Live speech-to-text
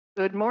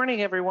Good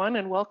morning, everyone,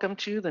 and welcome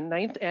to the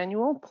 9th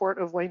Annual Port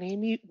of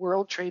Hueneme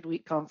World Trade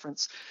Week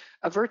Conference,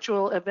 a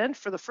virtual event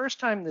for the first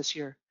time this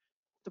year.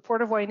 The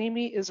Port of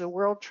Hueneme is a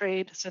World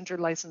Trade Center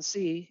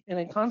licensee, and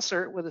in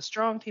concert with a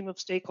strong team of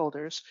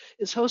stakeholders,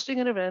 is hosting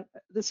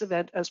this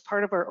event as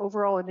part of our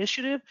overall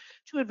initiative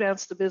to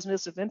advance the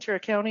business of Ventura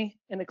County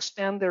and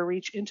expand their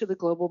reach into the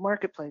global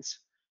marketplace.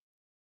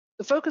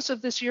 The focus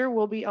of this year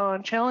will be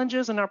on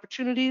challenges and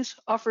opportunities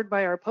offered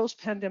by our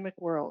post-pandemic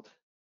world.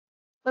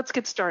 Let's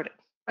get started.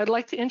 I'd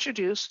like to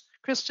introduce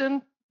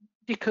Kristen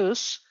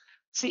DeCoos,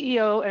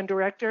 CEO and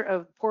Director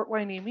of Port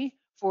Hueneme,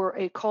 for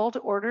a call to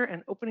order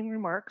and opening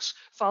remarks,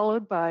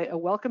 followed by a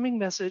welcoming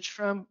message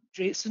from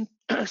Jason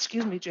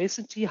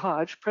T.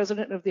 Hodge,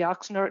 President of the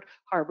Oxnard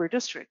Harbor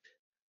District.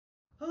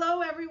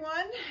 Hello,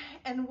 everyone,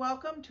 and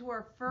welcome to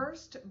our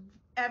first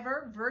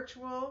ever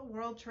virtual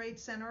World Trade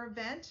Center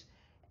event.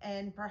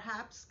 And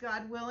perhaps,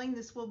 God willing,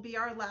 this will be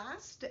our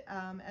last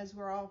as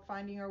we're all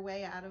finding our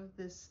way out of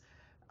this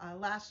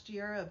last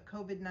year of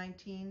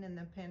COVID-19 and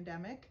the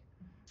pandemic.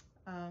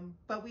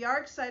 But we are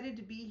excited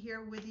to be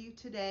here with you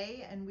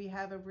today, and we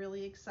have a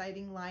really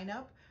exciting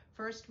lineup.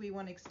 First, we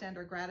want to extend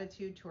our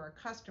gratitude to our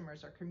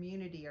customers, our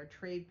community, our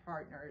trade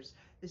partners,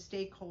 the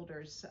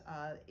stakeholders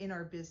in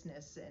our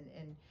business,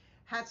 and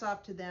hats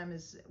off to them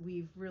as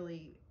we've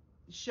really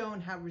shown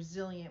how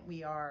resilient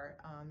we are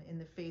in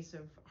the face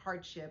of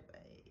hardship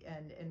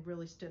and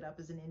really stood up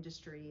as an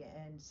industry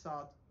and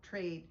saw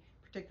trade,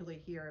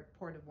 particularly here at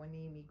Port of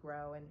Hueneme,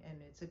 grow,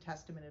 and it's a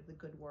testament of the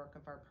good work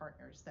of our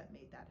partners that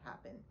made that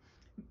happen.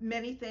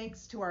 Many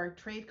thanks to our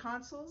trade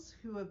consuls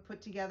who have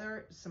put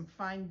together some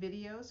fine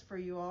videos for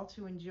you all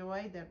to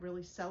enjoy that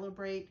really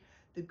celebrate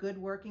the good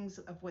workings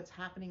of what's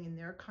happening in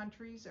their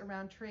countries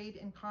around trade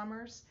and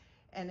commerce,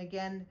 and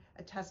again,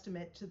 a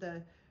testament to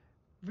the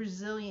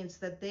resilience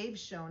that they've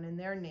shown in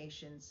their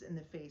nations in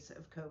the face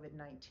of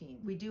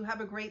COVID-19. We do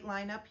have a great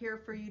lineup here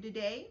for you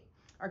today.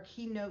 Our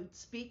keynote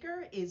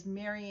speaker is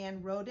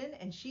Marianne Roden,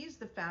 and she's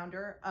the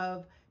founder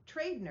of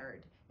Trade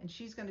Nerd, and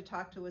she's going to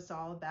talk to us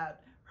all about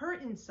her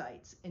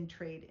insights in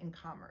trade and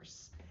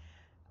commerce.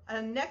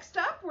 Next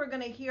up, we're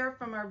going to hear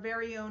from our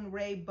very own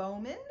Ray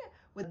Bowman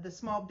with the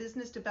Small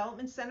Business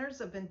Development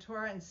Centers of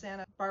Ventura and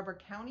Santa Barbara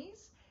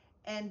counties.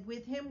 And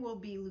with him will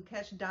be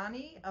Lukesh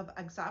Dani of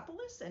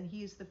Oxopolis, and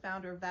he's the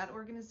founder of that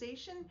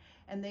organization.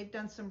 And they've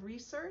done some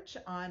research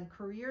on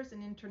careers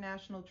in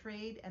international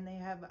trade, and they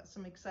have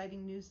some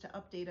exciting news to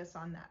update us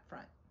on that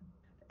front.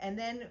 And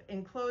then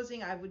in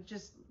closing, I would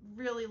just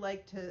really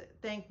like to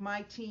thank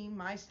my team,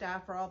 my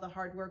staff, for all the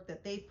hard work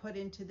that they've put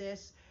into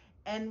this,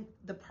 and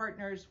the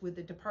partners with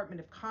the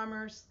Department of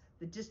Commerce,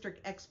 the District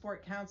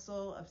Export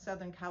Council of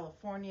Southern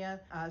California,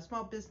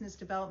 Small Business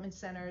Development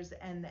Centers,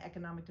 and the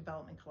Economic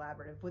Development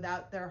Collaborative.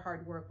 Without their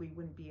hard work, we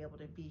wouldn't be able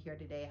to be here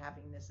today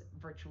having this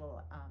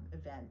virtual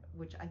event,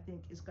 which I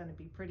think is going to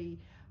be pretty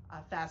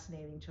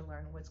fascinating to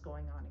learn what's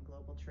going on in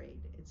global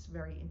trade. It's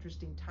very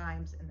interesting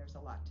times, and there's a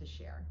lot to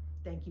share.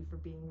 Thank you for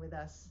being with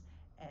us,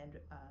 and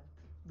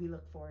we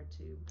look forward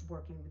to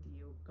working with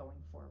you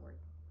going forward.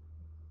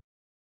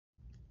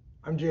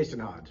 I'm Jason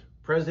Hodge,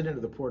 President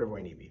of the Port of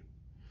Hueneme.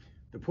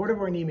 The Port of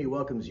Hueneme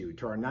welcomes you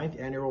to our 9th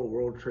Annual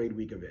World Trade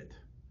Week event.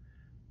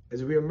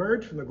 As we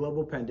emerge from the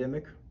global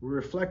pandemic, we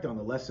reflect on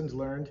the lessons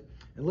learned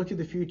and look to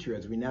the future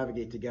as we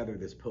navigate together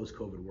this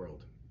post-COVID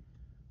world.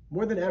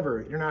 More than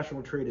ever,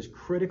 international trade is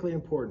critically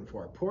important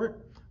for our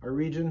port, our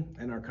region,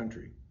 and our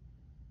country.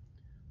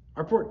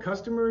 Our port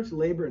customers,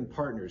 labor, and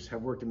partners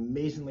have worked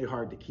amazingly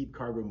hard to keep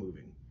cargo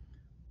moving.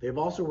 They have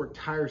also worked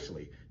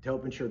tirelessly to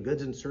help ensure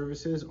goods and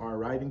services are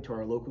arriving to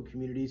our local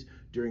communities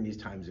during these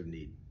times of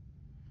need.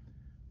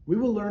 We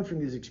will learn from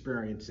these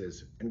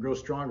experiences and grow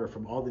stronger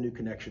from all the new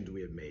connections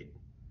we have made.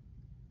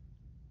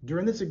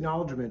 During this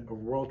acknowledgement of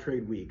World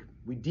Trade Week,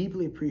 we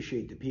deeply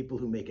appreciate the people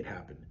who make it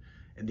happen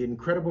and the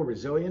incredible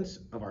resilience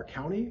of our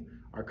county,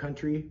 our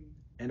country,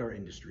 and our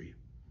industry.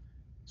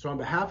 So on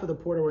behalf of the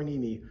Port of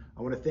Hueneme,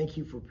 I want to thank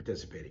you for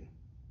participating.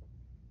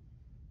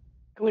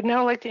 I would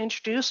now like to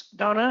introduce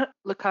Donna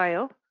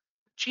Lacayo,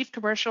 Chief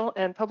Commercial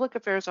and Public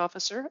Affairs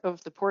Officer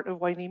of the Port of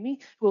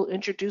Hueneme, who will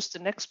introduce the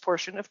next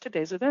portion of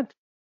today's event.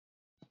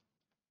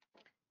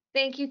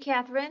 Thank you,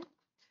 Catherine.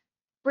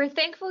 We're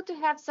thankful to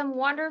have some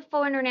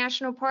wonderful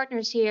international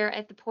partners here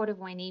at the Port of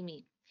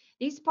Hueneme.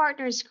 These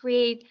partners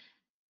create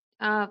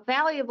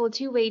valuable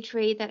two-way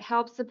trade that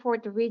helps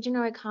support the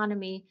regional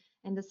economy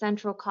and the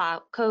Central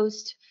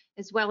Coast,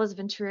 as well as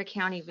Ventura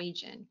County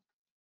region.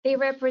 They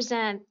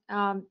represent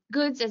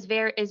goods as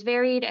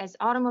varied as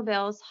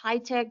automobiles,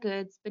 high-tech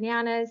goods,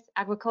 bananas,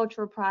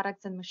 agricultural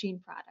products, and machine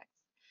products.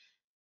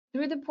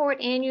 Through the port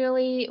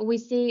annually, we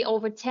see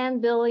over 10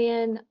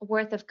 billion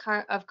worth of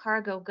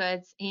cargo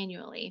goods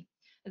annually.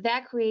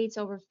 That creates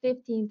over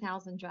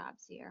 15,000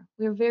 jobs here.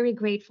 We're very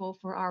grateful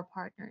for our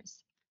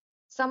partners.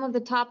 Some of the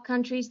top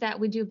countries that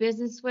we do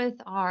business with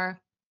are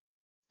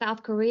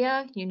South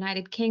Korea,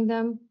 United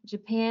Kingdom,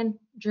 Japan,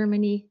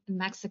 Germany, and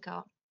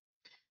Mexico.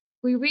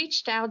 We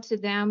reached out to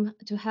them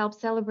to help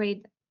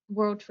celebrate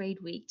World Trade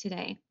Week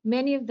today.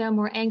 Many of them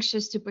were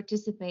anxious to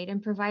participate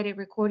and provided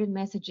recorded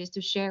messages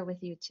to share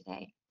with you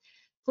today.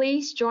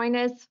 Please join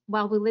us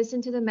while we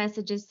listen to the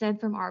messages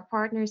sent from our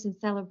partners in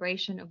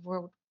celebration of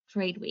World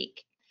Trade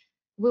Week.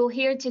 We'll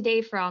hear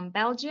today from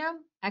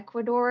Belgium,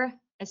 Ecuador,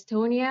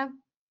 Estonia,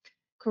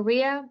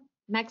 Korea,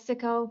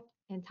 Mexico,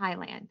 and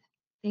Thailand.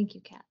 Thank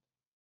you, Kat.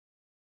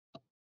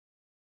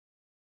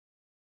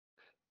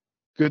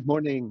 Good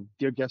morning,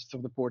 dear guests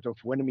of the port of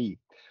Hueneme.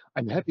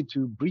 I'm happy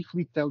to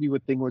briefly tell you a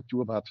thing or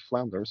two about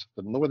Flanders,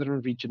 the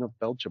northern region of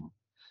Belgium.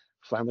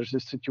 Flanders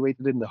is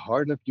situated in the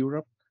heart of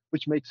Europe,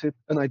 which makes it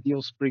an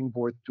ideal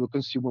springboard to a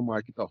consumer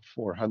market of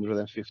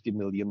 450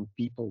 million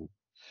people.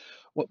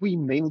 What we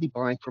mainly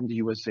buy from the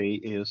USA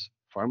is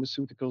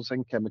pharmaceuticals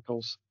and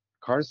chemicals,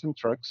 cars and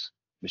trucks,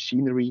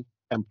 machinery,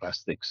 and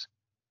plastics.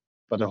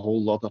 But a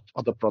whole lot of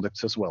other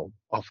products as well,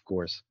 of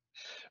course.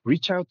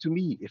 Reach out to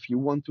me if you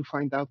want to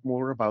find out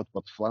more about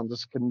what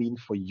Flanders can mean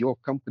for your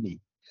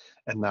company.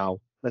 And now,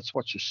 let's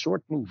watch a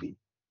short movie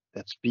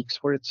that speaks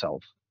for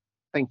itself.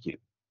 Thank you.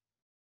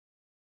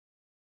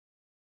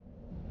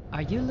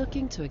 Are you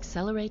looking to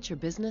accelerate your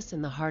business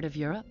in the heart of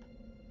Europe?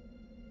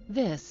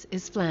 This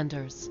is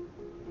Flanders,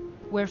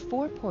 where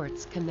 4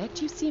 ports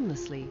connect you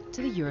seamlessly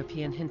to the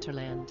European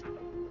hinterland.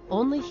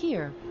 Only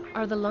here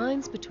are the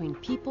lines between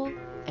people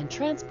and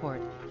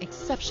transport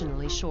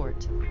exceptionally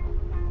short.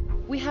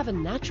 We have a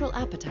natural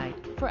appetite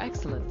for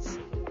excellence.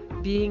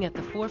 Being at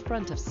the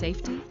forefront of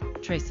safety,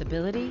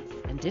 traceability,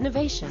 and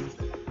innovation,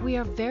 we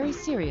are very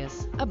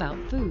serious about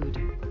food.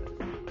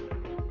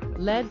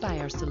 Led by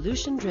our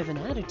solution-driven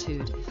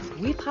attitude,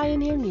 we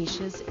pioneer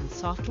niches in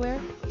software,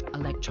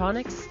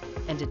 electronics,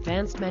 and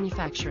advanced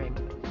manufacturing.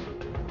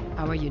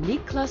 Our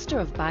unique cluster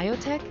of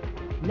biotech,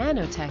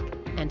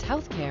 nanotech, and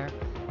healthcare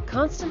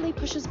constantly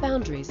pushes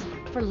boundaries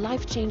for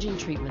life-changing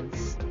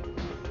treatments.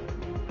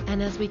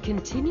 And as we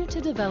continue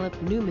to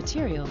develop new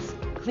materials,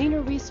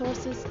 cleaner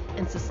resources,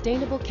 and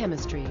sustainable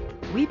chemistry,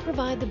 we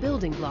provide the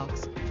building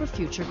blocks for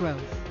future growth.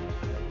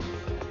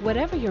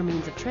 Whatever your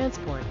means of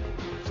transport,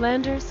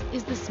 Flanders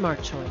is the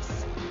smart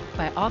choice.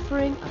 By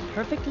offering a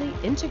perfectly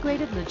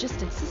integrated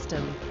logistics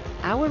system,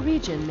 our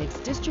region makes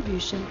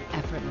distribution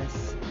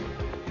effortless.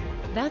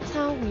 That's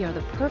how we are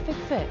the perfect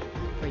fit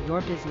for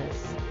your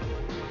business.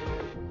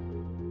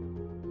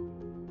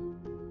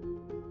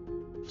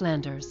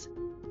 Flanders,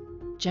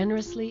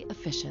 generously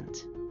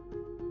efficient.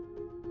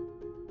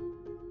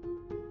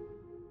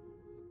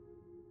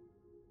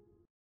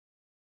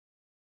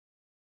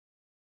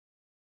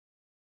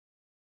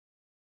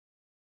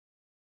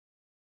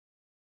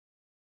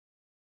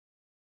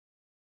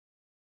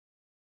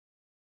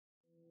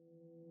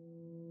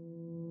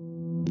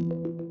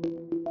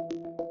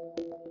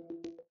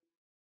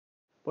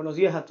 Buenos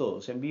días a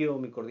todos. Envío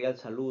mi cordial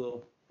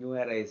saludo y un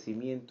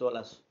agradecimiento a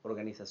las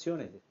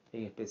organizaciones,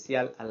 en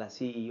especial a la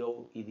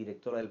CEO y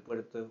directora del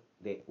puerto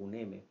de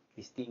Hueneme,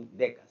 Christine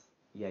Decas,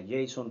 y a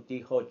Jason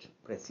T. Hodge,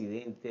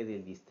 presidente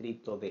del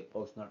distrito de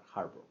Oxnard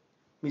Harbor.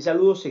 Mi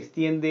saludo se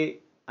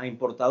extiende a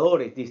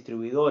importadores,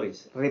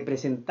 distribuidores,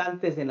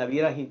 representantes de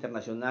navieras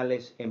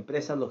internacionales,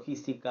 empresas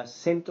logísticas,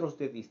 centros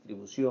de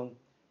distribución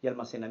y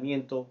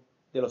almacenamiento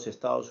de los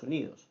Estados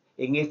Unidos,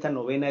 en esta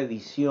 9ª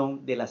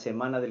edición de la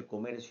Semana del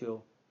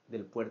Comercio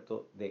del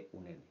puerto de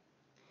Hueneme.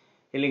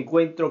 El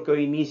encuentro que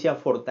hoy inicia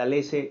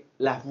fortalece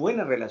las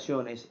buenas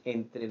relaciones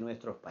entre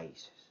nuestros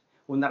países.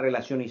 Una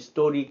relación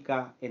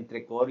histórica entre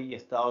Ecuador y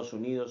Estados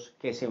Unidos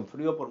que se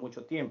enfrió por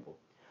mucho tiempo,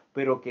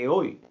 pero que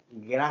hoy,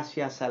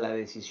 gracias a la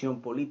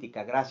decisión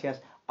política,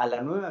 gracias a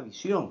la nueva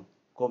visión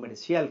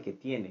comercial que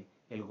tiene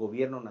el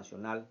gobierno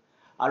nacional,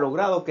 ha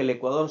logrado que el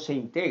Ecuador se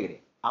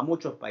integre a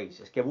muchos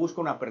países, que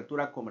busca una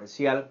apertura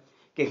comercial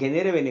que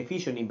genere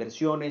beneficio en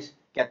inversiones,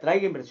 que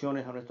atraiga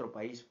inversiones a nuestro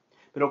país,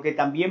 pero que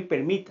también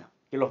permita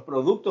que los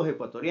productos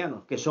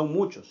ecuatorianos, que son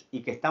muchos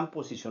y que están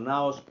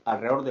posicionados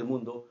alrededor del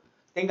mundo,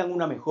 tengan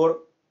una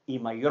mejor y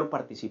mayor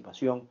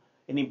participación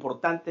en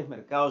importantes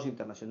mercados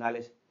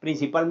internacionales,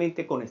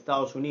 principalmente con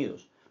Estados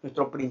Unidos,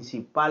 nuestro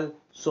principal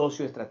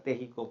socio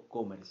estratégico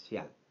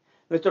comercial.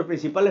 Nuestros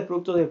principales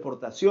productos de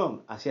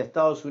exportación hacia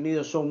Estados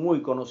Unidos son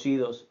muy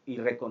conocidos y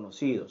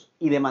reconocidos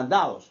y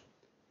demandados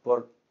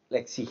por la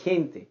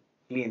exigente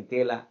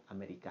clientela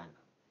americana.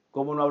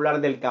 ¿Cómo no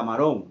hablar del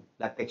camarón,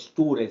 la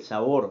textura, el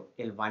sabor,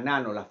 el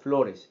banano, las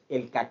flores,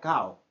 el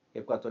cacao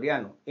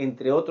ecuatoriano,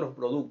 entre otros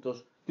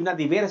productos de una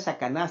diversa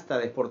canasta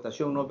de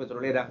exportación no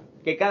petrolera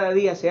que cada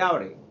día se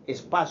abre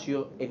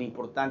espacio en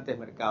importantes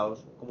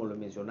mercados, como lo he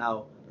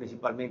mencionado,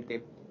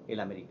 principalmente el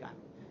americano?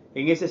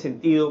 En ese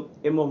sentido,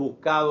 hemos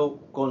buscado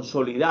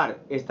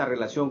consolidar esta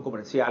relación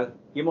comercial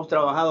y hemos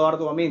trabajado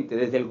arduamente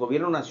desde el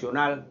gobierno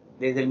nacional,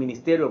 desde el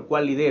ministerio al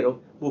cual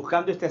lidero,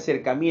 buscando este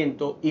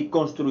acercamiento y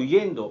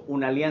construyendo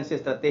una alianza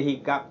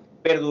estratégica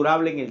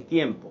perdurable en el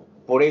tiempo.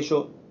 Por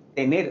ello,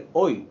 tener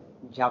hoy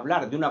y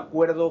hablar de un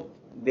acuerdo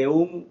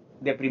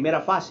de primera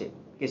fase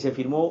que se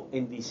firmó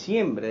en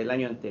diciembre del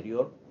año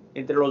anterior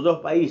entre los dos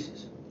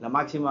países, la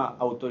máxima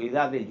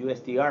autoridad del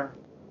USTR,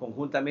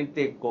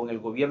 conjuntamente con el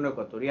gobierno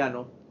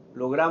ecuatoriano,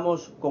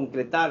 logramos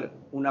concretar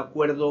un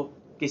acuerdo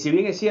que si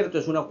bien es cierto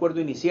es un acuerdo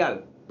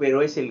inicial,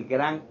 pero es el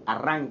gran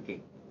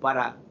arranque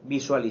para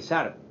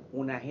visualizar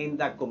una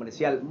agenda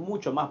comercial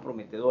mucho más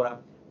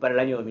prometedora para el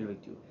año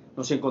 2021.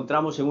 Nos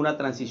encontramos en una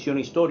transición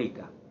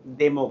histórica,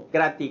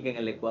 democrática en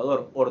el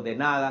Ecuador,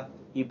 ordenada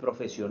y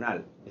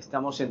profesional.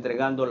 Estamos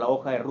entregando la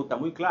hoja de ruta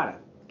muy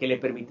clara que le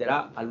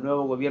permitirá al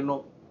nuevo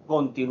gobierno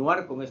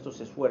continuar con estos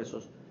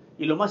esfuerzos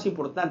y, lo más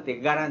importante,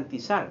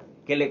 garantizar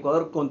que el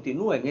Ecuador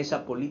continúe en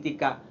esa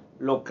política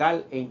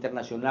local e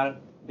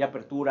internacional de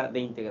apertura, de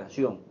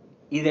integración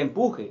y de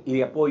empuje y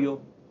de apoyo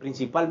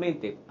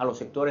principalmente a los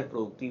sectores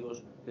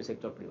productivos del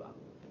sector privado,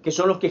 que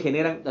son los que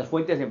generan las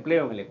fuentes de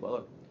empleo en el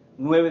Ecuador.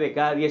 9 de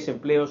cada 10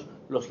 empleos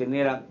los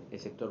genera el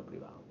sector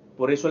privado.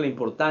 Por eso la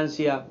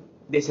importancia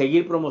de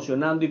seguir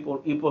promocionando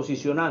y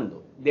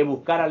posicionando, de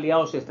buscar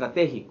aliados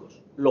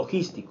estratégicos,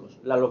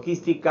 logísticos. La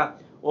logística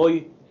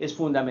hoy es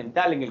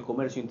fundamental en el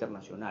comercio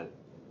internacional.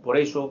 Por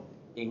eso,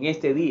 en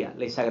este día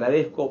les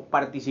agradezco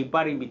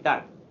participar e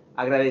invitar.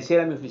 Agradecer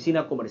a mi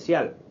oficina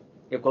comercial.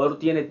 Ecuador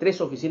tiene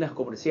 3 oficinas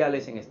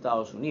comerciales en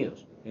Estados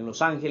Unidos, en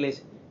Los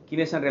Ángeles,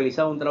 quienes han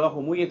realizado un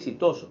trabajo muy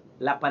exitoso.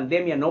 La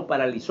pandemia no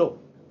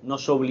paralizó,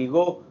 nos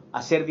obligó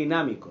a ser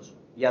dinámicos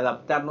y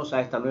adaptarnos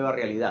a esta nueva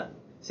realidad.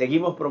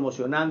 Seguimos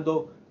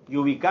promocionando y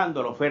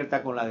ubicando la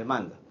oferta con la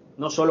demanda,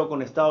 no solo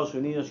con Estados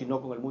Unidos, sino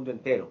con el mundo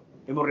entero.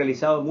 Hemos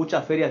realizado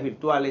muchas ferias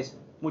virtuales,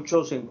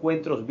 muchos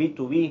encuentros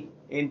B2B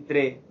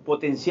entre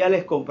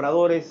potenciales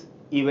compradores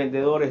y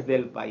vendedores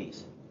del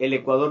país. El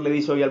Ecuador le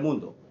dice hoy al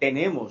mundo,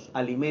 tenemos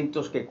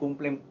alimentos que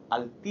cumplen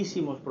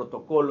altísimos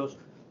protocolos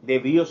de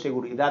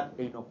bioseguridad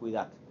e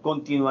inocuidad.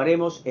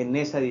 Continuaremos en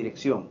esa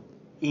dirección,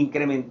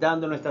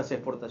 incrementando nuestras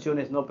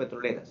exportaciones no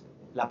petroleras.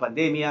 La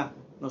pandemia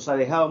nos ha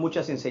dejado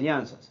muchas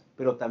enseñanzas,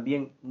 pero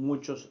también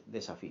muchos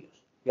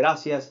desafíos.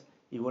 Gracias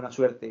y buena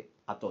suerte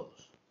a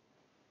todos.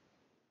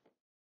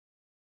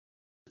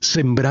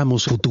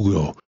 Sembramos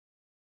futuro.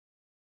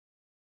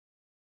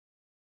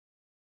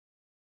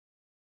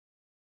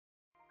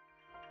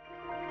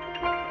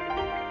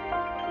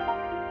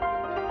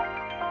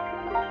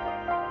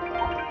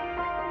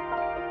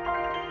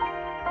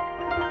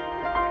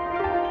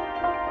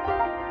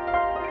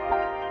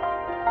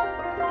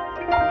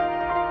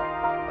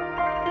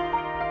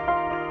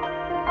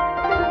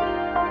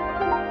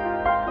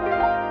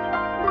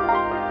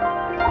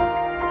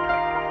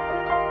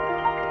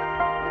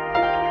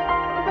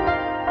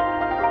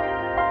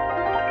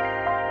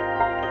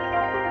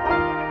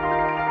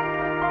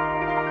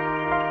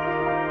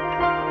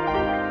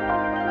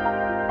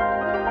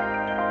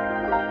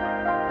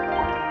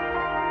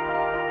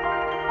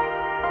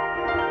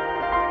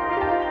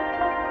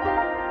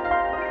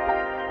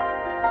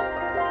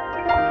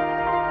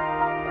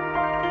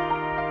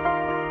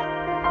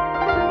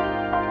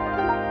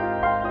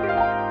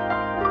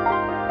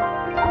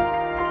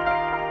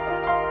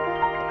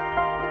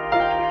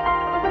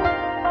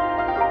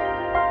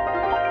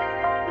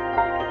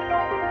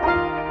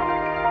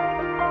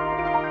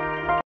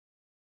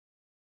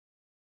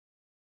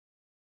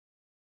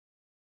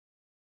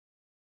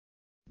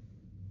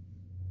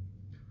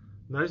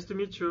 Nice to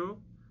meet you.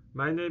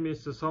 My name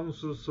is Song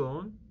Soo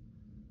Son.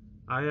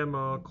 I am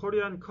a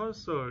Korean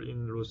consul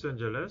in Los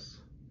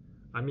Angeles.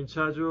 I'm in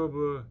charge of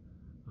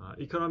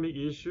economic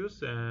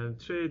issues and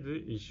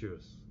trade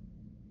issues.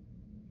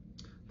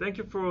 Thank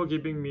you for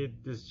giving me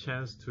this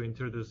chance to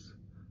introduce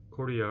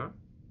Korea.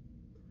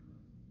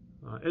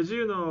 As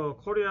you know,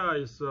 Korea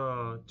is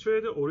a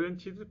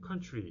trade-oriented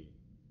country.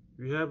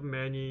 We have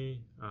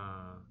many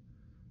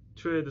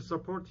trade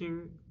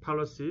supporting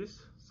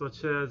policies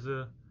such as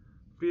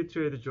free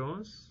trade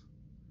zones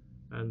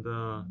and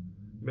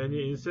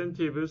many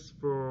incentives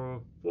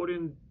for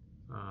foreign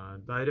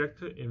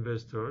direct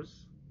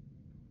investors.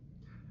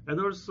 And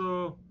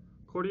also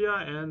Korea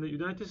and the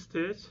United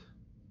States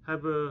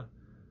have a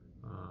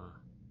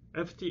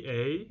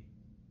FTA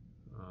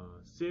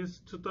since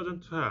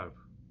 2012.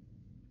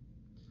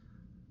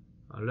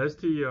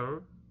 Last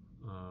year,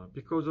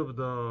 because of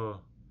the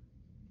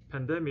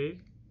pandemic,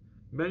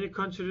 many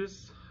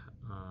countries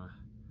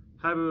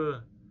have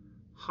a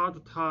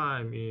hard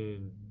time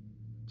in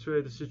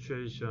trade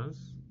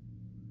situations.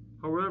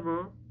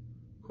 However,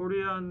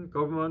 Korean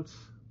government's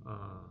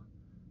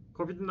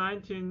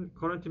COVID-19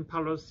 quarantine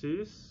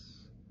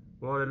policies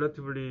were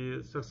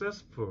relatively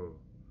successful,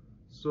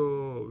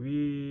 so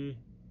we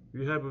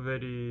have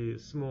very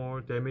small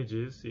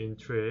damages in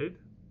trade.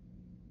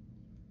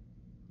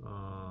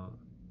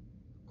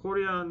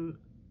 Korean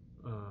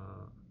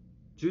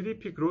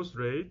GDP growth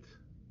rate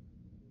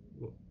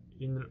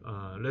in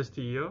last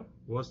year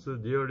was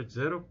nearly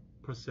 0%.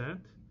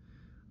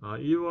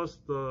 It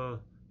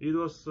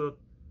was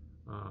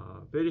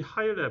very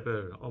high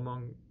level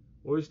among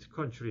OECD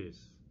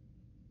countries.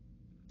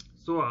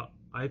 So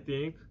I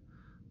think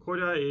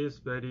Korea is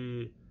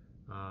very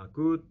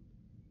good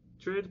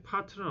trade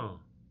partner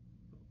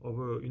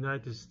of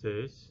United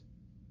States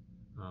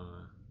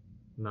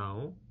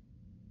now,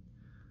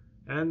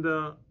 and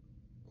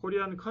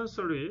Korean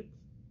consulate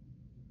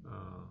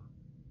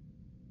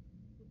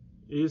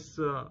is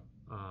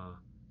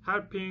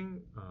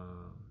helping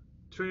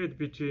trade trade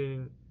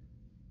between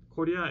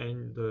Korea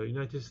and the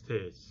United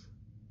States.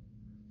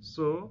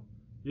 So,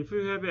 if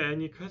you have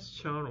any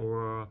question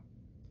or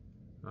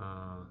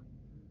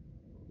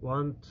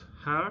want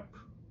help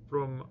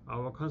from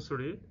our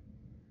consulate,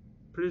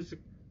 please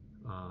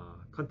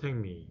contact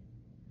me.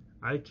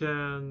 I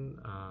can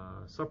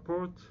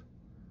support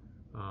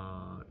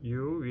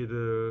you with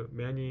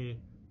many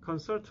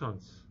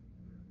consultants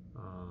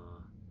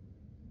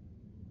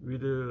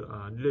with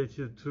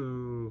related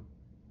to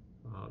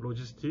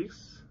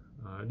logistics,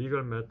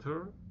 legal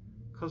matter,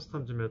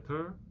 customs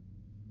matter,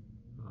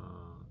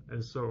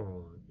 and so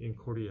on in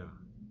Korea.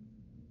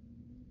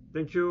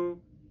 Thank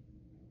you.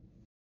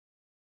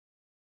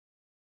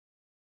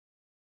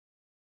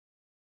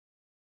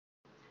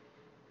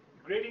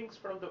 Greetings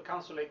from the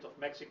Consulate of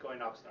Mexico in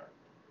Oxnard.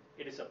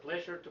 It is a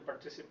pleasure to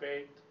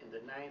participate in the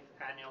 9th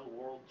Annual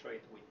World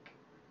Trade Week.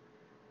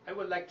 I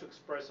would like to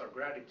express our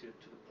gratitude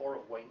to the Port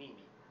of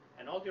Hueneme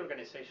and all the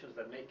organizations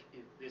that make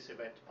this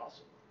event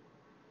possible.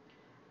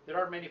 There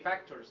are many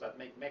factors that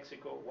make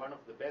Mexico one of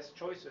the best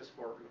choices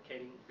for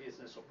locating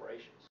business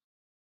operations.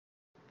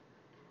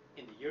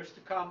 In the years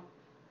to come,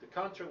 the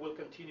country will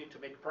continue to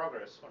make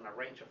progress on a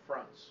range of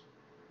fronts,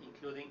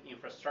 including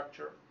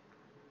infrastructure,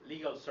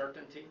 legal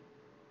certainty,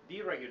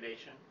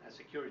 deregulation, and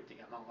security,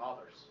 among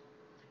others,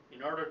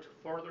 in order to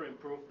further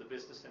improve the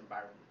business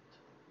environment.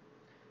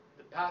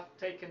 The path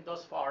taken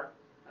thus far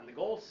and the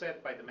goals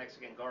set by the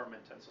Mexican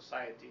government and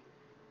society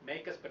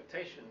make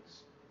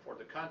expectations for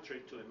the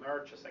country to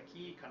emerge as a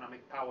key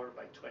economic power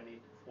by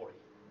 2040.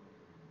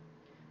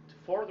 To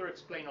further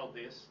explain all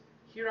this,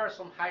 here are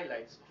some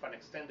highlights of an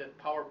extended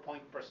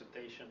PowerPoint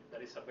presentation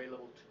that is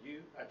available to you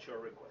at your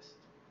request.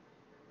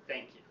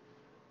 Thank you.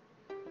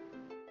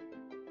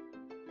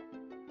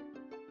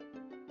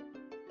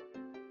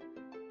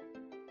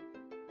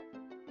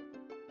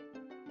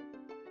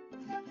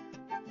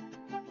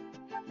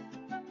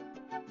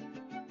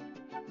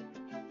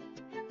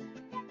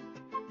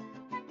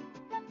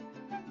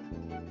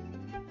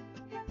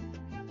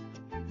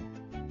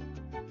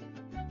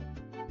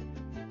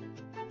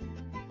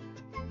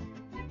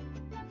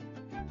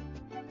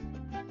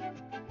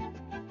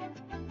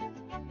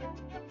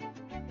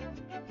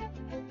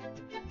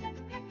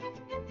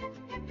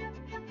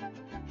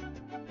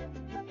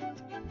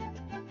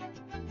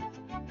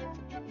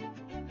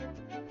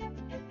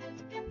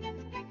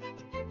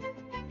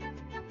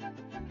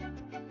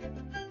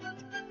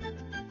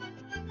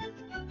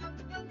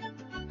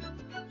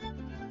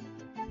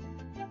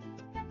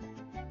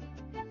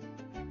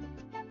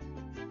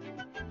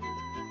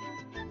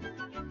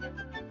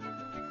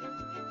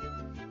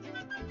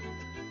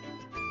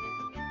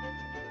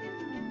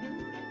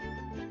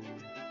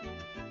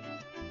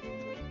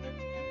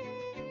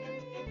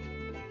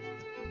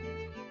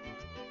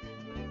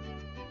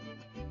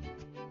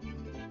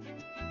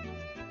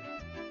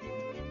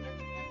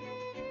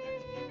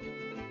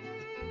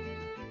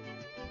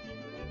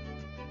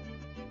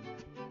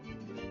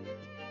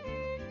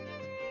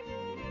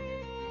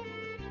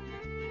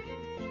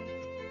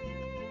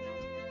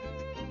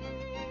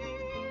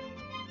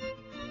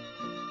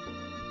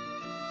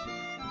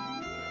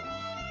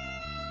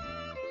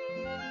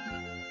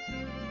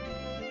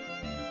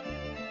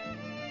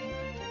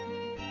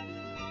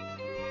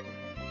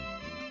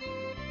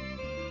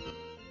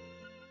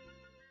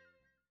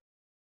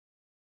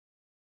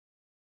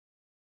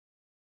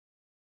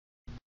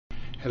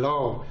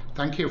 Hello,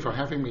 thank you for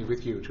having me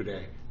with you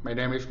today. My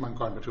name is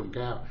Mangkon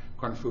Patumkeo,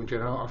 Consul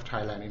General of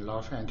Thailand in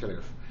Los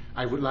Angeles.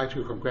 I would like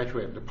to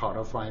congratulate the Port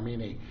of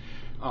Hueneme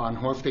on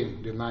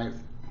hosting the 9th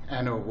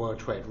Annual World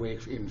Trade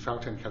Week in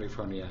Southern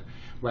California,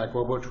 where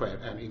global trade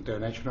and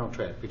international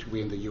trade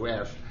between the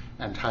US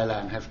and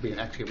Thailand has been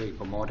actively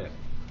promoted.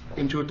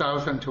 In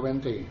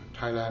 2020,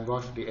 Thailand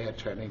was the 8th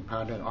trading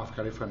partner of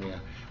California,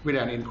 with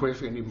an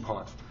increase in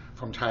imports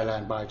from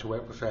Thailand by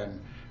 12%,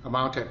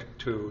 amounted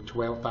to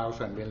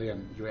 $12,000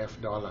 million US.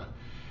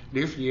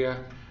 This year,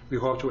 we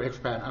hope to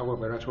expand our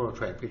bilateral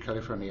trade with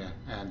California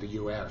and the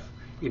US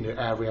in the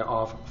area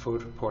of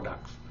food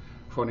products,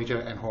 furniture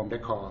and home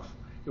decor,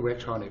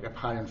 electronic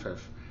appliances,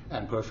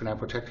 and personal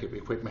protective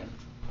equipment.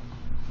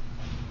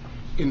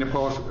 In the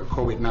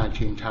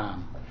post-COVID-19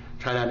 time,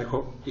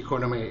 Thailand's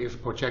economy is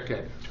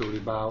projected to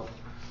rebound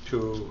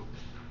to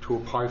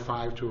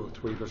 2.5 to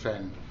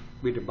 3%,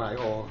 with the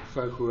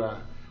bio-circular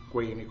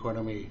green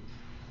economy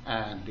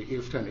and the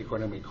Eastern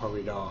Economic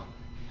Corridor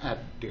at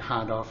the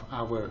heart of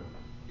our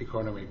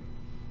economic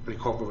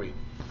recovery.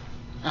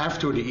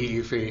 After the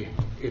EEC,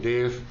 it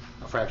is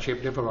a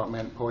flagship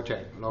development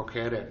project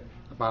located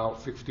about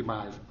 60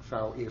 miles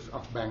southeast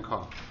of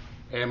Bangkok,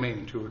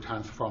 aiming to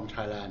transform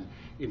Thailand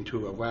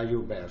into a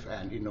value-based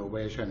and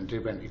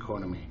innovation-driven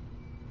economy.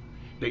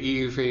 The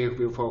EEC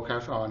will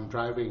focus on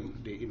driving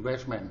the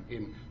investment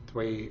in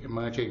 3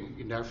 emerging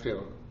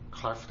industrial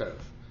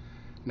clusters,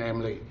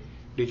 namely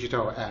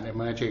digital and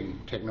emerging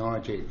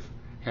technologies,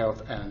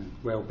 health and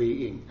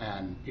well-being,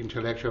 and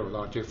intellectual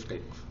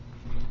logistics.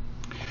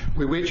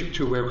 We wish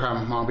to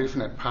welcome more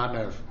business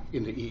partners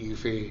in the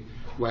EEC,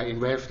 where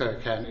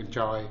investors can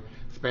enjoy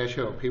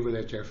special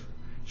privileges.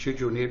 Should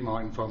you need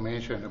more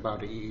information about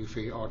the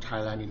EEC or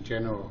Thailand in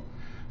general,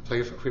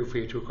 please feel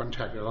free to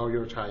contact the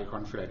Royal Thai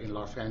Consulate in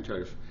Los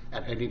Angeles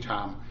at any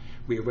time.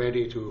 We're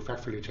ready to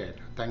facilitate.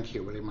 Thank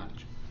you very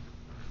much.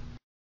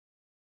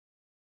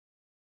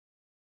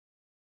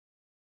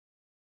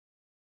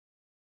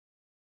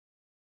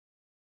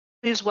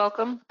 Please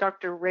welcome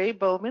Dr. Ray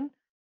Bowman,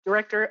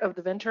 Director of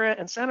the Ventura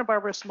and Santa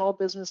Barbara Small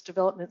Business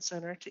Development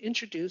Center, to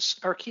introduce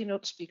our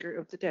keynote speaker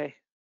of the day.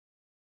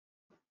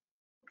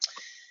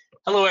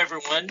 Hello,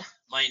 everyone.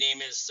 My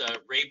name is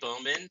Ray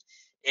Bowman,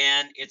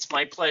 and it's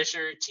my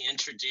pleasure to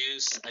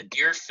introduce a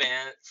dear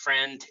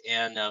friend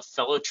and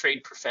fellow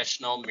trade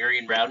professional,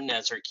 Marion Rowden,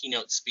 as our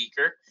keynote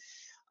speaker.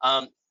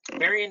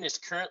 Marion is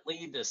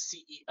currently the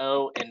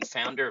CEO and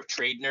founder of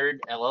Trade Nerd,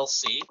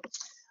 LLC.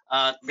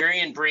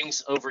 Marion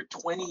brings over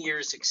 20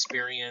 years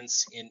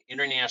experience in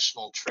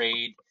international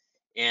trade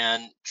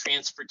and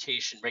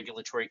transportation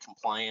regulatory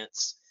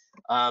compliance.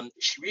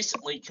 She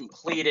recently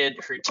completed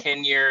her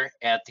tenure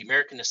at the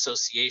American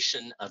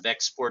Association of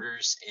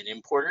Exporters and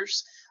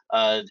Importers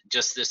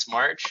just this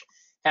March,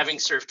 having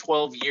served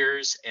 12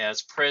 years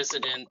as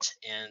president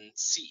and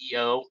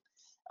CEO,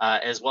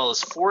 as well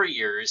as 4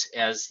 years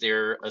as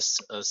the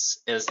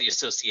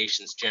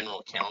association's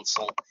general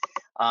counsel.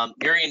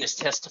 Marion has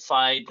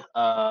testified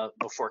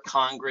before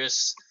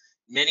Congress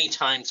many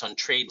times on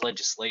trade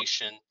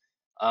legislation.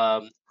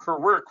 Her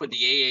work with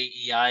the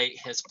AAEI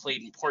has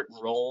played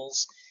important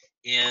roles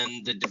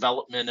in the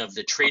development of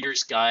the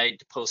Trader's Guide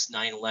to post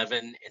 9/11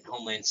 and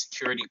Homeland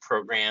Security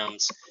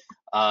programs,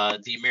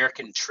 the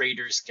American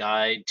Trader's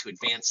Guide to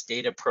Advanced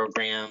Data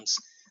programs,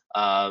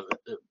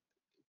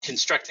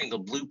 constructing the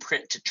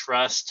Blueprint to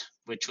Trust,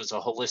 which was a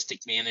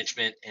holistic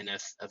management and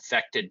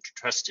effective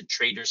trusted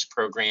traders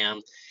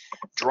program,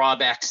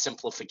 drawback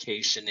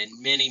simplification, and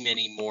many,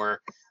 many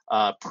more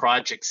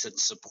projects that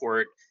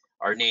support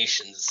our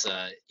nation's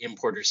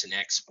importers and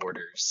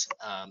exporters.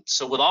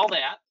 So with all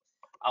that,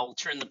 I'll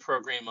turn the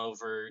program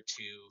over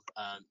to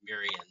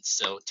Marion.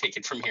 So take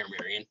it from here,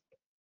 Marion.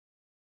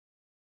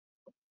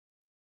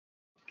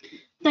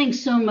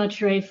 Thanks so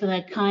much, Ray, for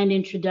that kind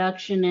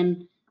introduction,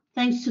 and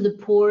thanks to the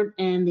Port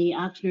and the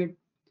Oxnard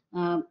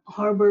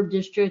Harbor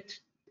District.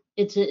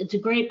 It's a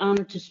great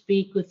honor to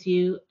speak with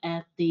you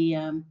at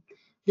the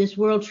this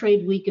World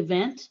Trade Week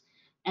event,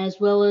 as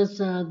well as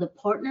the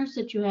partners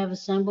that you have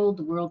assembled,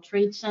 the World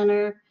Trade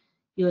Center,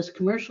 U.S.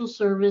 Commercial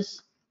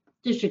Service,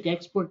 District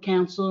Export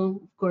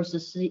Council, of course, the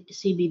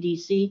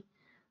CBDC,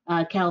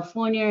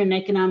 California, and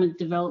Economic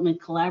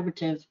Development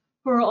Collaborative,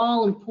 who are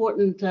all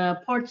important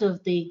parts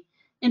of the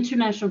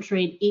international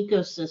trade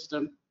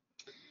ecosystem.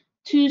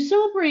 To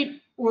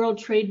celebrate World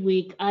Trade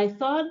Week, I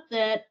thought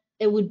that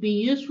it would be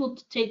useful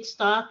to take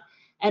stock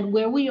at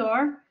where we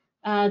are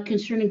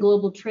concerning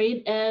global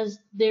trade, as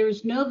there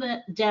is no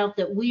doubt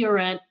that we are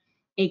at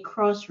a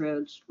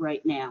crossroads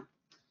right now.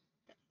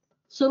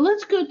 So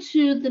let's go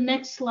to the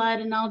next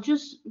slide, and I'll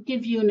just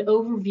give you an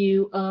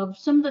overview of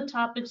some of the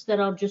topics that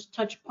I'll just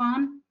touch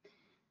upon.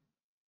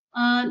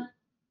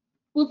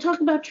 We'll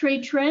talk about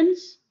trade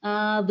trends,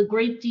 the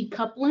great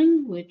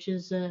decoupling, which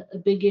is a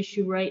big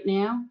issue right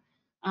now,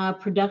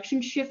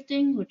 production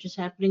shifting, which is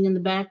happening in the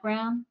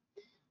background,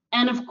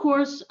 and of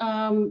course,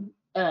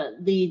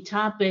 the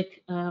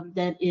topic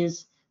that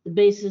is the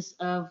basis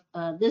of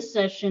this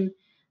session,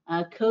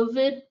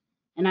 COVID,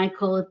 and I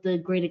call it the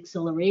Great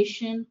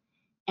Acceleration,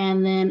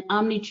 and then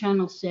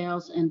omni-channel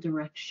sales and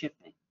direct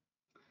shipping.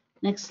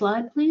 Next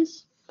slide,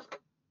 please.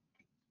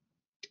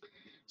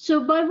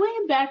 So by way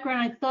of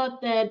background, I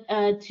thought that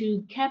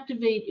to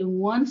captivate in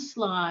one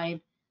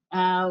slide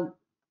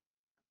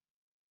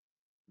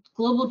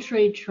global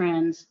trade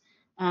trends,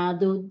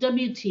 the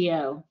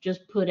WTO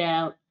just put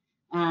out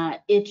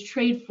its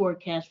trade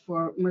forecast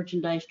for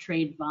merchandise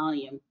trade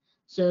volume.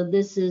 So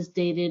this is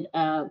dated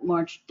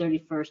March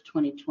 31st,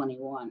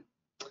 2021.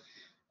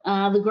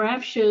 The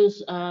graph shows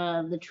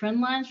the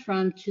trend lines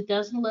from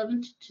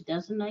 2011 to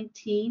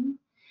 2019,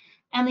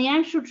 and the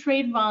actual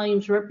trade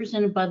volumes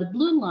represented by the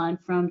blue line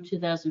from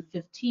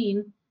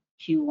 2015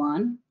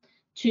 Q1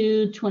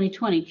 to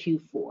 2020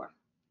 Q4.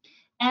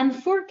 And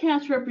the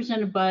forecast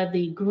represented by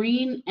the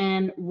green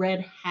and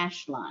red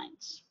hash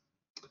lines.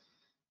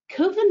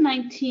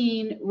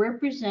 COVID-19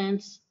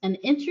 represents an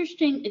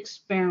interesting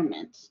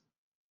experiment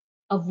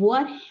of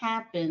what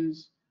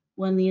happens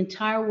when the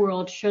entire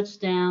world shuts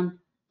down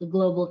the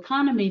global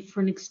economy for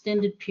an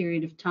extended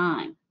period of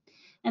time,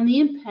 and the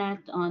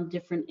impact on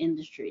different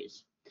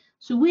industries.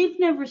 So we've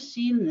never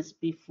seen this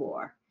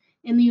before.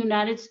 In the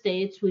United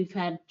States, we've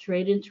had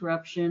trade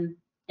interruption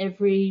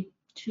every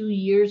 2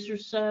 years or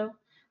so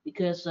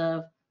because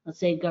of, let's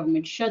say,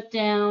 government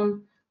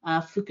shutdown,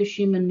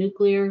 Fukushima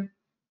nuclear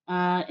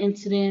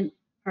incident,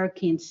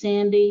 Hurricane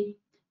Sandy,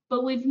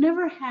 but we've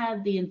never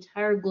had the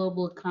entire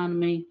global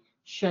economy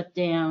shut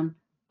down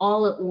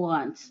all at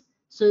once.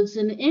 So it's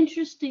an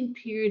interesting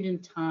period in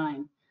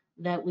time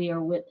that we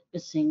are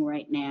witnessing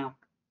right now.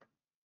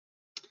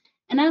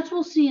 And as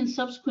we'll see in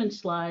subsequent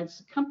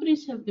slides,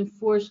 companies have been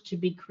forced to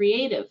be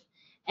creative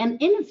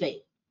and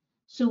innovate.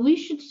 So we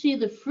should see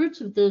the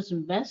fruits of those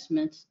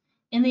investments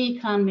in the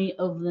economy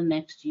over the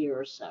next year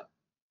or so.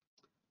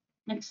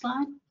 Next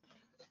slide.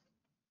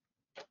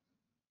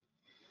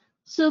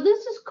 So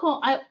this is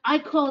called, I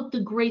call it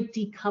the great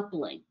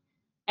decoupling.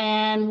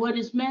 And what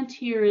is meant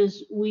here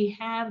is we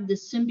have the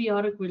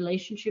symbiotic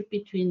relationship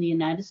between the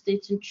United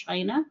States and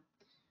China.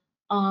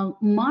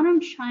 Modern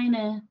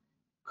China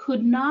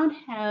could not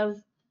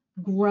have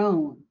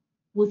grown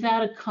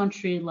without a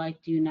country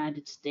like the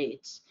United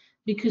States,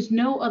 because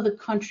no other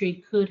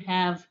country could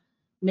have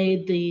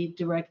made the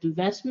direct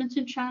investments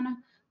in China,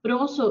 but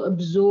also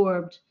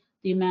absorbed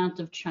the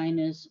amount of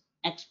China's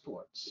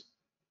exports.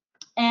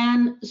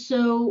 And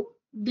so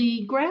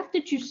the graph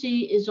that you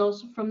see is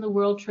also from the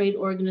World Trade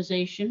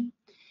Organization,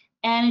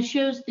 and it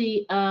shows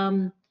the,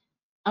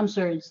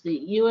 it's the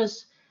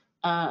U.S.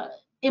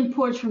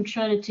 Imports from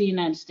China to the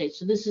United States.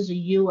 So this is a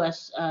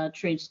U.S.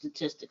 Trade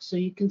statistic. So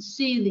you can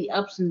see the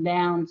ups and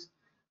downs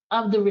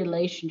of the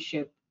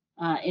relationship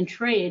in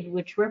trade,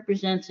 which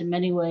represents in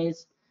many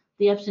ways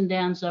the ups and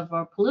downs of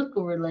our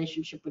political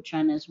relationship with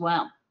China as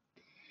well.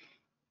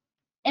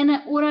 And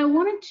what I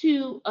wanted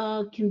to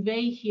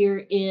convey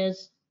here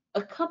is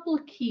a couple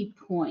of key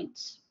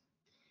points.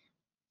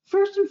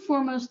 First and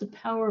foremost, the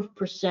power of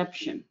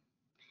perception.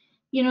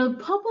 You know,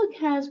 the public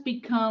has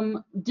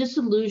become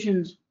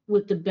disillusioned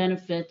with the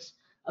benefits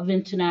of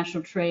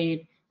international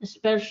trade,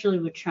 especially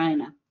with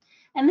China.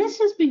 And this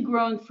has been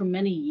growing for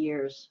many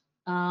years.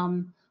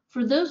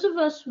 For those of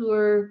us who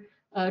are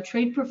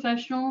trade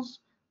professionals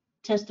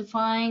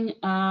testifying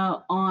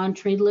on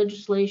trade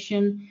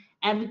legislation,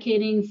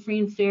 advocating free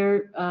and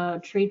fair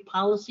trade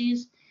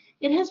policies,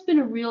 it has been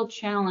a real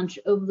challenge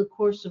over the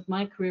course of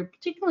my career,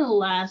 particularly the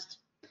last,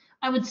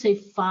 I would say,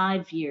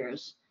 5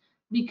 years,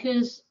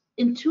 because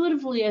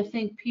intuitively, I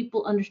think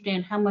people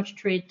understand how much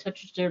trade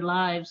touches their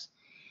lives,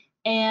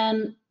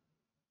 and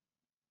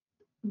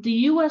the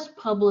U.S.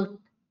 public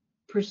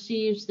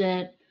perceives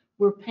that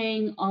we're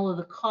paying all of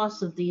the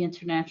costs of the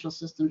international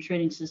system,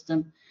 trading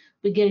system,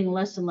 but getting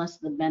less and less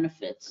of the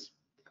benefits.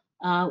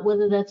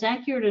 Whether that's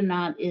accurate or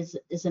not is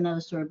another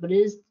story, but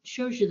it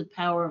shows you the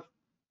power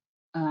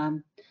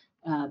of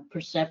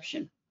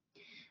perception.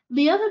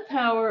 The other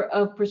power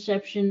of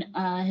perception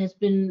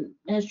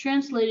has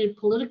translated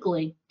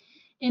politically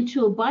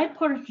into a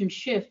bipartisan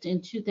shift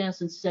in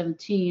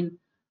 2017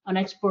 on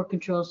export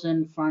controls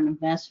and foreign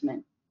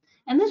investment.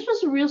 And this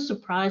was a real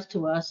surprise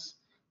to us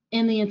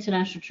in the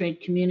international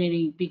trade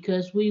community,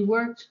 because we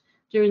worked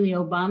during the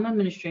Obama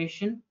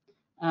administration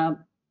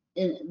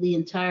the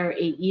entire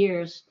 8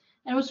 years,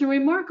 and it was a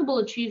remarkable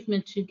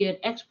achievement to get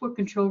export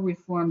control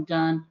reform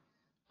done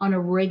on a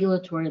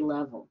regulatory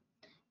level.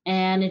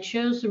 And it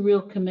shows the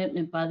real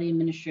commitment by the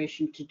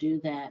administration to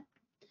do that.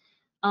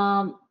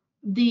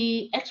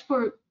 The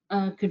export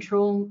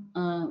control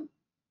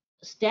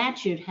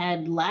statute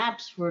had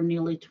lapsed for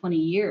nearly 20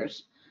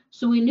 years.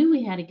 So we knew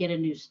we had to get a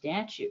new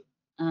statute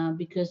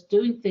because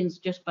doing things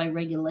just by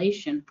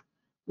regulation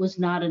was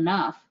not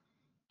enough.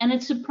 And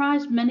it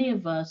surprised many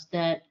of us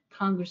that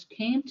Congress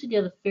came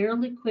together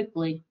fairly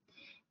quickly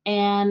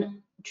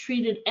and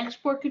treated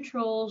export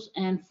controls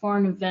and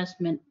foreign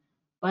investment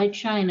by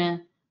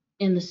China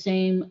in the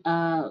same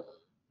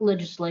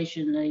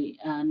legislation, the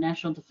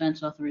National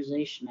Defense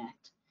Authorization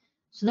Act.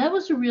 So that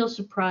was a real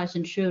surprise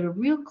and showed a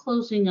real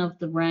closing of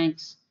the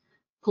ranks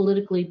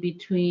politically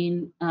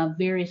between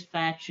various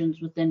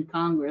factions within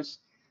Congress.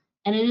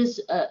 And it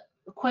is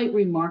quite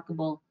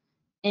remarkable.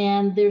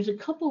 And there's a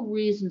couple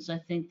reasons I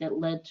think that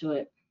led to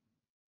it.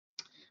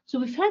 So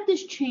we've had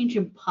this change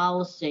in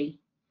policy.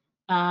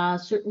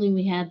 Certainly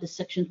we had the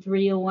Section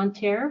 301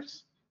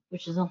 tariffs,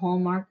 which is a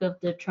hallmark of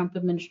the Trump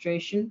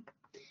administration.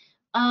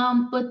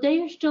 But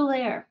they are still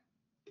there.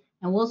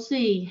 And we'll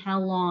see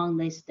how long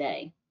they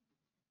stay.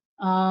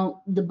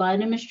 The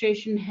Biden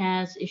administration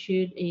has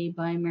issued a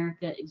Buy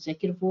America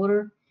executive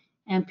order,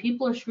 and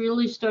people are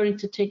really starting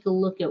to take a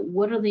look at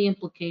what are the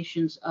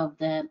implications of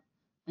that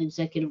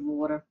executive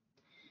order.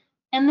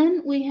 And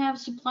then we have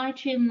supply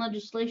chain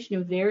legislation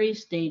in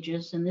various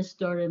stages, and this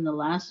started in the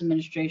last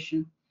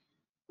administration,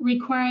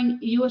 requiring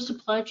U.S.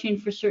 supply chain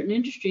for certain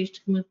industries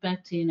to move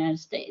back to the United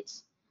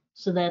States.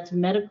 So that's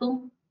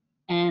medical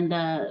and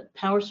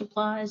power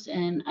supplies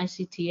and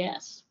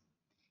ICTS.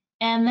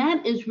 And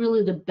that is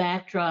really the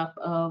backdrop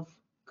of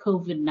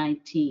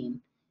COVID-19,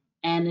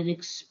 and it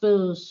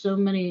exposed so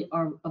many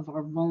of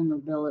our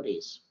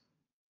vulnerabilities.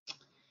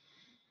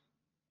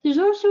 There's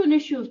also an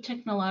issue of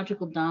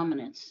technological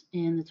dominance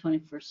in the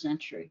 21st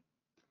century.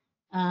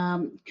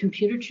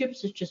 Computer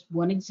chips is just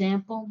one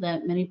example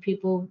that many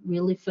people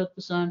really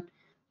focus on.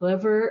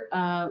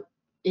 Whoever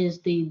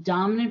is the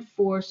dominant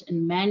force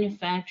in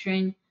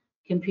manufacturing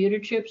computer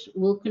chips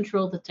will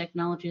control the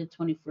technology of the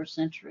 21st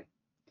century.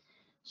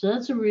 So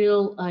that's a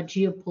real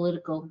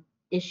geopolitical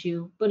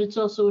issue, but it's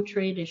also a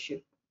trade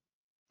issue.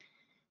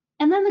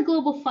 And then the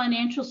global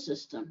financial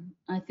system.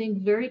 I think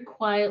very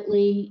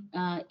quietly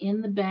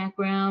in the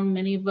background,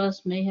 many of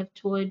us may have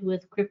toyed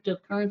with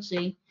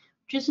cryptocurrency,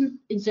 which isn't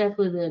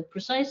exactly the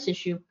precise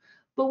issue,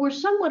 but we're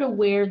somewhat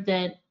aware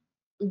that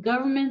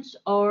governments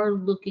are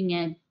looking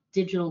at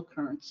digital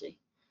currency.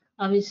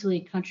 Obviously,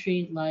 a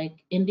country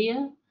like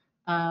India,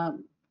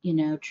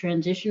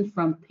 transitioned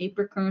from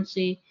paper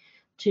currency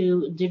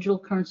to digital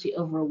currency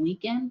over a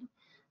weekend.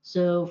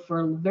 So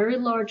for a very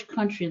large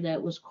country,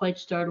 that was quite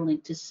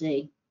startling to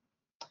see.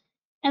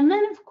 And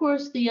then, of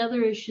course, the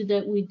other issue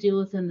that we deal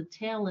with in the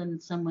tail end in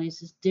some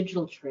ways is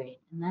digital trade,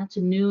 and that's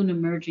a new and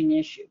emerging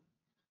issue.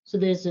 So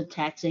there's a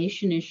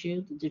taxation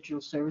issue, the digital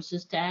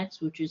services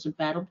tax, which is a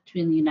battle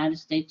between the United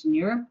States and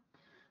Europe,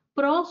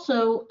 but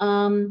also,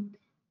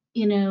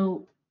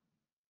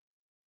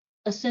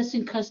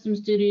 assessing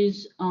customs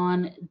duties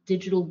on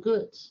digital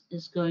goods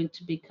is going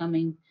to be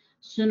coming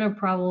sooner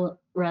probably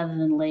rather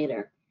than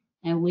later,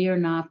 and we are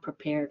not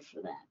prepared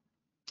for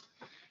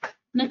that.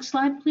 Next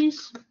slide,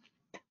 please.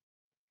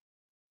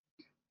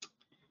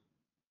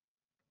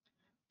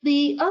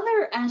 The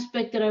other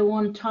aspect that I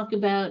want to talk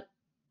about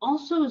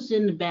also is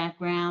in the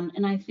background,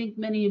 and I think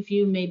many of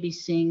you may be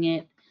seeing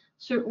it.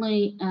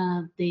 Certainly,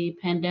 the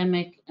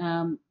pandemic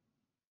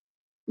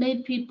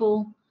made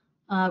people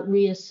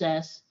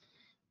reassess,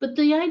 but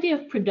the idea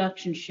of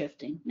production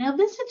shifting. Now,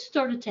 this had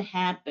started to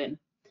happen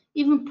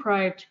even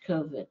prior to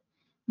COVID.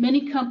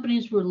 Many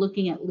companies were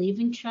looking at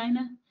leaving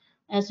China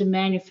as a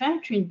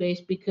manufacturing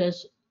base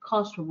because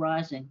costs were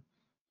rising.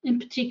 In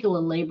particular,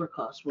 labor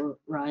costs were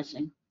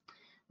rising.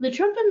 The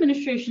Trump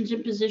administration's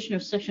imposition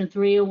of Section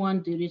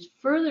 301 duties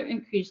further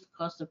increased the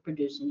cost of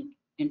producing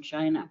in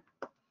China.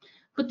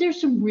 But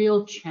there's some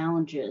real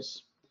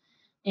challenges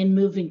in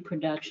moving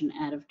production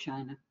out of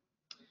China.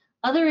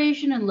 Other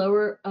Asian and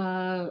lower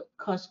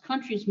cost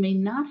countries may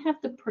not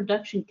have the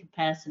production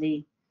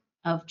capacity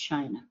of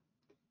China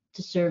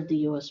to serve the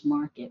US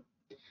market.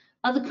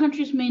 Other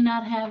countries may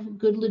not have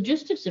good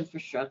logistics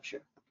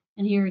infrastructure.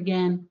 And here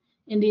again,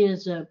 India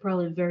is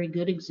probably a very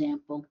good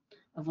example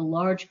of a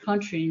large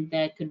country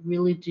that could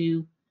really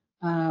do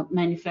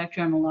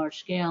manufacture on a large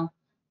scale,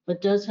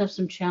 but does have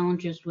some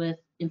challenges with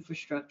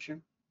infrastructure.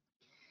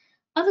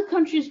 Other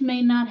countries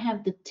may not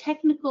have the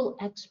technical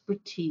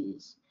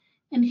expertise.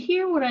 And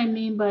here what I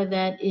mean by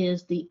that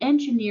is the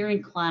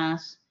engineering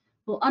class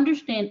will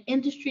understand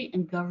industry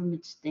and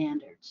government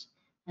standards.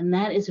 And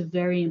that is a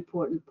very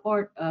important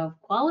part of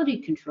quality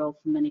control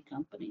for many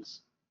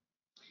companies.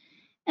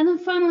 And then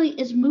finally,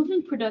 is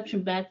moving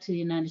production back to the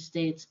United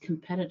States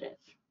competitive?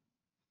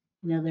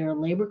 There are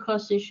labor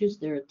cost issues,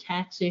 there are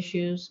tax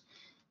issues.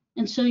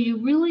 And so you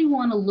really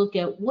want to look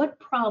at what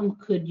problem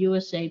could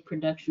USA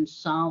production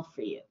solve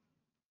for you?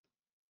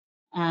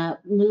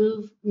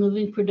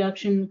 Moving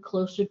production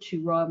closer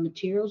to raw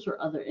materials or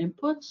other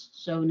inputs.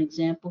 So an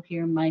example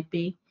here might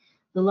be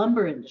the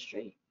lumber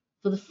industry,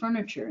 for the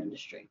furniture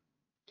industry.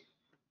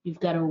 You've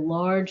got a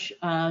large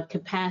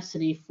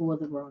capacity for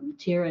the raw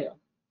material.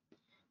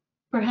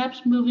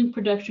 Perhaps moving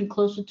production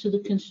closer to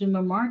the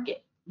consumer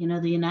market.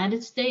 The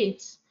United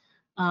States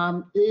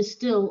is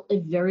still a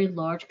very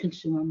large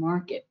consumer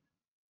market.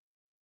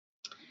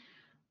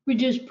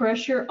 Reduce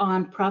pressure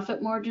on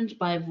profit margins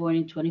by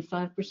avoiding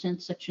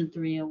 25% Section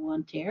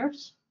 301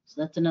 tariffs.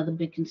 So that's another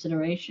big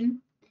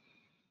consideration.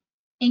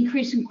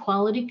 Increasing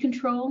quality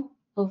control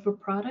over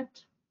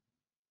product.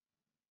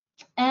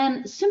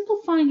 And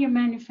simplifying your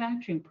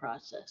manufacturing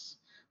process.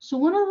 So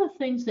one of the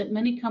things that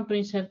many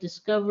companies have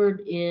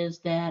discovered is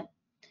that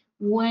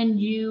when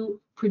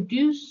you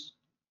produce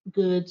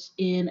goods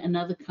in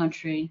another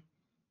country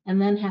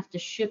and then have to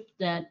ship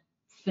that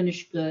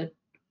finished good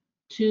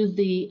to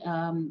the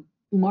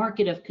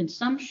market of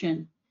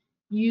consumption,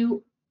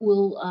 you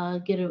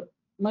will get a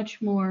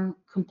much more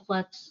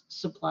complex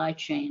supply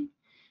chain.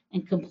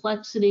 And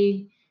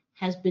complexity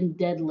has been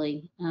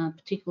deadly,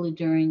 particularly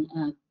during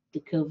the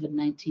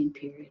COVID-19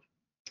 period.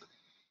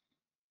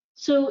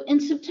 So in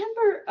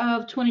September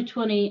of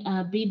 2020,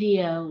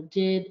 BDO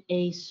did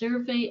a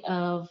survey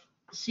of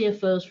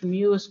CFOs from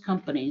US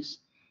companies,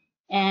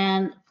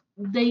 and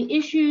they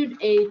issued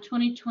a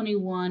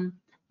 2021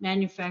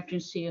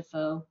 manufacturing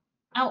CFO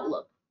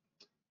outlook.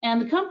 And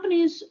the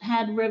companies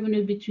had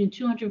revenue between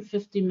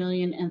 250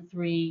 million and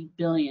 3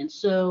 billion,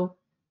 so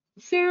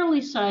fairly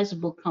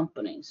sizable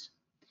companies.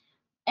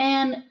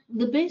 And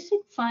the basic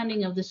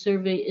finding of the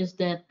survey is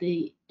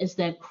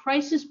that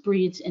crisis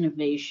breeds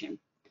innovation.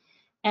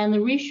 And the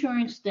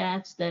reshoring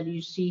stats that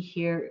you see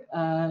here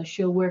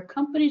show where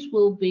companies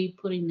will be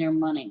putting their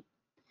money.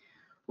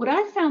 What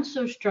I found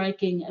so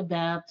striking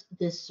about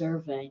this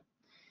survey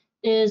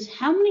is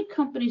how many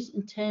companies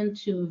intend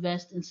to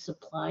invest in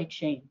supply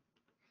chain.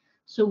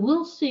 So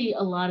we'll see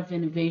a lot of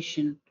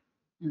innovation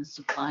in the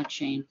supply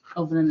chain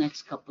over the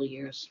next couple of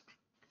years.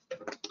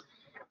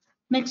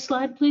 Next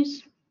slide,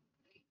 please.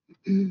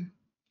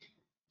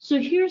 So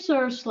here's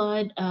our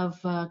slide of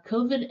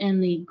COVID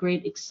and the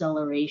Great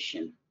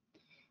Acceleration.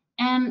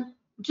 And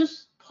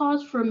just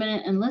pause for a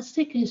minute and let's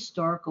take a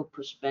historical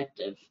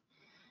perspective.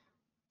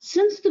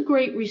 Since the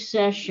Great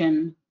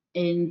Recession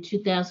in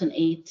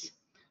 2008,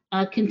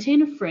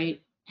 container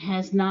freight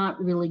has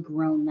not really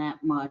grown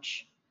that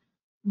much,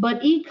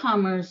 but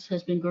e-commerce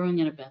has been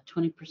growing at about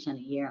 20% a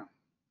year.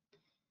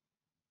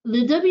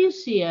 The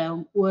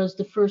WCO was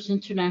the first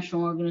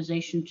international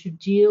organization to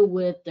deal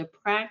with the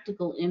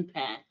practical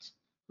impact,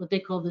 what they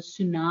call the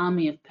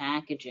tsunami of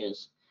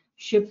packages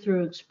shipped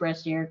through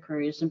express air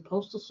couriers and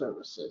postal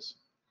services.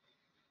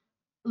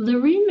 The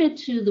remit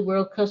to the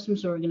World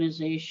Customs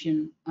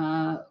Organization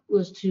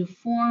was to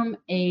form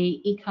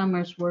a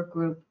e-commerce work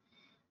group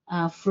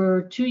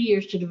for 2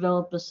 years to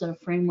develop a set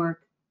of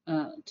framework,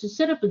 to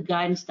set up a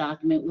guidance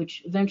document,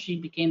 which eventually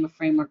became a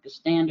framework of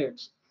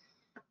standards.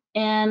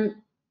 And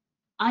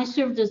I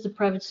served as the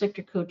private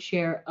sector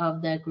co-chair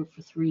of that group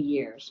for 3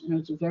 years, and it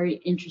was a very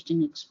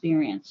interesting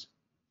experience.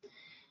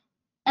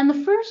 And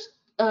the first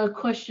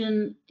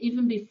question,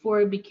 even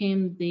before I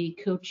became the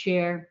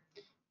co-chair,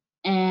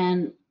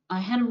 and I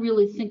had to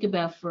really think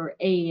about for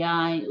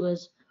AEI,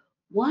 was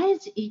why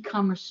is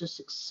e-commerce so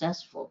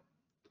successful?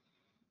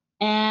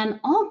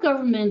 And all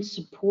governments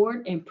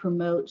support and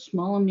promote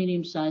small and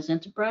medium-sized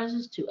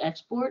enterprises to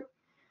export,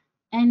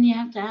 and you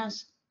have to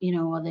ask,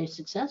 are they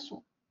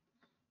successful?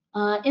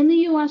 In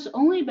the US,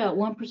 only about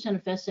 1%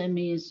 of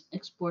SMEs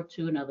export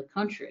to another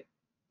country.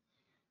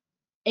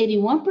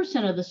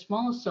 81% of the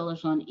smallest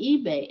sellers on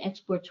eBay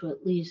export to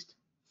at least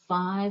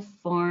 5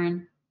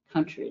 foreign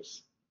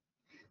countries.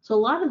 So a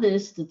lot of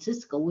this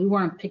statistical, we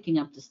weren't picking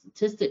up the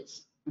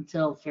statistics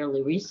until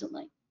fairly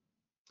recently.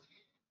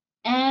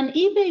 And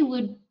eBay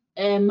would,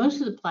 most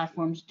of the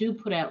platforms do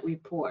put out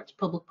reports,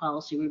 public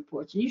policy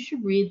reports, and you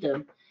should read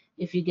them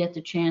if you get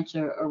the chance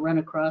or run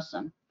across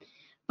them.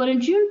 But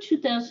in June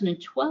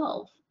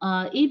 2012,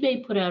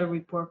 eBay put out a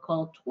report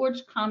called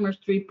Towards Commerce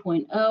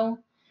 3.0,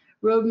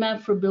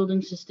 Roadmap for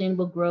Building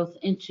Sustainable Growth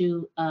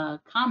into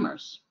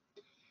Commerce.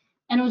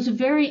 And it was a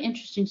very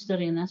interesting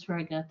study, and that's where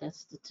I got that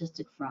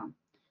statistic from.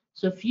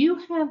 So if you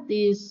have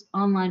these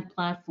online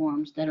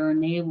platforms that are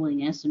enabling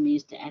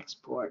SMEs to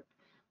export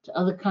to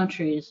other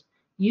countries,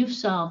 you've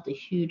solved a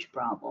huge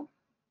problem.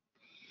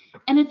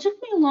 And it took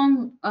me a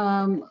long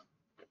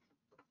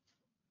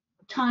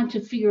time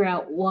to figure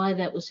out why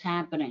that was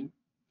happening.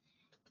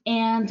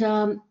 And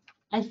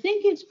I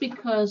think it's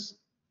because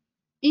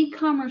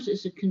e-commerce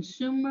is a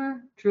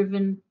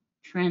consumer-driven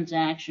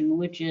transaction,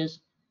 which is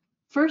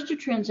first a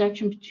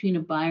transaction between a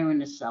buyer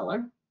and a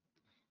seller,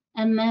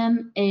 and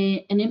then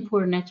an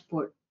import and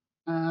export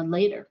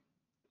later.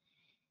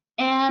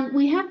 And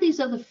we have these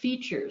other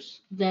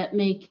features that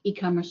make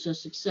e-commerce so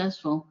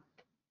successful.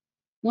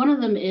 One of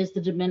them is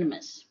the de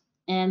minimis.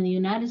 And the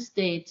United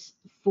States,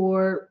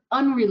 for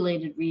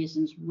unrelated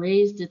reasons,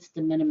 raised its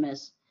de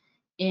minimis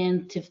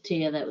in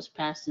TIFTA that was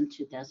passed in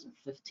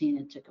 2015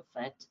 and took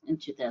effect in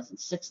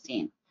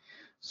 2016.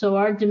 So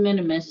our de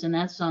minimis, and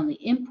that's on the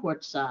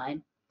import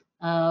side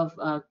of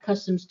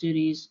customs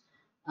duties,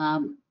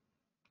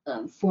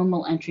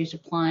 formal entries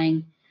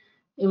applying.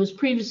 It was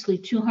previously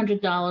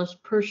 $200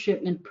 per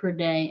shipment per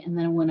day, and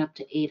then it went up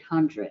to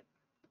 $800.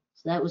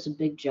 So that was a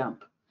big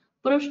jump.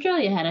 But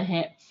Australia had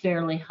a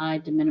fairly high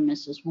de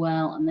minimis as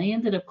well, and they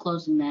ended up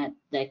closing that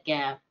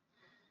gap.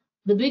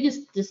 The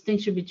biggest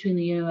distinction between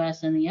the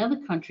US and the other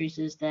countries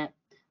is that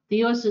the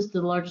US is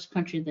the largest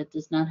country that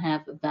does not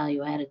have a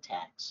value-added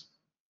tax.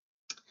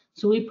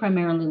 So we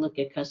primarily look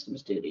at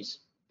customs duties.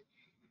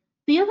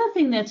 The other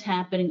thing that's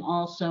happening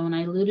also, and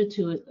I alluded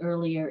to it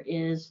earlier,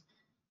 is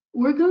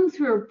we're going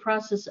through a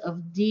process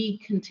of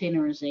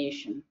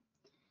decontainerization.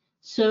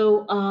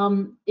 So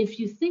if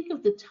you think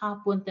of the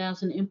top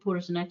 1,000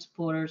 importers and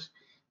exporters,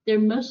 they're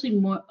mostly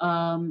more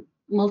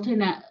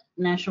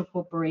multinational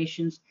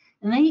corporations,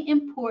 and they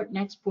import and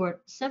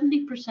export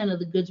 70% of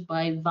the goods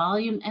by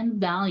volume and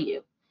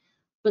value.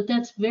 But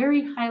that's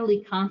very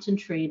highly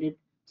concentrated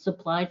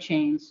supply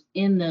chains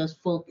in those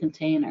full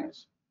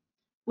containers.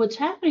 What's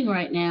happening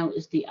right now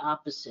is the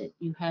opposite.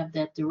 You have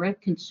that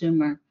direct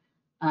consumer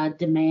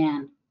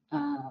demand,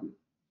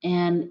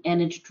 and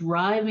it's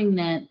driving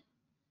that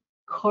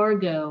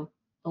cargo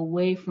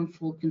away from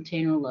full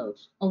container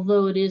loads,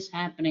 although it is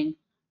happening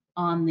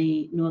on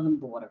the northern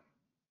border.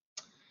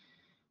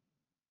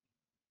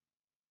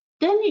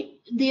 Then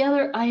the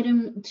other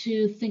item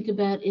to think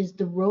about is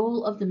the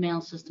role of the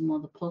mail system or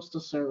the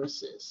postal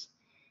services.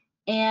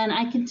 And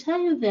I can tell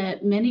you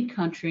that many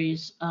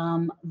countries,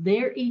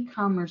 their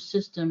e-commerce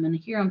system, and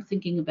here I'm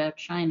thinking about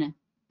China,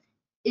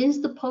 is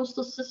the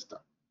postal system.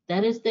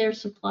 That is their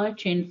supply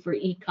chain for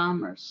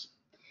e-commerce.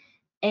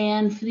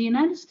 And for the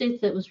United States,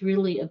 that was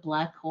really a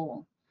black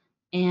hole.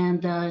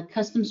 And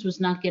Customs was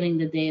not getting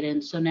the data.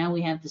 And so now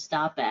we have the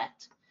STOP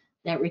Act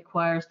that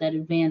requires that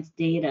advanced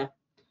data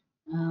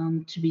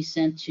to be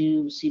sent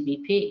to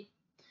CBP.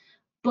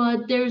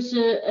 But there's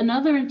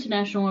another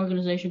international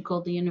organization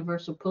called the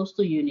Universal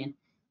Postal Union.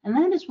 And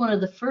that is one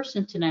of the first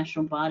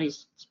international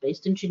bodies, it's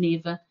based in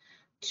Geneva,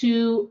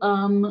 to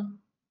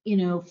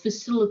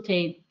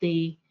facilitate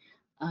the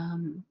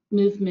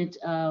movement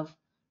of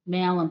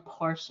mail and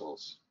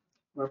parcels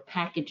or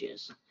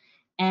packages.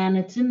 And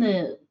it's in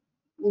the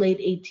late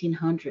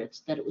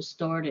 1800s that it was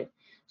started.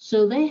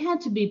 So they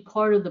had to be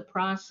part of the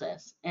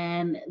process,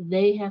 and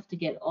they have to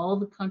get all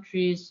the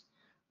countries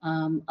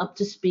up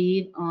to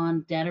speed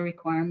on data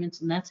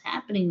requirements, and that's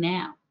happening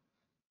now.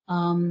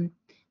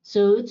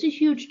 So it's a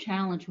huge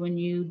challenge when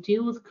you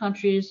deal with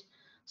countries,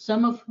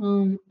 some of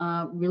whom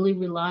really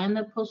rely on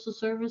the postal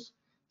service,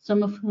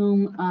 some of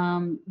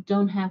whom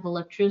don't have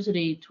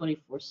electricity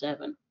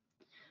 24/7.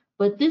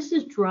 But this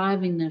is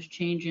driving those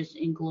changes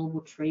in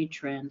global trade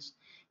trends.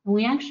 And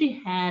we actually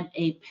had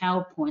a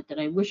PowerPoint that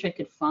I wish I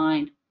could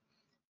find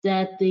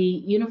that the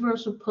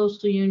Universal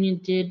Postal Union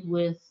did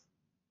with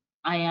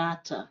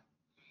IATA.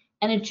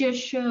 And it just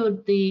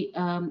showed the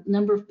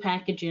number of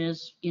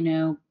packages,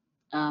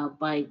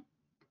 by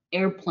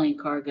airplane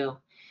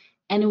cargo.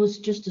 And it was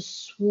just a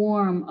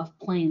swarm of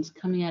planes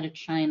coming out of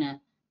China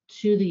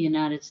to the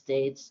United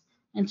States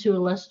and to a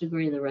less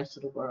degree the rest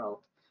of the world.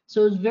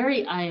 So it was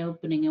very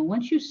eye-opening. And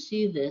once you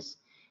see this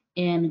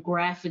in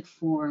graphic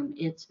form,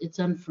 it's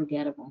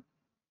unforgettable.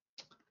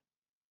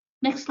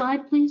 Next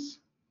slide, please.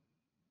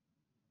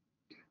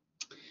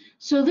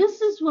 So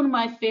this is one of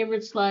my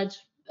favorite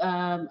slides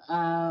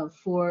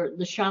for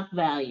the shock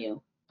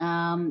value.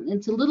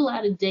 It's a little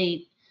out of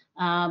date.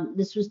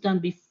 This was done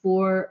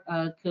before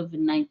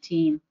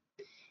COVID-19.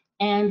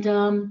 And,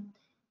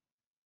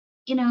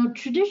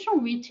 traditional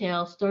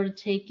retail started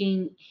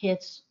taking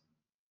hits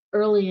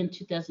early in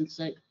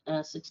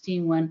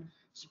 2016 when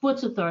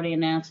Sports Authority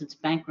announced its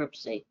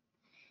bankruptcy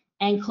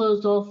and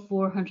closed all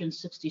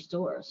 460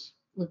 stores,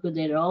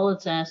 liquidated all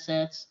its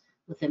assets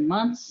within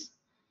months.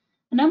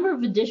 A number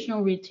of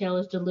additional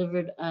retailers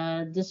delivered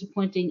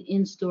disappointing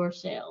in-store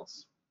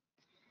sales.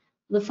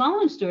 The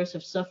following stores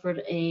have suffered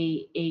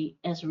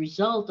as a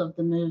result of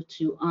the move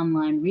to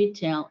online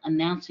retail,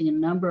 announcing a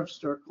number of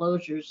store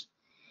closures.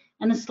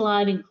 And the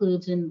slide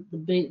includes in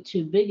the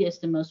two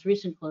biggest and most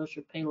recent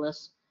closure,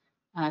 Payless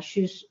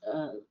Shoe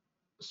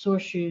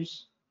Source,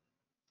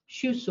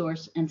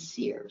 and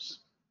Sears.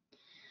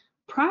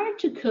 Prior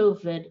to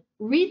COVID,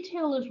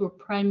 retailers were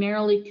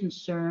primarily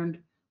concerned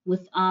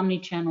with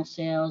omni-channel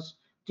sales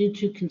due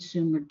to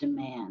consumer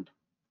demand.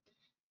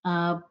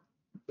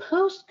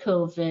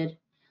 Post-COVID,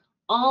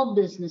 all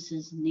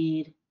businesses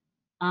need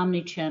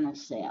omni-channel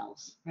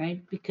sales,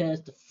 right?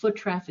 Because the foot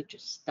traffic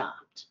just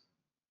stopped.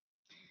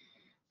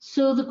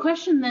 So the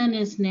question then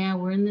is, now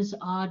we're in this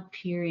odd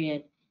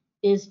period,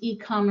 is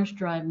e-commerce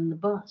driving the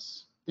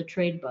bus, the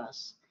trade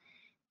bus?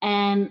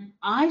 And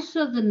I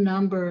saw the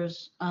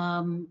numbers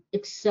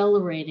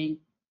accelerating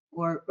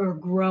or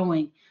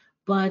growing,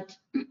 but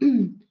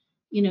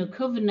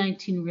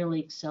COVID-19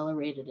 really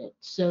accelerated it,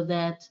 so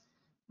that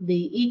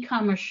the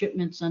e-commerce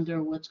shipments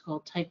under what's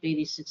called Type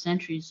 86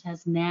 entries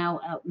has now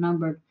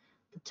outnumbered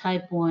the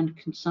Type 1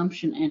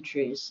 consumption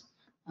entries,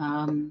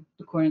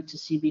 according to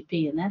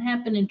CBP, and that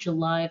happened in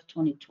July of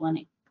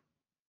 2020.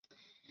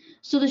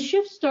 So the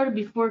shift started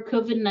before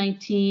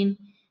COVID-19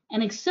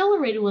 and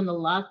accelerated when the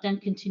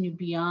lockdown continued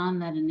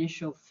beyond that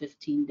initial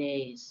 15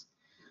 days.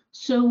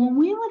 So when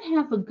we would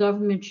have a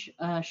government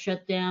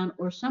shutdown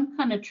or some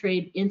kind of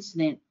trade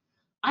incident,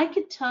 I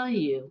could tell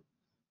you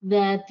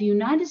that the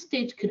United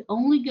States could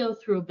only go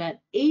through about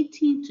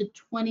 18 to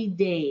 20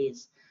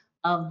 days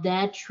of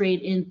that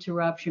trade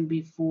interruption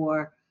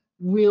before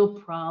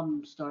real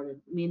problems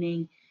started,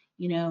 meaning,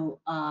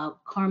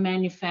 car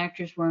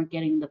manufacturers weren't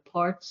getting the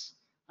parts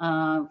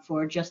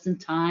for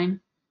just-in-time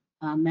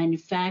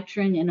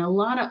manufacturing, and a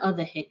lot of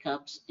other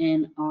hiccups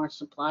in our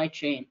supply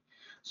chain.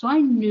 So I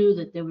knew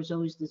that there was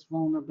always this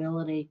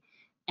vulnerability,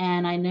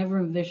 and I never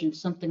envisioned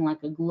something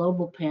like a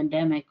global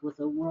pandemic with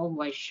a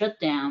worldwide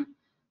shutdown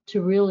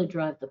to really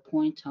drive the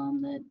point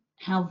home that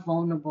how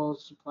vulnerable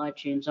supply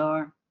chains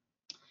are.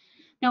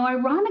 Now,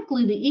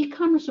 ironically, the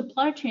e-commerce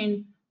supply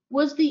chain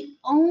was the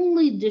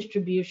only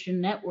distribution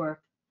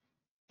network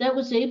that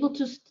was able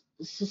to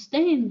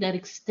sustain that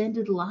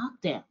extended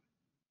lockdown.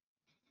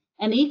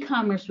 And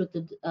e-commerce with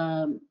the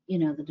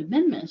de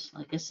minimis,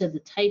 like I said, the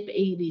Type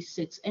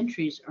 86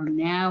 entries are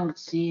now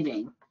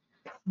exceeding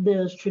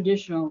those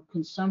traditional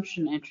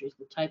consumption entries,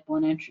 the Type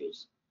 1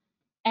 entries.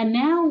 And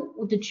now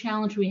the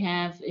challenge we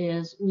have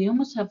is we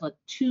almost have like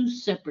two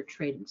separate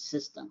trading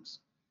systems: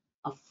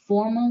 a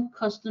formal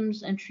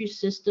customs entry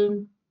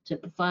system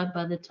typified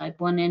by the Type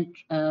 1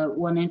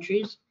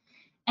 entries,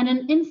 and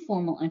an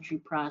informal entry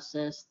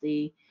process,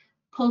 the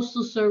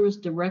Postal Service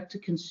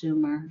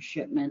direct-to-consumer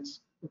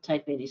shipments, the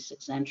Type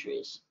 86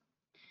 entries.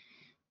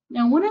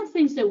 Now, one of the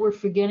things that we're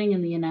forgetting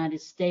in the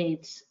United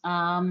States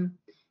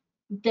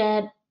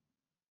that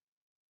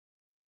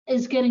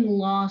is getting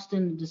lost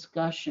in the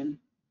discussion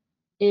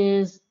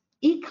is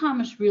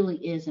e-commerce really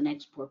is an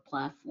export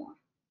platform.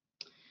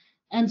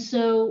 And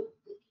so,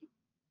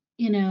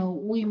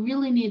 we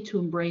really need to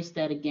embrace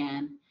that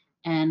again.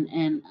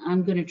 And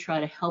I'm going to try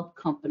to help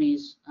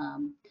companies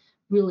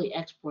really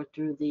export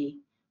through the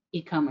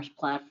e-commerce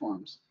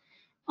platforms.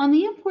 On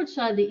the import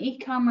side, the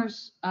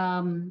e-commerce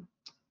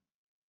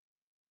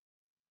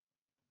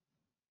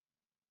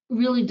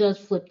really does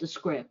flip the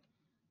script.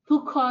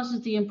 Who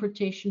causes the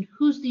importation?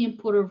 Who's the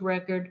importer of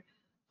record?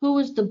 Who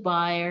is the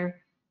buyer?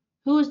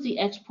 Who is the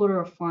exporter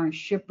or foreign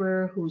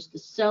shipper? Who is the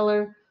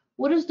seller?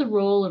 What is the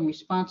role and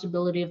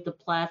responsibility of the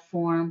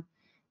platform?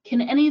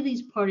 Can any of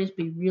these parties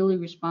be really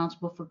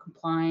responsible for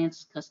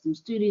compliance, customs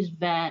duties,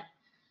 VAT?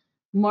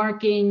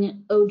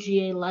 marking,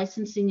 OGA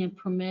licensing and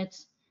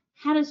permits.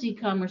 How does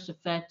e-commerce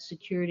affect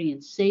security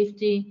and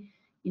safety?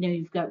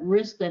 You've got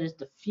risk that is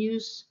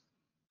diffuse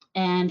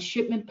and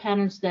shipment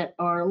patterns that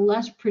are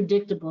less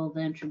predictable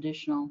than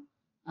traditional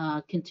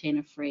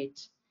container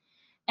freights.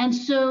 And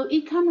so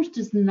e-commerce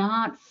does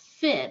not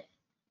fit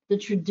the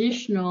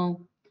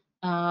traditional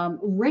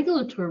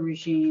regulatory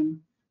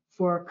regime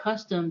for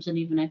customs and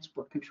even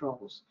export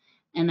controls.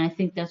 And I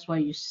think that's why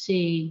you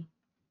see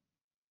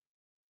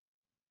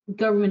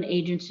government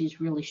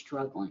agencies really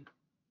struggling.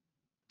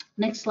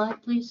 Next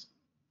slide, please.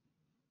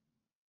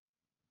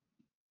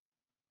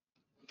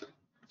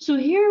 So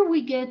here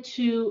we get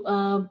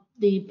to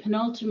the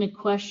penultimate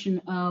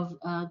question of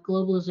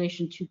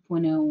globalization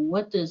 2.0.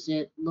 What does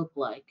it look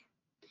like?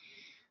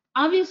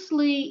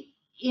 Obviously,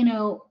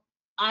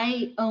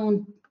 I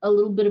own a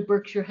little bit of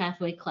Berkshire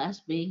Hathaway Class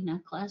B,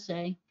 not Class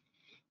A.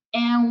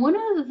 And one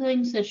of the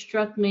things that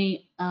struck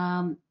me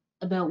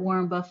about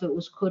Warren Buffett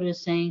was quoted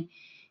as saying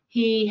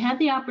he had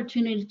the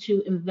opportunity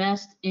to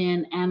invest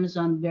in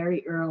Amazon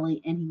very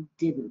early and he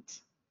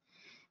didn't.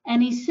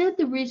 And he said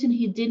the reason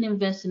he didn't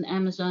invest in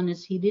Amazon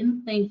is he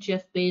didn't think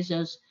Jeff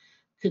Bezos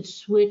could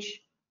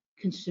switch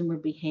consumer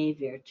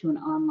behavior to an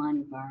online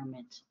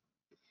environment.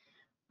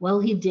 Well,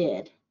 he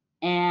did.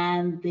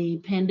 And the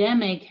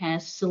pandemic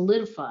has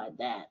solidified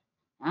that.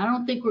 I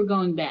don't think we're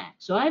going back.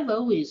 So I've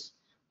always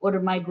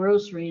ordered my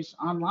groceries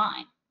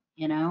online,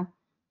 and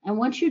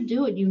once you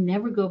do it, you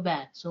never go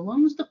back. So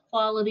long as the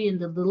quality and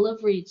the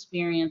delivery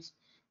experience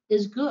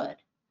is good,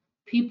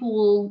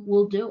 people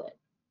will do it.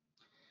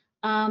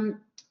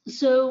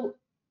 So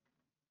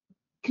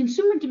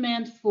consumer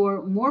demand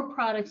for more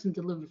products and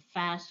delivered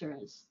faster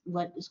is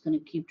what is going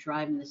to keep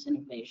driving this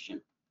innovation.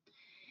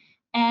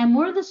 And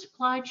more of the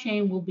supply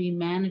chain will be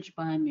managed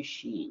by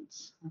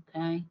machines,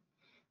 okay?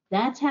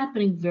 That's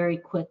happening very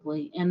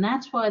quickly. And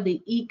that's why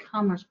the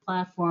e-commerce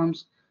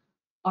platforms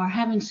are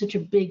having such a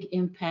big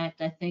impact,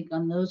 I think,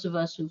 on those of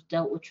us who've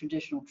dealt with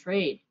traditional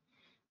trade.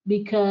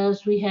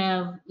 Because we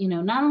have,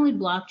 not only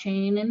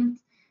blockchain, and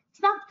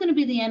it's not going to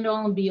be the end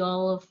all and be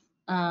all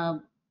of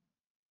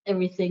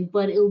everything,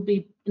 but it will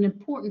be an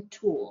important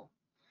tool.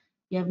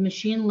 You have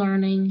machine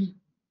learning,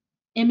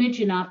 image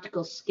and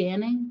optical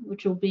scanning,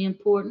 which will be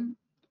important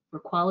for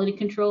quality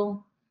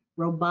control,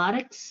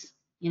 robotics.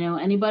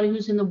 Anybody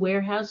who's in the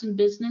warehousing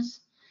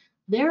business,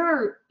 there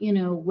are,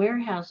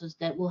 warehouses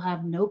that will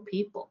have no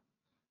people.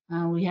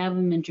 We have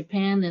them in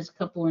Japan. There's a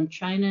couple in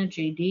China.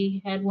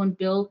 JD had one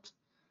built.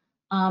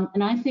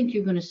 And I think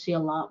you're going to see a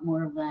lot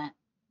more of that.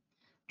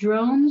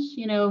 Drones,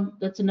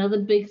 that's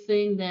another big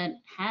thing that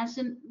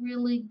hasn't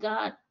really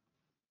got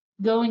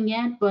going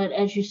yet. But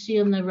as you see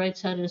on the right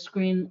side of the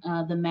screen,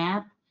 the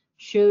map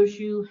shows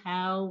you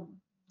how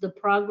the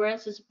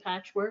progress is a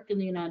patchwork in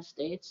the United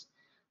States,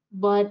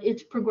 but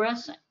it's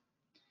progressing.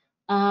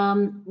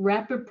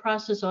 Rapid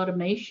process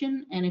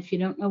automation, and if you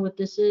don't know what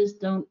this is,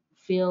 don't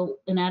feel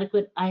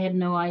inadequate. I had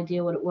no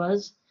idea what it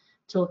was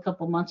till a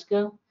couple months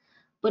ago,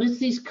 but it's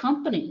these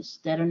companies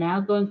that are now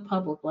going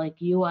public, like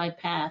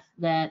UiPath,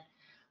 that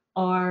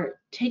are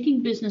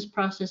taking business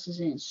processes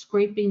and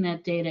scraping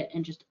that data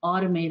and just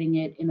automating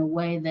it in a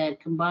way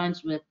that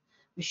combines with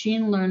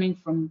machine learning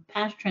from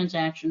past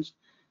transactions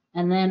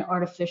and then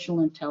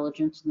artificial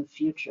intelligence in the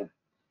future.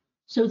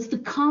 So it's the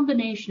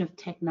combination of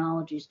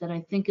technologies that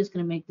I think is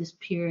going to make this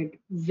period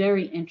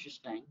very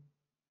interesting.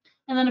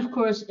 And then, of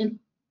course,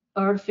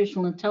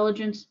 artificial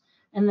intelligence,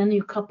 and then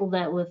you couple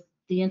that with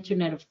the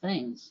Internet of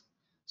Things.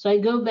 So I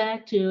go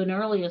back to an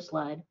earlier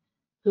slide.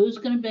 Who's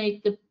going to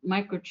make the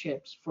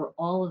microchips for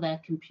all of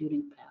that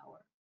computing power?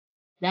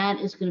 That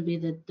is going to be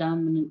the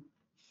dominant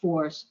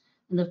force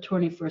in the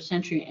 21st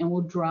century and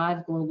will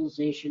drive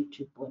globalization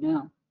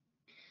 2.0.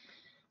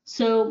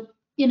 So,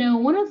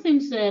 one of the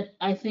things that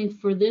I think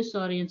for this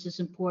audience is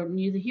important,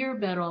 you hear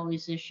about all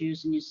these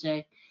issues and you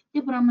say,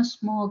 yeah, but I'm a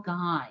small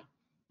guy.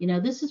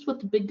 This is what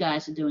the big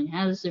guys are doing.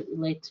 How does it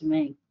relate to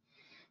me?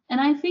 And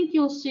I think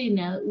you'll see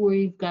now that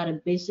we've got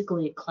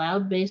basically a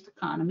cloud-based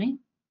economy,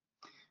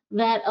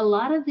 that a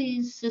lot of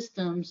these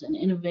systems and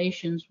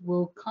innovations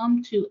will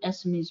come to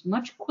SMEs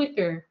much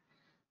quicker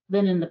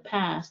than in the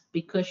past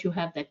because you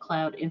have that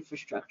cloud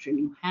infrastructure and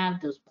you have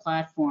those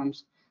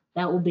platforms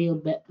that will be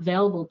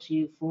available to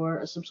you for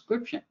a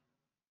subscription.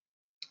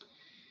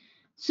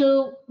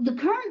 So the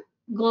current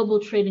global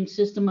trading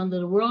system under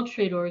the World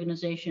Trade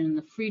Organization and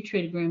the free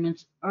trade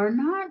agreements are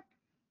not,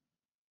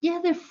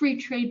 they're free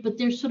trade, but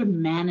they're sort of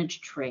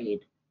managed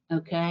trade,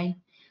 okay?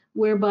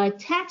 Whereby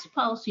tax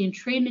policy and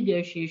trade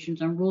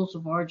negotiations on rules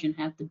of origin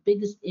have the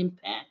biggest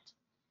impact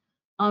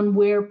on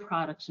where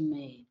products are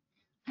made.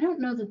 I don't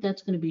know that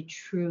that's going to be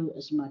true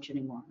as much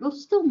anymore. It'll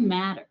still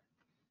matter,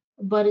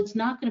 but it's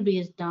not going to be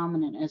as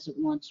dominant as it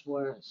once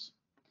was.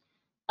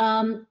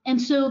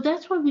 And so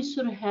that's why we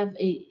sort of have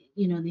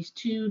these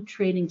two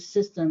trading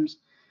systems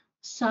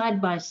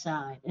side by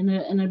side.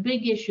 And a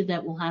big issue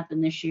that will happen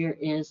this year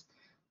is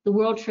the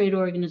World Trade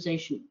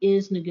Organization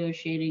is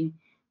negotiating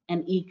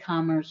an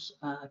e-commerce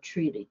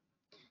treaty.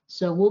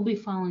 So we'll be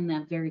following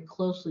that very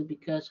closely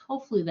because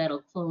hopefully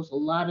that'll close a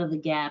lot of the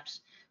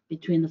gaps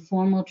between the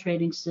formal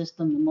trading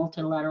system, the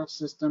multilateral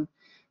system,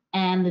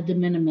 and the de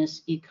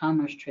minimis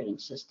e-commerce trading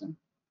system.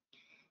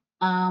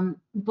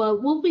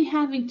 But we'll be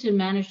having to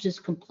manage this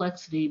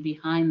complexity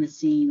behind the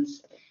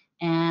scenes.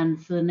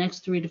 And for the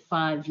next 3 to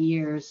 5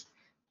 years,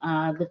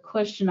 the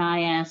question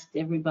I asked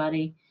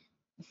everybody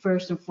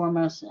first and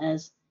foremost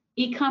is,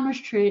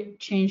 e-commerce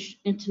changed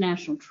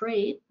international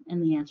trade?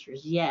 And the answer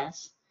is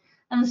yes.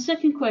 And the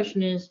second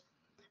question is,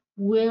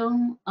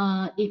 will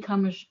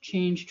e-commerce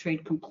change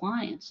trade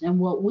compliance? And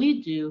what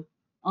we do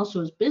also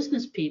as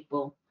business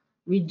people,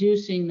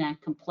 reducing that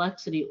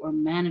complexity or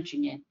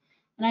managing it.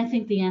 And I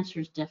think the answer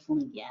is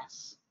definitely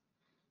yes.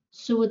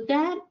 So with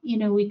that,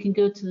 we can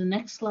go to the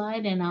next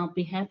slide and I'll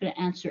be happy to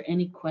answer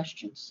any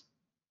questions.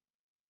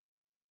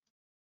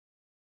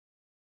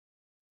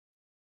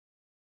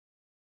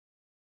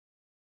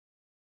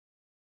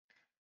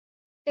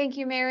 Thank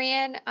you,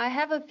 Marianne. I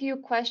have a few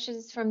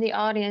questions from the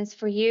audience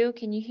for you.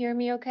 Can you hear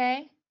me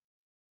okay?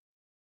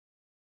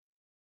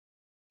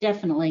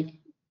 Definitely.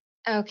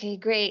 Okay,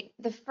 great.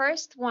 The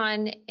first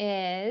one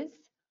is,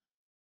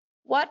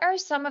 what are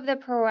some of the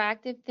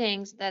proactive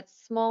things that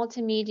small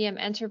to medium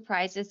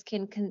enterprises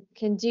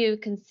can do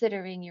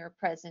considering your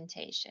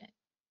presentation?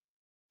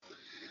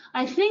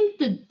 I think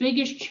the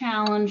biggest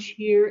challenge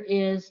here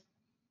is,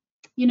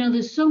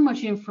 there's so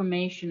much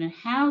information, and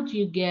how do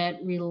you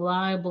get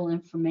reliable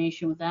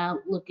information without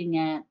looking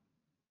at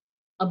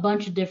a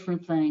bunch of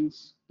different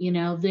things?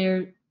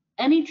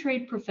 Any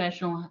trade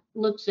professional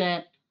looks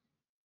at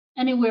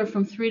anywhere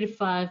from 3 to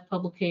 5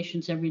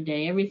 publications every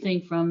day,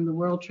 everything from the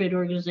World Trade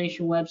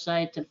Organization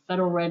website to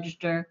Federal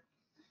Register.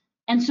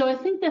 And so I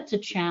think that's a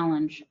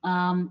challenge.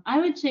 I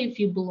would say if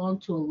you belong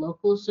to a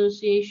local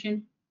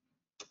association,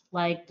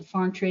 like the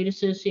Foreign Trade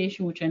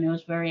Association, which I know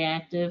is very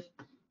active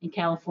in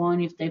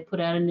California, if they put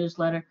out a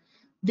newsletter,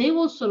 they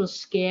will sort of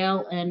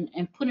scale and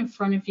put in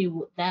front of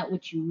you that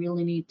which you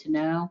really need to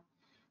know.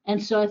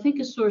 And so I think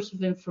a source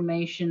of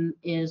information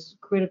is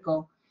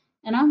critical.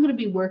 And I'm going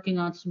to be working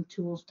on some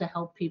tools to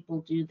help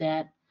people do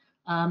that.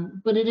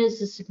 But it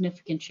is a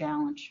significant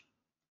challenge.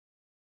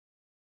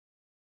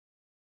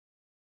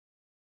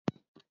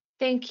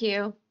 Thank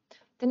you.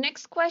 The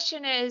next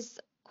question is,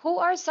 who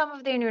are some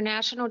of the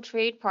international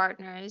trade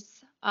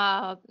partners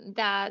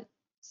that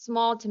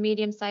small to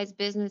medium-sized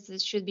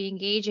businesses should be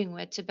engaging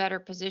with to better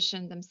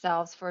position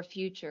themselves for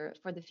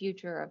the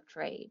future of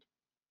trade?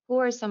 Who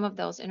are some of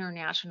those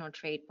international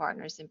trade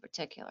partners in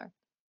particular?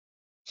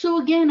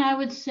 So again, I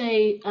would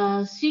say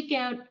seek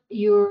out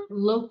your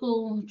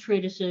local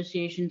trade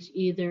associations,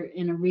 either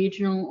in a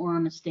regional or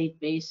on a state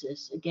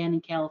basis. Again, in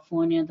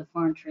California, the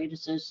Foreign Trade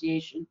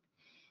Association.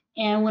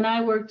 And when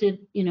I worked at,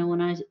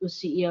 when I was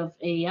CEO of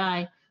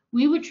AEI,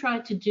 we would try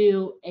to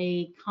do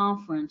a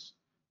conference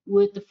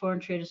with the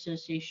Foreign Trade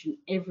Association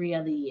every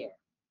other year.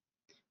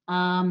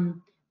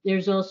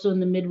 There's also in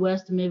the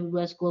Midwest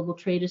Global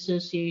Trade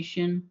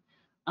Association.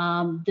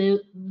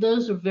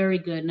 Those are very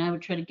good, and I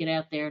would try to get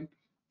out there.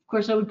 Of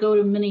course, I would go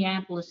to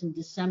Minneapolis in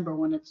December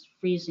when it's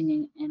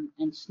freezing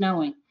and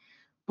snowing.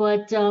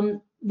 But the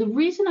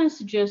reason I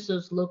suggest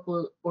those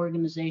local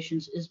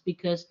organizations is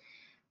because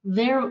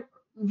they're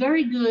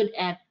very good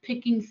at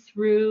picking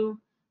through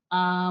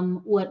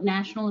what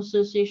national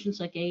associations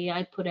like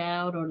AEI put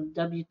out, or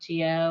the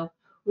WTO,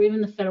 or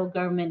even the federal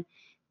government,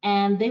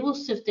 and they will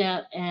sift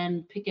out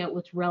and pick out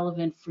what's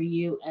relevant for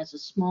you as a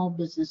small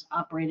business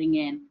operating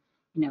in,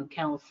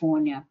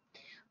 California.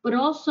 But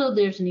also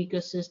there's an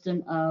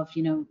ecosystem of,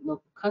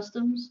 local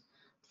customs.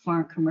 The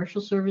Foreign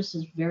Commercial Service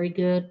is very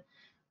good.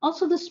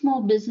 Also, the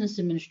Small Business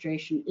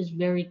Administration is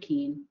very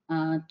keen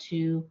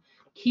to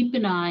keep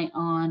an eye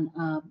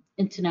on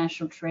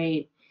international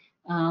trade.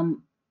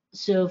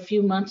 So a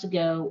few months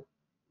ago,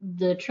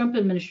 the Trump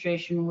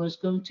administration was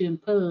going to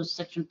impose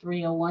Section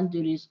 301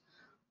 duties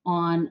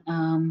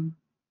on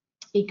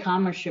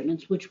e-commerce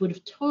shipments, which would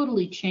have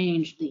totally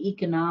changed the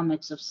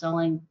economics of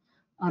selling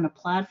on a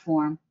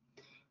platform.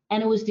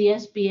 And it was the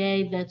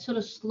SBA that sort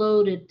of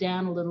slowed it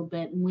down a little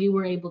bit, and we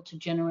were able to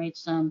generate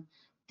some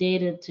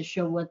data to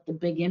show what the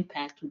big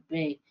impact would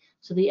be.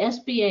 So the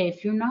SBA,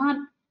 if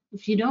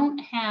you don't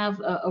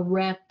have a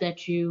rep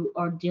that you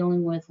are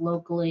dealing with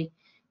locally,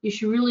 you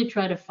should really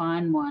try to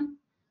find one.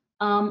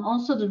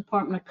 Also, the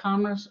Department of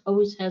Commerce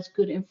always has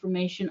good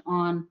information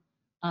on,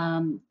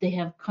 they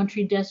have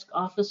country desk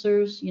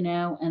officers,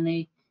 and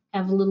they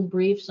have little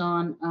briefs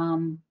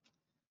on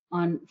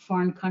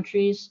foreign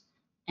countries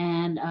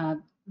and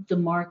the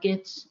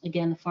markets.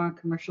 Again, the Foreign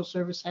Commercial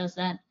Service has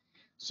that.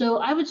 So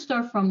I would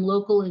start from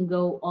local and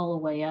go all the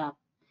way up.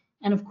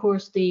 And of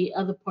course, the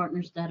other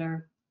partners that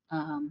are,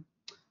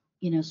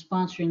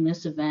 sponsoring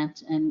this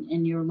event,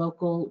 and your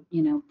local,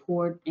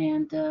 port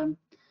and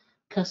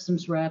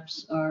customs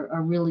reps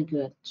are really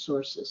good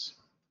sources.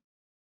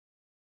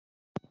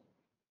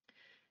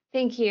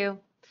 Thank you.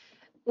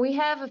 We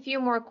have a few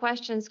more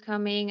questions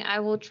coming. I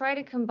will try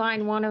to combine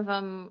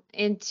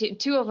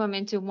two of them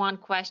into one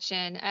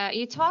question.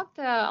 You talked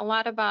a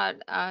lot about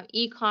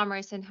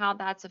e-commerce and how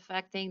that's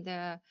affecting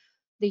the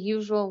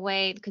usual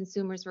way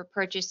consumers were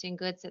purchasing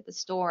goods at the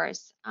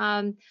stores.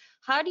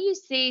 How do you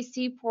see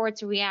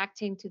seaports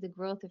reacting to the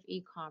growth of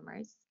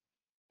e-commerce?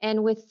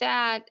 And with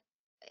that,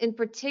 in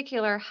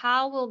particular,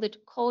 how will the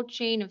cold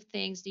chain of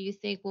things do you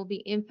think will be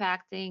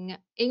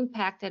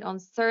impacted on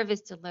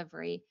service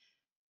delivery?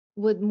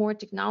 Would more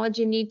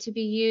technology need to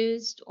be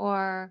used,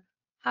 or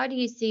how do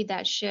you see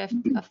that shift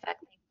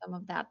affecting some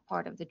of that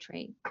part of the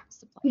trade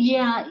supply chain?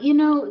 Yeah,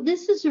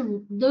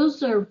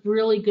 those are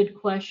really good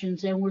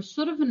questions, and we're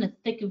sort of in the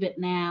thick of it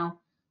now.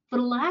 For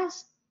the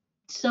last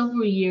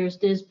several years,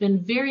 there's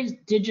been various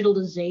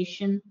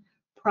digitalization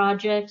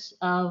projects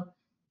of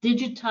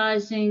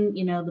digitizing,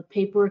 the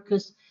paperwork,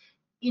 because,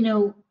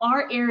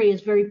 our area is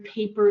very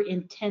paper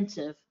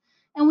intensive,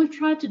 and we've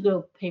tried to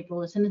go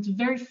paperless, and it's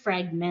very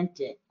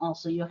fragmented.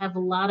 Also, you have a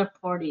lot of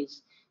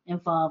parties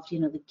involved,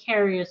 the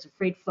carriers, the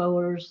freight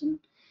forwarders, and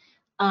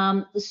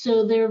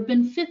so there have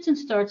been fits and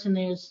starts, and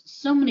there's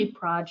so many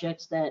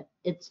projects that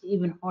it's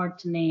even hard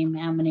to name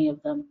how many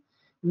of them.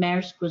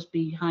 Maersk was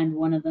behind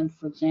one of them,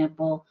 for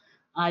example.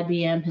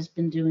 IBM has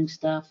been doing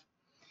stuff.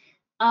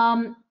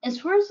 As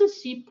far as the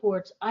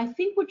seaports, I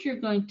think what you're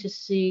going to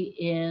see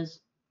is,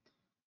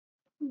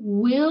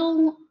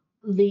 will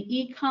the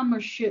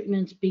e-commerce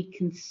shipments be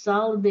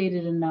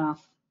consolidated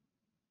enough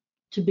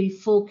to be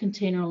full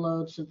container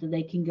loads so that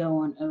they can go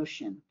on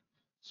ocean?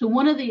 So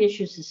one of the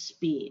issues is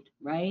speed,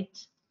 right?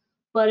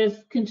 But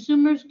if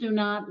consumers do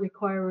not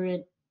require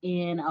it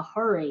in a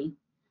hurry,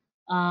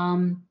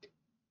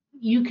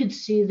 you could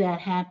see that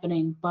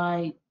happening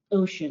by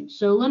ocean.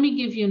 So let me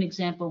give you an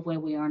example of where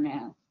we are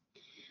now.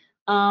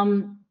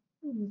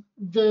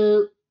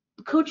 The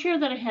co-chair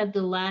that I had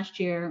the last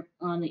year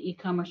on the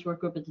e-commerce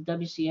work group at the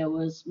WCO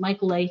was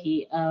Mike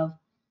Leahy of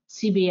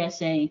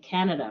CBSA in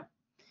Canada.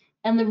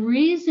 And the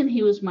reason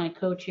he was my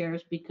co-chair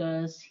is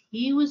because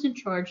he was in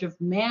charge of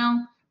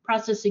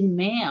processing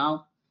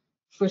mail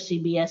for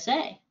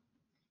CBSA.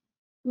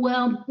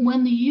 Well,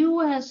 when the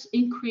US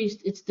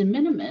increased its de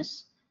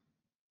minimis,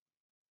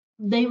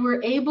 they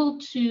were able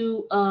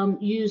to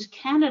use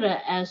Canada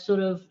as sort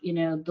of,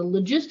 the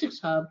logistics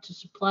hub to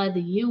supply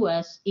the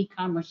US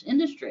e-commerce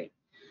industry.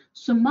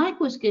 So Mike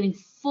was getting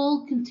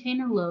full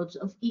container loads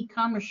of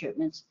e-commerce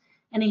shipments,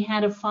 and he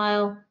had to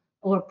file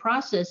or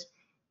process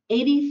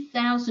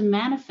 80,000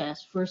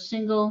 manifests for a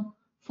single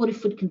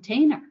 40-foot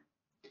container.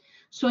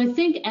 So I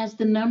think as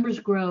the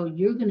numbers grow,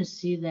 you're going to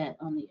see that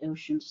on the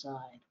ocean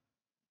side.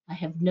 I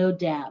have no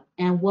doubt.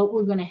 And what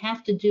we're going to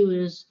have to do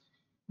is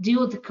deal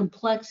with the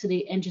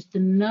complexity and just the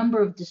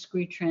number of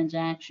discrete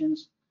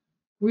transactions,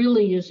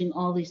 really using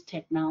all these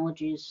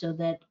technologies so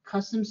that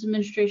customs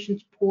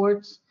administrations,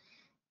 ports,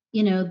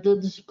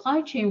 the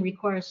supply chain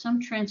requires some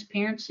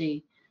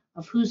transparency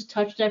of who's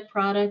touched that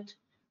product,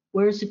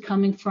 where is it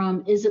coming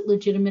from, is it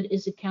legitimate,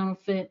 is it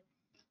counterfeit?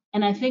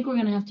 And I think we're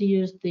going to have to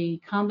use the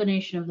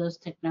combination of those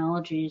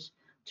technologies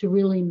to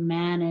really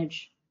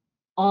manage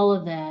all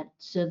of that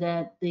so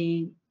that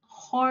the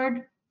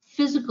hard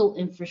physical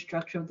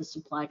infrastructure of the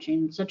supply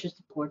chain, such as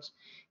the ports,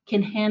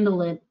 can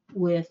handle it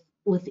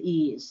with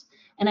ease.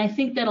 And I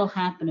think that'll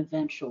happen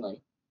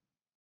eventually.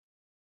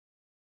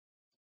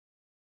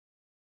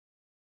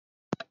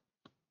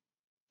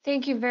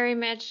 Thank you very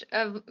much,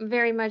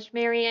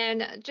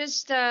 Marianne.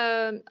 Just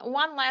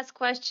one last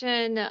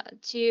question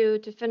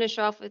to finish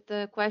off with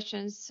the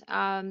questions.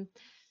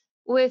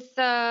 With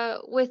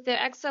the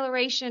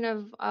acceleration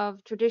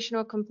of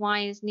traditional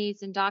compliance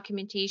needs and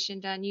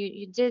documentation done,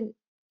 you did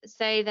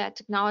say that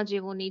technology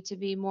will need to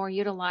be more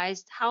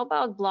utilized. How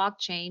about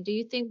blockchain? Do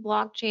you think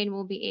blockchain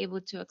will be able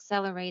to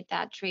accelerate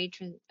that trade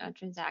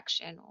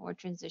transaction or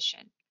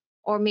transition,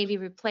 or maybe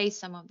replace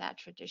some of that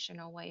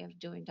traditional way of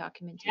doing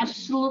documentation?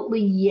 Absolutely,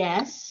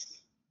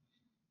 yes.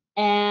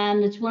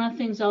 And it's one of the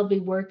things I'll be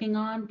working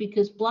on,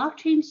 because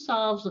blockchain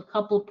solves a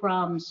couple of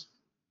problems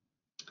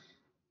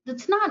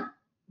that's not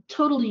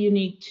totally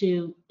unique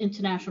to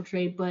international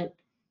trade, but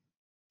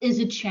is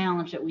a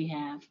challenge that we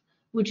have,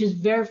 which is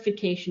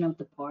verification of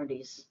the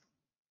parties.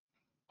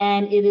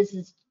 And it is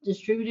this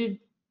distributed,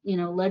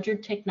 ledger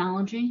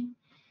technology.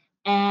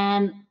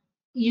 And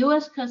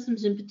U.S.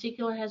 Customs in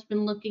particular has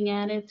been looking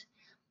at it.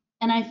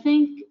 And I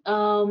think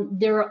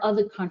there are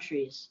other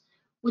countries.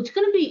 What's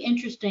going to be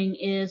interesting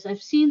is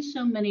I've seen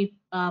so many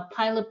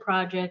pilot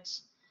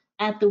projects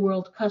at the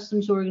World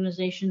Customs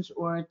Organizations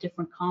or at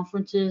different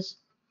conferences.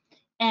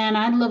 And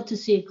I'd love to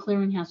see a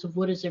clearinghouse of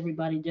what is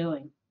everybody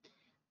doing.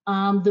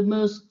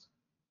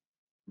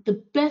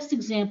 The best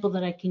example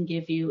that I can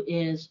give you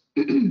is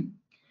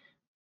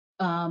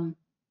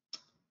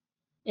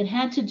it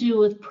had to do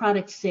with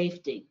product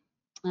safety.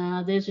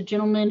 There's a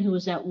gentleman who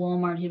was at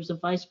Walmart. He was a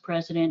vice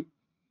president,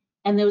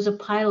 and there was a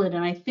pilot,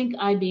 and I think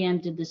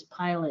IBM did this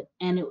pilot,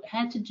 and it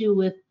had to do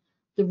with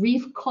the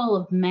recall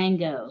of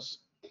mangoes,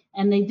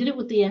 and they did it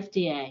with the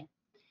FDA.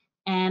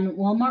 and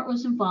Walmart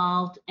was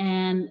involved.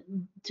 And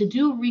to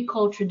do a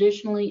recall,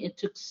 traditionally, it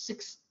took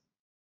six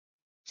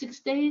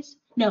days.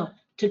 No, it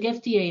took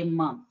FDA a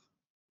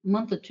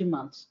month or 2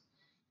 months.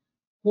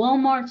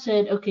 Walmart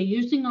said, okay,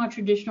 using our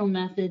traditional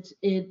methods,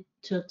 it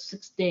took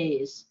 6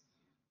 days.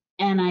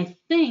 And I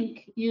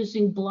think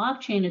using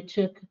blockchain, it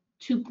took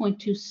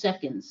 2.2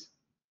 seconds.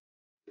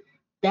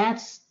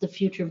 That's the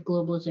future of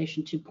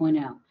globalization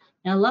 2.0.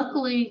 Now,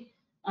 luckily,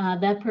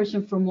 that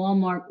person from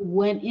Walmart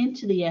went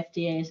into the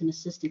FDA as an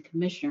assistant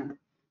commissioner.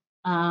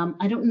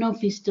 I don't know if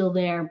he's still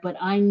there, but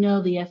I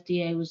know the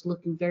FDA was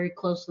looking very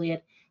closely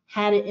at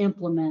how to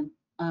implement,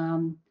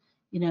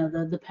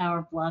 the power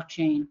of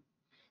blockchain.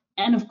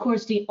 And of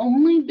course, the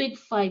only big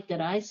fight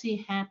that I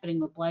see happening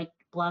with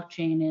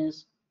blockchain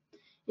is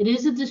it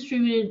is a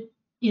distributed,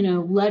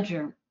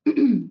 ledger,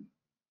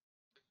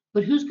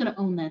 but who's going to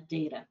own that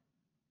data?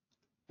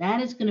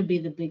 That is going to be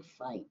the big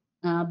fight,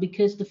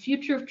 because the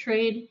future of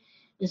trade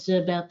is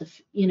about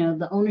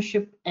the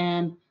ownership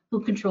and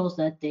who controls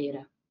that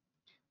data,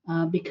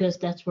 because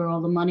that's where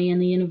all the money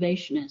and the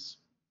innovation is.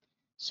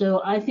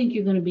 So I think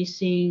you're going to be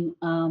seeing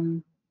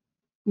an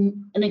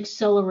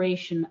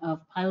acceleration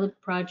of pilot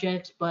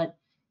projects, but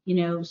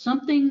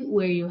something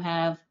where you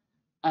have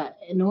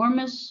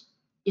enormous,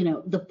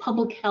 the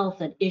public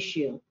health at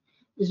issue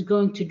is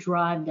going to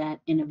drive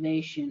that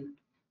innovation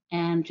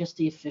and just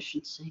the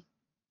efficiency.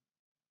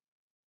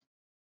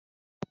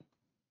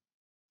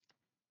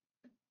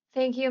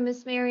 Thank you,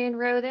 Ms. Marion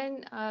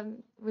Roden.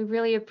 We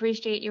really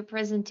appreciate your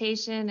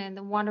presentation and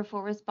the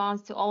wonderful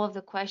response to all of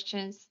the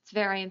questions. It's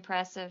very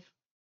impressive.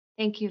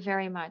 Thank you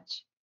very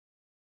much.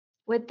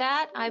 With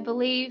that, I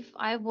believe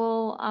I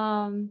will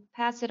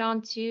pass it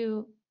on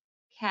to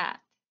Kat.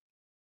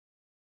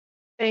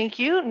 Thank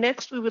you.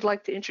 Next, we would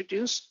like to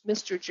introduce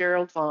Mr.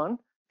 Gerald Vaughn,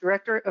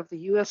 Director of the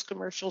U.S.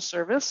 Commercial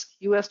Service,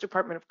 U.S.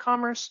 Department of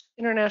Commerce,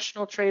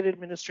 International Trade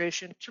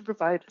Administration, to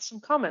provide some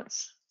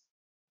comments.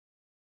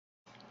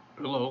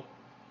 Hello,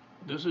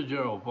 this is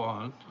Gerald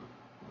Vaughn.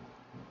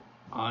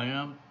 I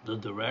am the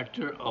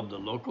Director of the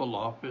Local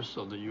Office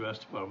of the U.S.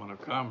 Department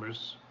of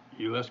Commerce,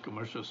 U.S.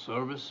 Commercial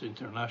Service,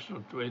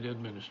 International Trade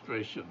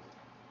Administration.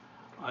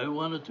 I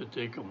wanted to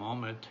take a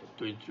moment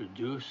to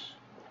introduce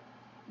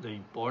the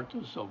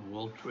importance of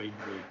World Trade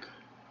Week.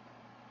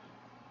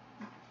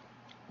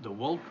 The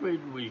World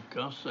Trade Week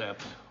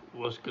concept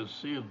was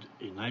conceived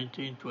in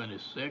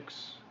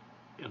 1926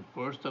 and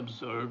first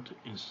observed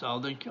in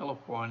Southern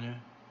California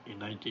in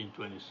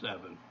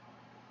 1927.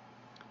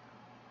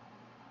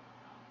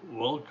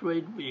 World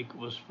Trade Week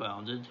was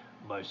founded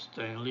by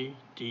Stanley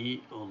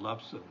T.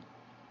 Olafson,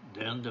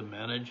 then the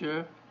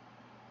manager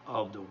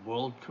of the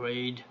World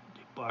Trade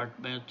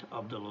Department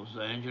of the Los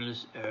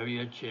Angeles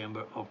Area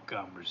Chamber of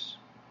Commerce.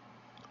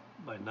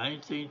 By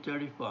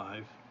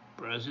 1935,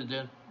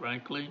 President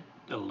Franklin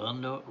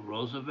Delano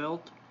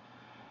Roosevelt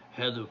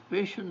had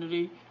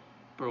officially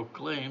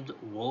proclaimed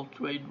World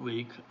Trade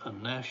Week a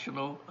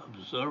national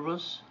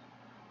observance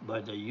by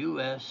the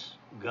U.S.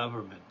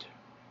 government.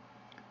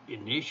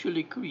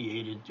 Initially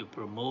created to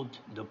promote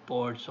the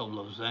ports of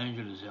Los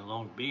Angeles and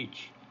Long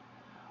Beach,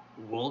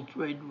 World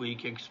Trade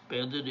Week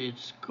expanded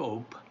its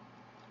scope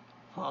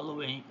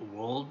following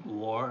World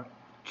War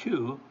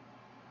II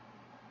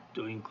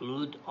to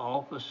include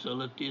all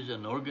facilities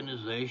and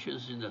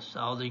organizations in the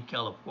Southern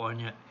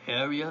California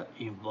area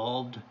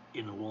involved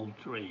in world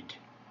trade.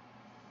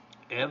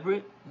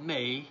 Every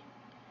May,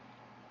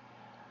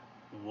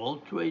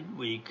 World Trade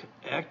Week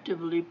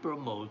actively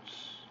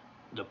promotes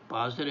the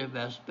positive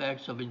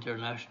aspects of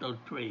international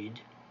trade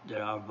that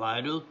are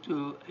vital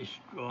to a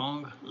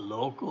strong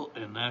local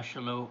and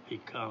national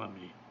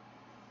economy.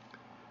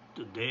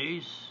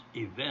 Today's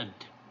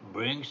event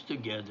brings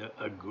together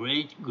a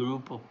great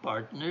group of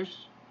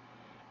partners,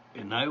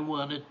 and I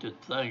wanted to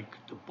thank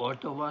the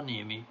Port of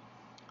Hueneme,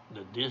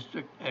 the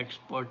District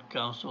Export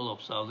Council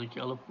of Southern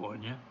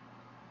California,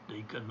 the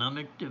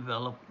Economic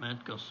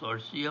Development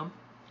Consortium,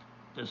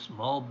 the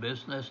Small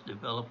Business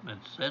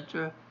Development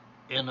Center,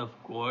 and of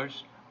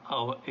course,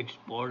 our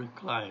exporter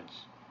clients.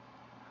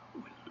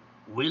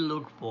 We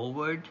look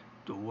forward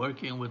to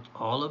working with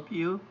all of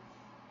you.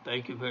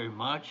 Thank you very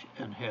much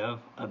and have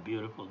a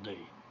beautiful day.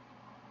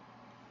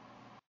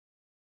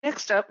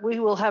 Next up, we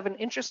will have an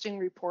interesting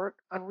report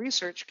on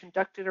research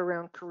conducted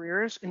around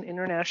careers in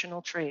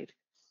international trade.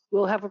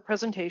 We'll have a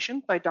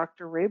presentation by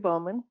Dr. Ray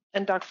Bowman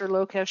and Dr.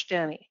 Lokesh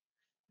Dani.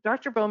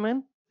 Dr.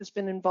 Bowman has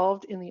been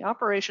involved in the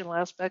operational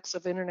aspects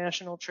of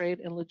international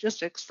trade and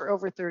logistics for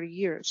over 30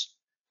 years.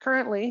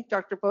 Currently,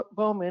 Dr.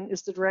 Bowman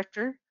is the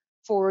director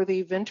for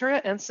the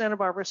Ventura and Santa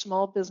Barbara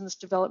Small Business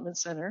Development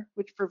Center,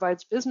 which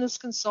provides business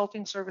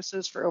consulting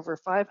services for over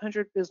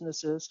 500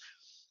 businesses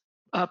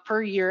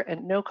per year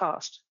at no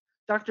cost.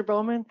 Dr.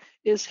 Bowman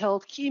has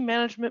held key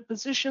management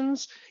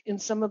positions in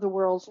some of the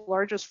world's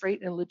largest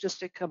freight and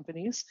logistic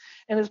companies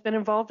and has been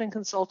involved in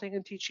consulting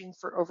and teaching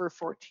for over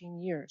 14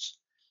 years.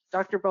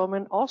 Dr.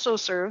 Bowman also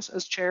serves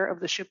as chair of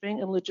the Shipping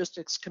and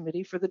Logistics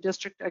Committee for the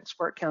District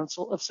Export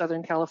Council of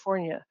Southern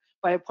California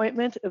by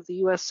appointment of the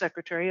U.S.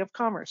 Secretary of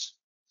Commerce.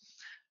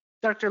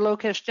 Dr.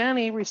 Lokesh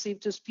Dani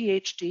received his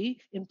PhD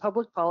in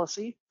public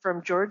policy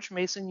from George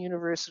Mason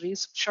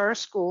University's Schar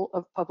School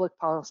of Public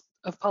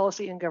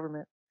Policy and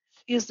Government.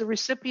 He is the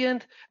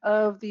recipient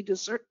of the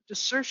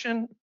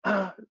Dissertation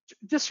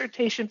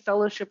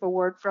Fellowship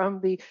Award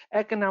from the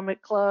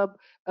Economic Club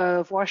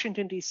of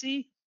Washington,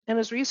 D.C., and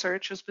his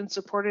research has been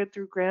supported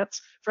through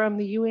grants from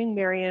the Ewing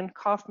Marion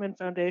Kauffman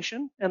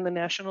Foundation and the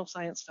National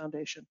Science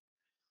Foundation.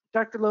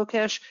 Dr.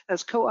 Lokesh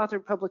has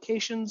co-authored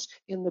publications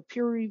in the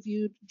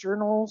peer-reviewed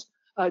journal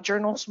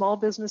Small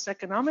Business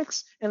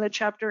Economics and a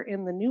chapter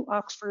in the New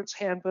Oxford's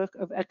Handbook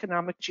of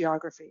Economic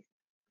Geography.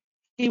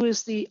 He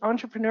was the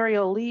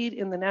entrepreneurial lead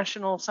in the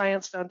National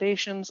Science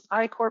Foundation's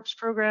I-Corps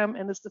program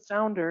and is the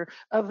founder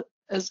of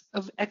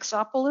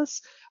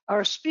Exopolis.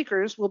 Our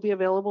speakers will be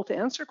available to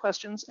answer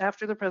questions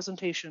after the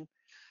presentation.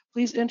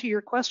 Please enter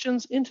your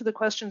questions into the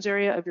questions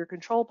area of your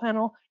control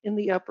panel in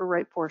the upper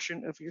right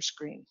portion of your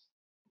screen.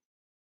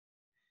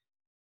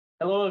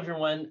 Hello,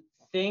 everyone.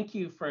 Thank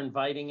you for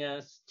inviting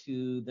us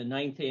to the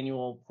 9th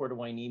Annual Port of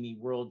Hueneme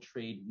World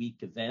Trade Week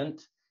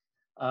event.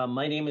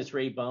 My name is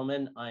Ray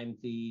Bowman. I'm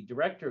the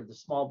director of the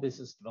Small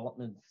Business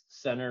Development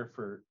Center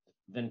for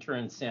Ventura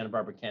and Santa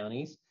Barbara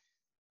counties.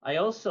 I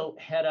also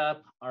head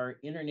up our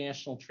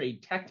International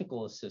Trade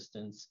Technical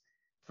Assistance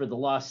for the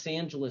Los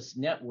Angeles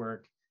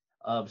network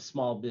of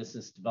Small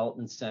Business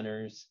Development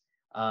Centers,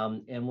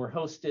 and we're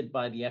hosted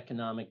by the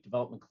Economic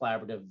Development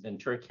Collaborative of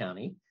Ventura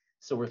County.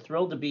 So we're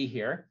thrilled to be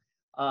here.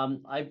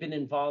 I've been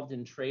involved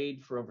in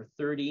trade for over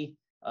 30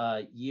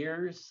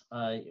 years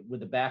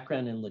with a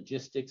background in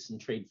logistics and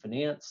trade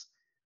finance.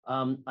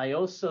 I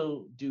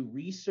also do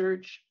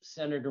research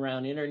centered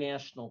around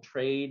international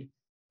trade,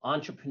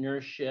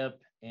 entrepreneurship,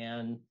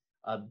 and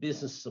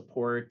business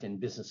support and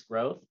business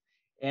growth.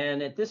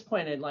 And at this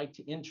point, I'd like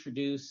to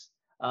introduce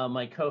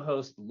my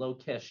co-host,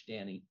 Lokesh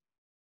Dani.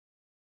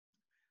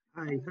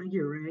 Hi, thank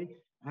you, Ray.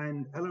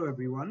 And hello,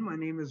 everyone. My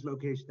name is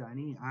Lokesh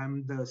Dani.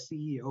 I'm the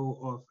CEO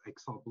of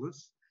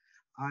Exopolis.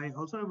 I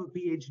also have a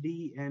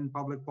PhD in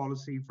public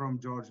policy from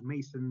George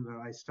Mason, where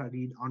I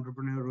studied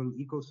entrepreneurial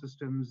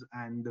ecosystems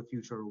and the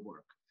future of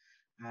work.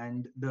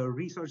 And the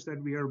research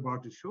that we are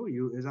about to show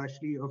you is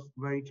actually of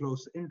very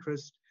close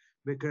interest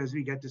because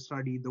we get to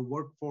study the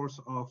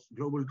workforce of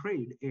global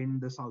trade in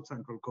the South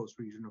Central Coast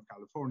region of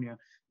California.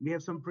 We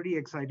have some pretty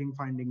exciting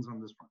findings on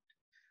this front.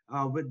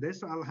 With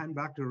this, I'll hand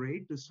back to Ray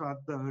to start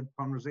the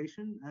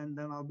conversation, and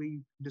then I'll be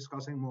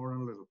discussing more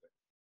in a little bit.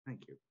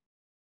 Thank you.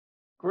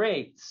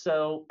 Great.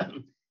 So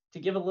to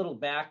give a little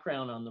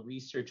background on the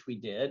research we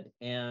did,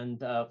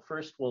 and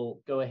first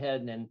we'll go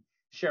ahead and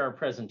share our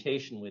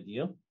presentation with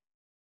you.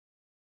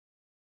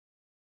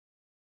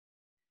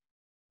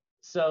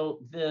 So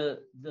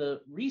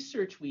the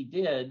research we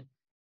did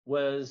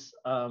was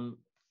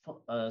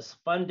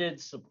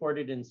funded,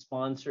 supported, and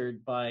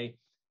sponsored by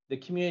the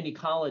community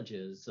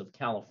colleges of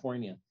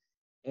California.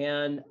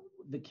 And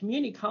the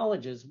community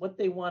colleges, what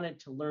they wanted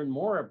to learn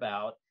more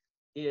about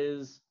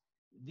is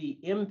the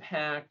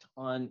impact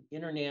on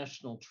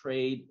international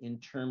trade in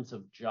terms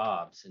of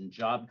jobs and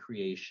job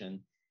creation,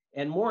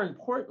 and more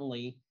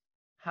importantly,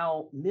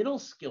 how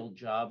middle-skilled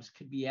jobs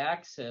could be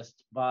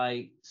accessed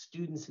by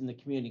students in the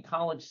community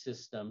college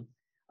system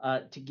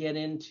to get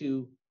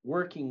into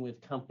working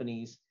with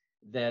companies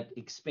that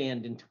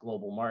expand into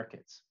global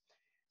markets.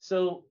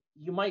 So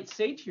you might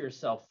say to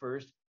yourself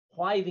first,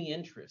 why the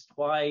interest?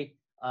 Why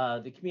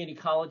the community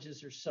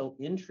colleges are so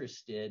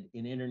interested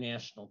in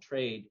international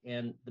trade?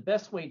 And the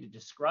best way to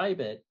describe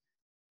it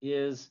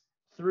is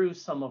through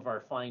some of our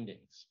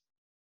findings.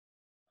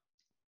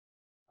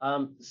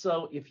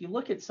 So if you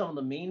look at some of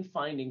the main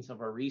findings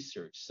of our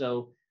research,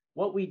 so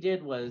what we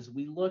did was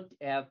we looked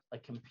at a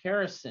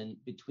comparison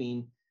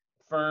between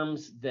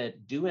firms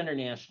that do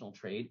international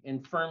trade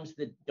and firms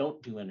that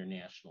don't do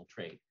international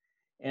trade.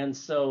 And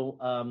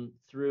so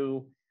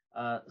through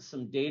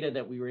some data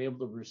that we were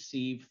able to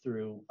receive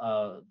through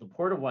the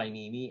Port of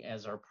Hueneme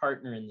as our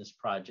partner in this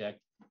project,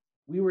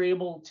 we were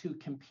able to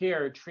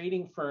compare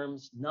trading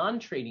firms,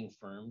 non-trading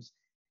firms,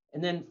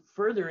 and then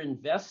further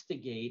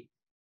investigate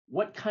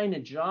what kind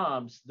of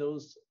jobs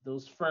those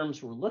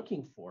firms were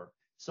looking for.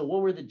 So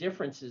what were the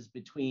differences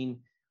between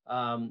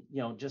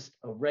just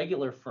a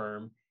regular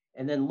firm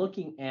and then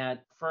looking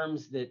at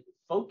firms that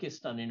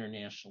focused on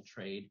international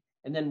trade,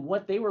 and then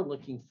what they were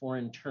looking for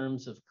in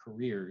terms of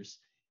careers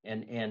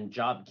and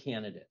job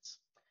candidates.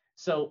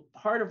 So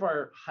part of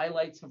our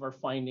highlights of our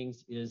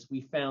findings is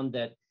we found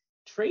that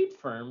trade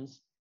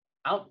firms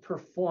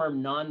outperform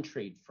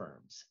non-trade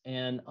firms.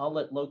 And I'll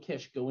let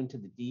Lokesh go into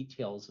the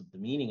details of the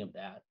meaning of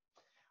that.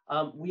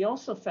 We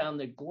also found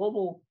that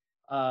global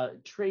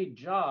trade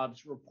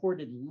jobs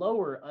reported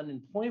lower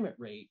unemployment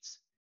rates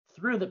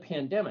through the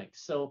pandemic.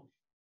 So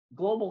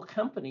global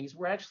companies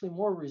were actually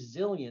more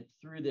resilient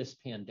through this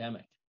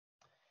pandemic.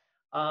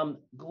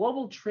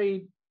 Global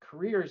trade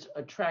careers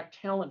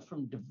attract talent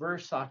from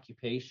diverse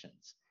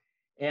occupations.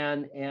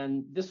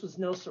 And this was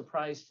no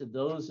surprise to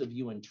those of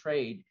you in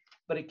trade,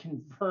 but it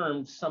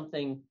confirmed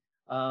something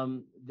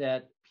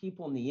that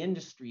people in the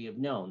industry have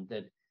known,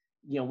 that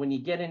when you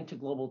get into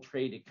global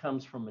trade, it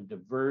comes from a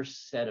diverse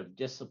set of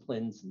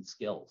disciplines and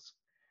skills.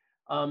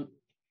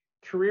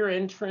 Career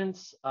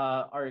entrants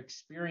are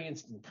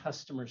experienced in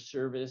customer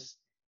service,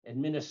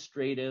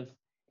 administrative,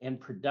 and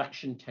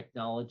production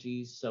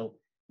technologies. So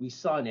we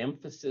saw an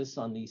emphasis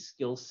on these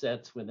skill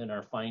sets within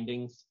our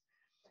findings.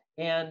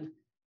 And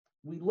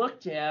we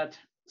looked at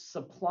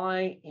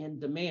supply and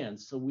demand.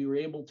 So we were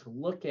able to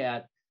look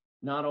at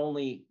not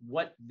only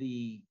what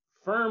the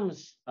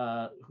firms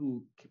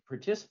who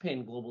participate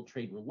in global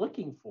trade were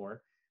looking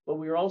for, but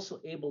we were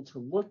also able to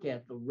look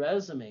at the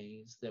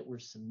resumes that were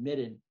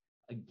submitted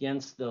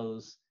against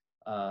those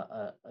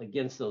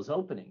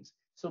openings.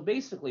 So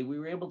basically, we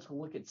were able to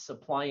look at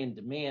supply and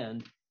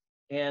demand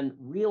and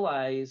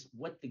realize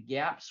what the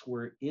gaps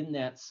were in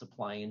that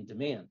supply and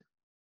demand.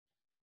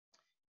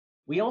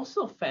 We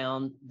also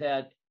found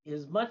that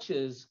as much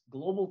as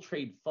global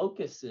trade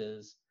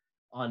focuses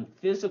on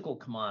physical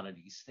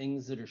commodities,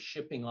 things that are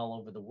shipping all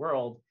over the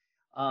world,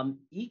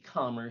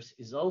 e-commerce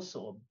is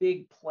also a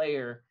big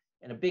player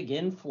and a big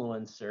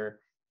influencer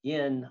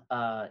in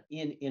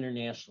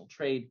international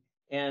trade.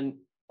 And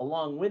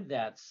along with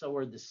that, so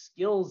are the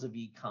skills of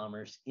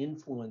e-commerce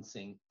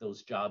influencing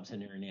those jobs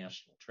in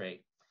international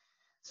trade.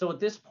 So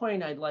at this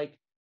point, I'd like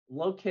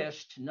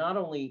Lokesh to not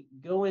only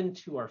go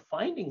into our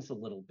findings a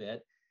little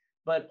bit,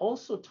 but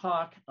also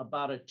talk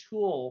about a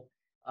tool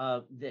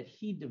that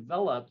he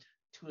developed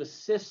to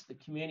assist the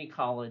community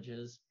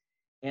colleges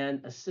and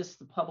assist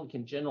the public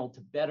in general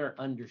to better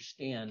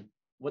understand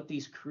what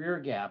these career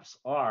gaps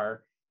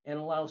are and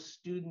allow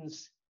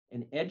students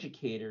and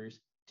educators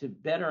to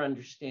better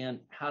understand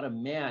how to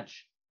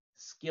match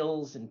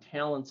skills and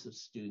talents of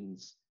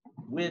students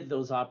with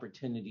those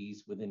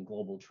opportunities within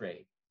global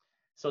trade.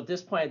 So at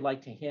this point, I'd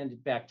like to hand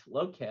it back to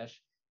Lokesh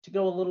to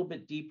go a little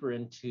bit deeper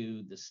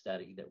into the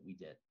study that we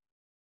did.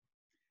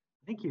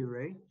 Thank you,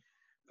 Ray.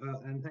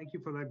 And thank you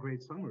for that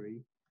great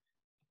summary.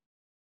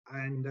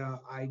 And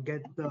I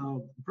get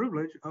the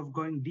privilege of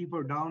going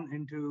deeper down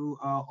into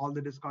all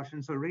the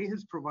discussion. So Ray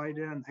has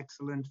provided an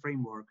excellent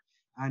framework,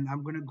 and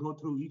I'm going to go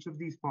through each of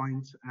these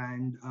points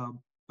and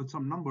put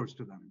some numbers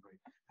to them,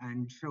 right,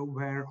 and show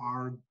where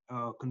our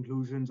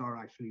conclusions are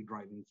actually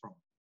driving from.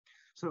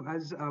 So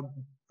as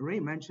Ray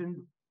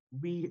mentioned,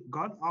 we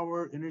got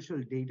our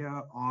initial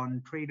data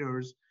on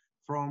traders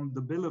from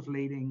the bill of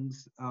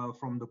ladings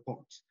from the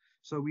ports.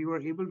 So we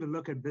were able to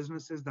look at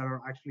businesses that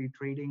are actually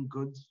trading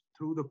goods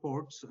through the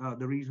ports,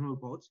 the regional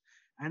ports,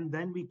 and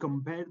then we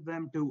compared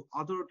them to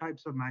other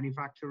types of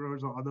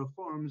manufacturers or other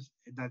firms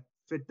that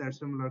fit their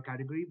similar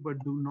category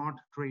but do not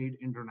trade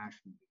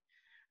internationally.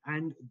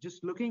 And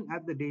just looking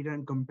at the data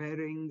and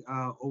comparing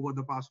over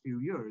the past few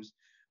years,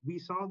 we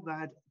saw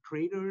that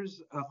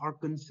traders are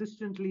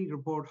consistently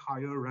report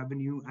higher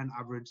revenue and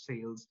average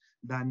sales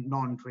than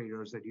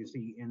non-traders that you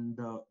see in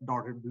the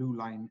dotted blue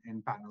line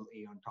in panel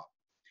A on top.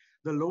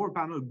 The lower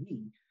panel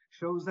B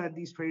shows that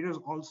these traders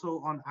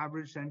also on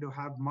average tend to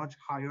have much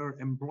higher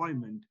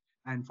employment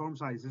and firm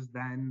sizes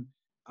than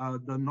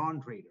the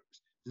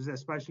non-traders. This is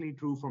especially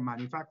true for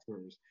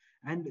manufacturers.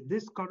 And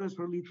this got us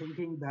really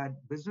thinking that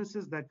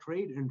businesses that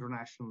trade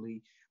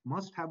internationally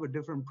must have a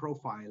different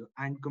profile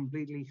and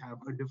completely have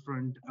a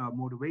different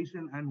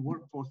motivation and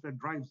workforce that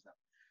drives them.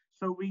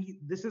 So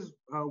this is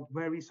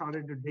where we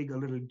started to dig a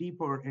little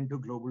deeper into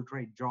global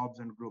trade jobs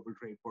and global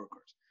trade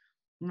workers.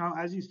 Now,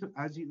 as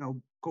you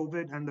know,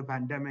 COVID and the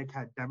pandemic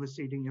had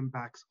devastating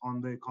impacts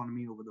on the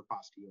economy over the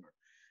past year,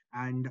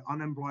 and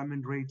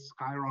unemployment rates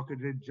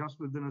skyrocketed just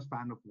within a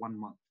span of 1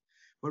 month.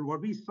 But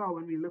what we saw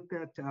when we looked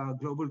at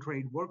global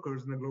trade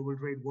workers and the global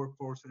trade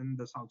workforce in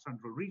the South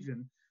Central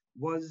region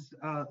was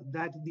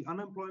that the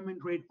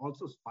unemployment rate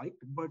also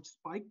spiked, but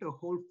spiked a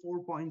whole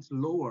 4 points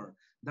lower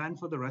than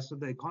for the rest of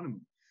the economy.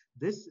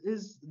 This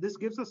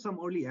gives us some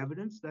early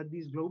evidence that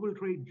these global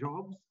trade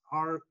jobs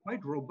are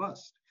quite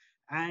robust,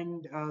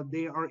 and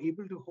they are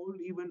able to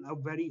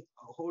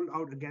hold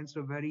out against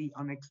a very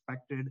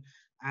unexpected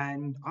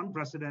and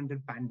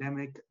unprecedented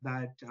pandemic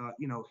that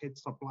hit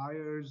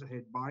suppliers,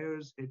 hit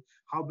buyers, hit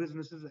how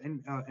businesses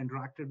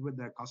interacted with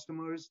their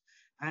customers,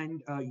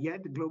 and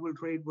yet global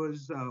trade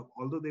was,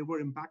 although they were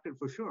impacted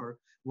for sure,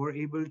 were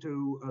able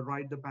to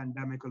ride the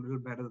pandemic a little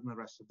better than the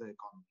rest of the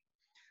economy.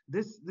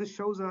 This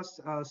shows us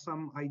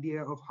some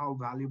idea of how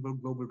valuable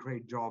global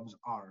trade jobs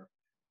are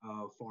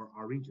for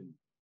our region.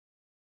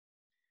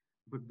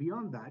 But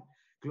beyond that,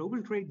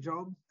 global trade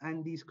jobs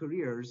and these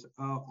careers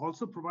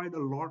also provide a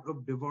lot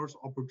of diverse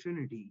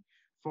opportunity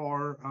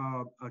for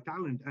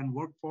talent and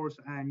workforce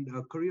and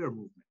career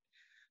movement.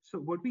 So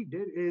what we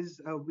did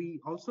is we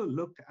also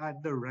looked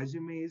at the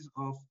resumes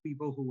of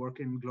people who work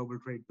in global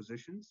trade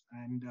positions,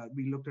 and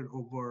we looked at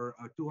over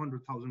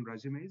 200,000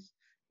 resumes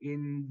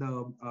in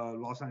the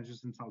Los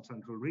Angeles and South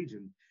Central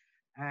region.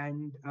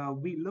 And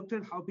we looked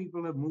at how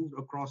people have moved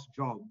across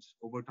jobs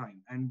over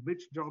time and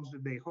which jobs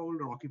did they hold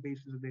or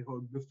occupations did they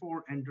hold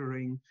before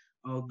entering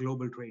a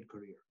global trade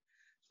career.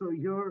 So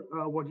here,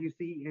 what you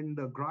see in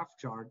the graph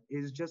chart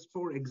is just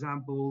 4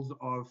 examples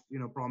of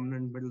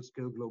prominent middle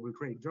skill global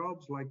trade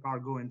jobs like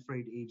cargo and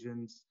freight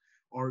agents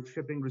or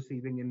shipping,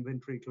 receiving,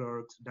 inventory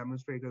clerks,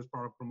 demonstrators,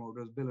 product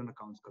promoters, bill and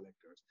accounts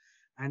collectors.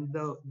 And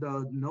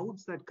the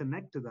nodes that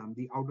connect to them,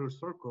 the outer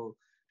circle,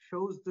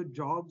 shows the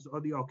jobs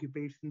or the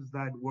occupations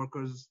that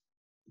workers,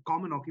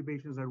 common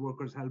occupations that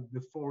workers held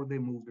before they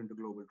moved into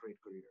global trade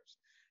careers.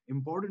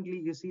 Importantly,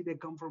 you see they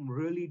come from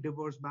really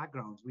diverse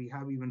backgrounds. We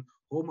have even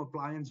home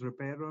appliance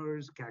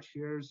repairers,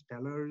 cashiers,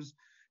 tellers,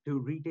 to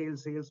retail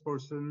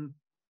salesperson,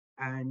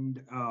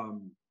 and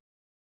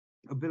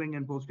billing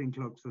and posting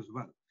clerks as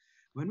well.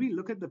 When we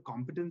look at the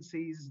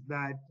competencies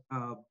that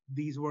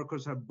these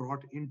workers have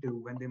brought into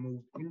when they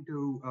moved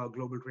into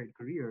global trade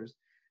careers,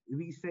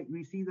 we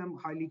see them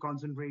highly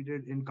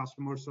concentrated in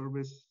customer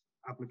service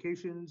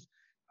applications,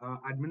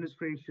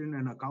 administration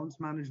and accounts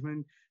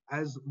management,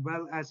 as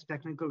well as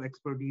technical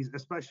expertise,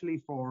 especially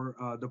for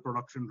the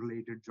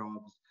production-related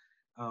jobs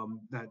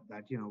that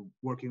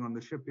working on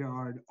the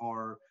shipyard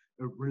or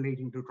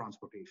relating to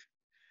transportation.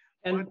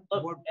 And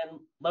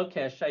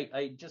Lokesh,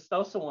 I just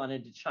also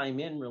wanted to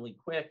chime in really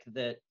quick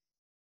that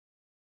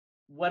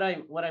what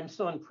I'm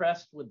so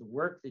impressed with the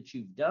work that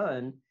you've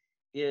done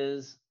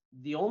is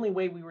the only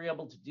way we were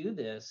able to do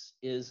this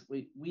is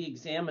we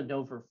examined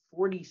over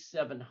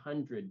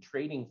 4,700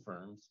 trading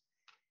firms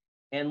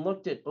and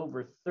looked at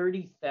over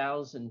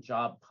 30,000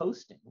 job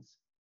postings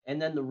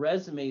and then the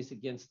resumes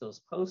against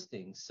those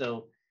postings.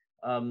 So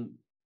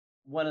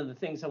one of the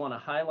things I want to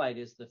highlight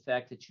is the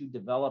fact that you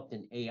developed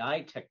an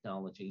AI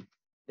technology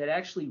that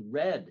actually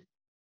read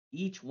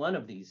each one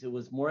of these. It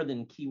was more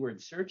than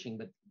keyword searching,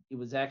 but it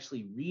was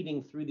actually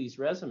reading through these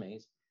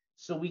resumes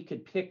so we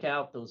could pick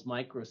out those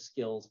micro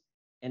skills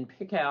and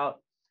pick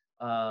out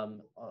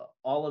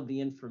all of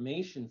the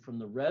information from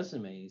the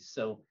resumes.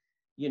 So,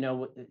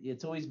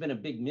 it's always been a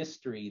big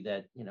mystery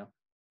that,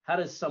 how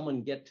does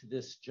someone get to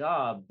this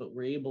job? But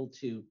we're able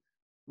to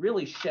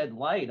really shed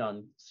light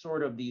on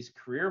sort of these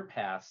career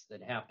paths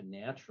that happen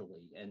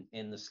naturally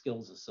and the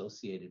skills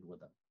associated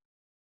with them.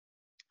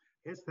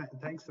 Yes,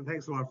 thanks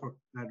a lot for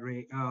that,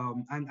 Ray.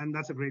 And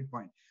that's a great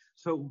point.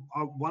 So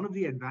one of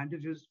the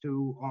advantages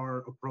to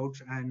our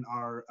approach and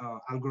our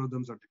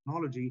algorithms or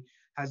technology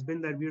has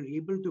been that we're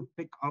able to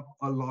pick up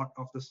a lot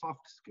of the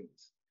soft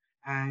skills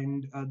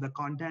and the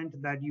content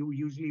that you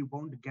usually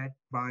won't get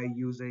by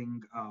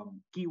using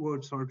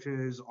keyword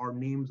searches or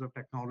names of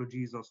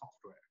technologies or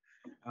software.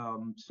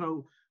 I'll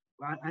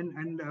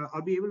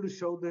be able to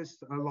show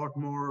this a lot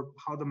more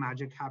how the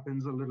magic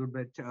happens a little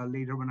bit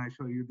later when I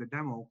show you the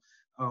demo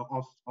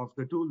of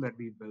the tool that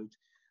we built.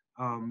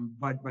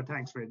 But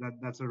thanks, Ray.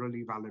 That's a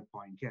really valid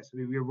point. Yes,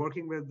 we are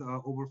working with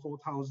over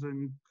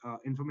 4,000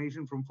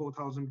 information from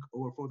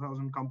over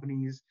 4,000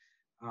 companies,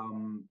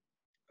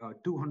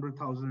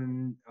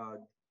 200,000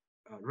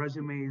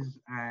 resumes,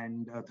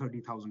 and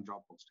 30,000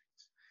 job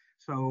postings.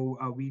 So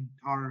we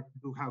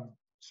do have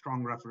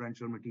strong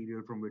referential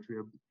material from which we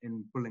are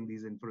pulling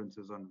these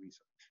inferences on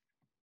research.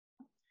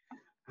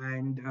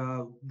 And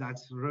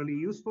that's really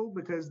useful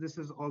because this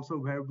is also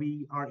where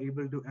we are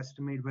able to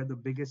estimate where the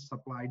biggest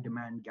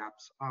supply-demand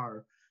gaps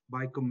are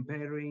by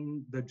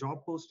comparing the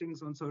job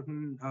postings on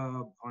certain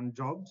on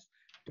jobs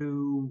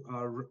to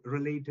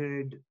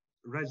related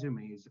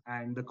resumes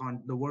and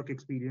the work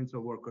experience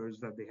of workers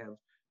that they have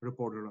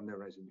reported on their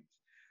resumes.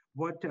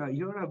 What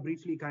here I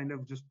briefly kind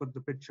of just put the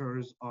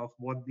pictures of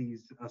what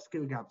these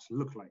skill gaps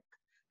look like.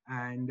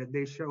 And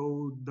they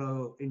show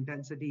the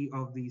intensity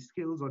of these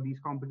skills or these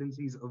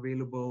competencies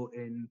available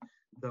in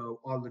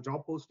all the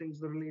job postings,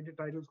 the related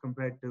titles,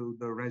 compared to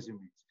the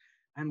resumes.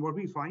 And what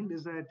we find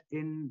is that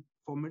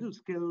for middle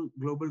skill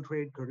global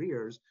trade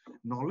careers,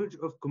 knowledge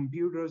of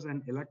computers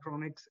and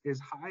electronics is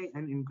high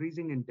and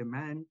increasing in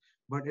demand,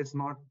 but it's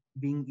not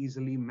being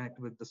easily met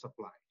with the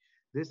supply.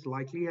 This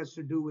likely has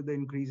to do with the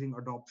increasing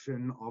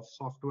adoption of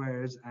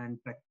softwares and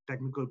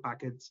technical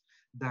packets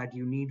that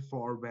you need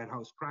for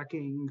warehouse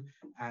tracking,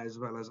 as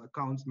well as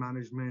accounts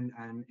management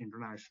and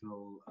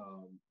international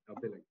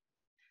billing.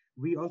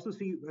 We also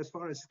see, as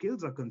far as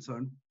skills are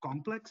concerned,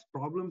 complex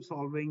problem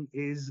solving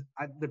is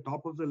at the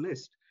top of the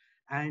list.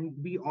 And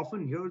we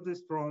often hear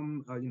this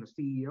from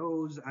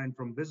CEOs and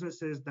from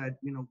businesses that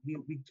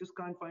we just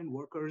can't find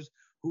workers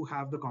who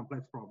have the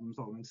complex problem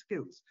solving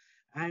skills.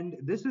 And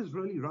this is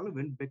really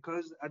relevant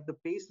because at the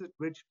pace at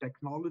which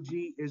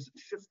technology is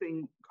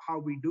shifting how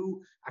we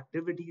do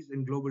activities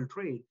in global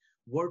trade,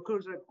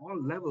 workers at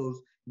all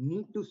levels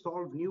need to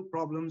solve new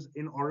problems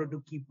in order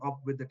to keep up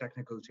with the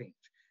technical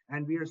change.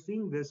 And we are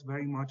seeing this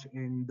very much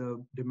in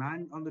the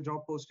demand on the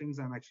job postings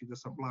and actually the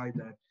supply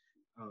that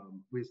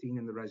we're seeing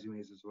in the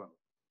resumes as well.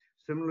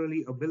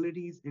 Similarly,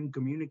 abilities in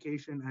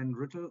communication and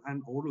written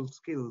and oral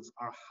skills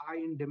are high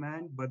in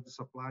demand, but the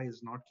supply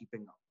is not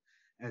keeping up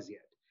as yet.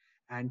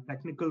 And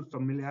technical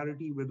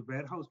familiarity with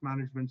warehouse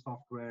management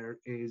software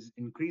is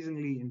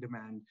increasingly in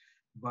demand,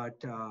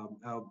 but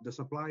the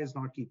supply is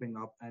not keeping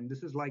up. And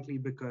this is likely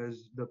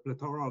because the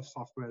plethora of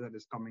software that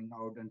is coming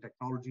out and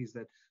technologies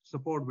that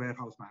support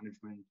warehouse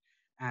management,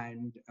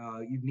 and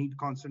you need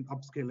constant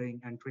upskilling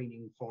and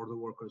training for the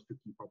workers to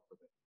keep up with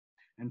it.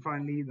 And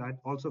finally, that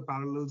also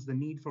parallels the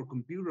need for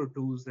computer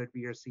tools that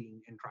we are seeing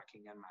in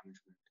tracking and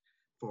management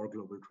for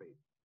global trade.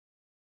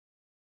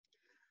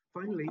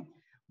 Finally,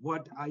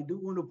 what I do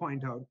want to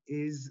point out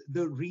is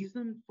the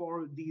reason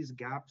for these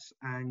gaps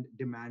and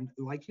demand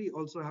likely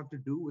also have to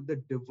do with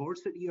the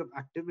diversity of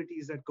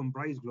activities that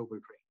comprise global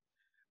trade.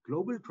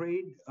 Global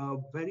trade,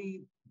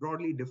 very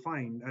broadly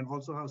defined, and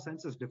also how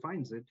census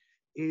defines it,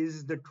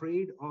 is the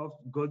trade of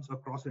goods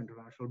across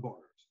international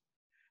borders.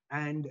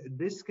 And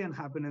this can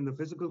happen in the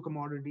physical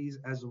commodities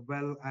as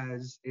well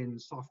as in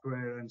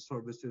software and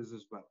services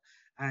as well.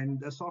 And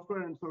the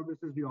software and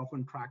services we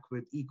often track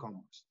with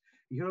e-commerce.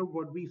 Here,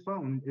 what we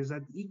found is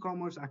that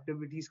e-commerce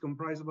activities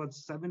comprise about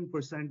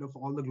 7% of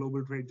all the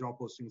global trade job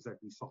postings that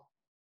we saw.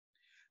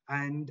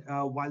 And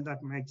while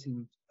that might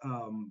seem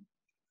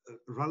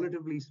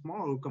relatively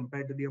small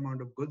compared to the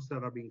amount of goods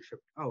that are being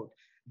shipped out,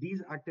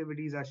 these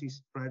activities actually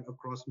spread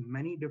across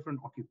many different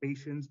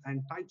occupations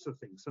and types of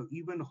things. So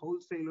even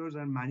wholesalers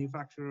and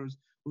manufacturers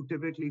who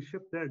typically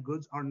ship their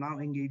goods are now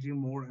engaging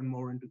more and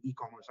more into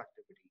e-commerce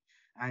activity.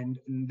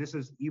 And this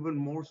is even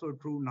more so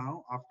true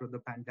now after the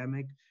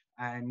pandemic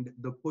and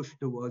the push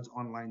towards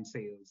online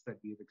sales that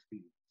we've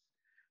experienced.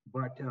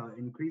 But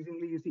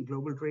increasingly, you see,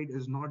 global trade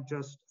is not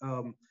just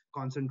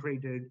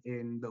concentrated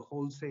in the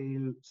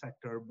wholesale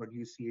sector, but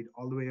you see it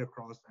all the way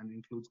across and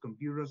includes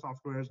computer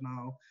softwares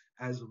now,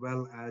 as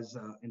well as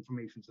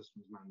information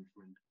systems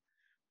management.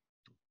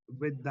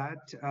 With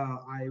that,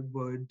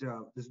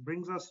 this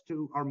brings us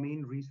to our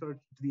main research,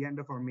 to the end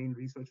of our main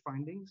research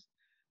findings.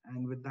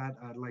 And with that,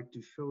 I'd like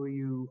to show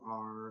you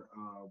our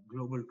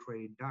global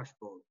trade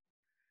dashboard.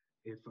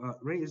 If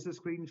Ray, is the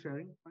screen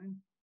sharing fine?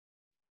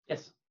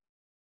 Yes.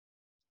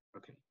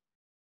 Okay,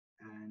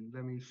 and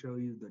let me show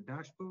you the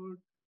dashboard.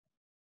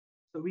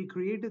 So we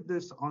created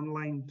this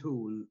online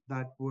tool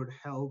that would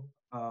help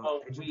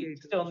we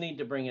still need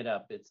to bring it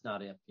up. It's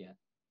not up yet.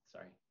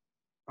 Sorry.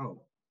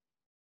 Oh.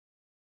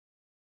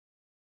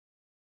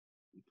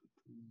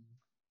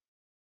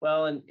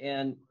 Well,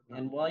 and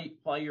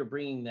while you're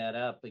bringing that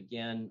up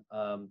again,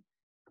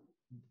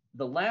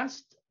 the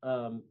last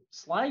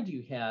slide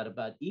you had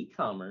about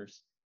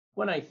e-commerce,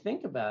 when I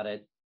think about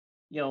it,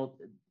 you know,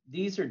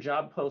 these are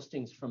job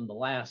postings from the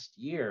last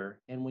year.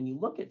 And when you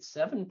look at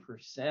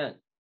 7%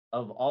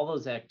 of all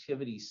those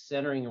activities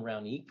centering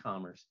around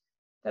e-commerce,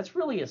 that's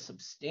really a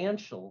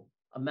substantial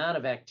amount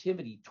of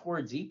activity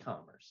towards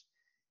e-commerce.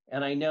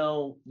 And I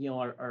know, you know,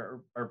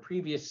 our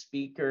previous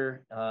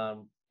speaker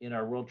in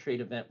our World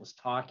Trade event was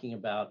talking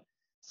about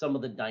some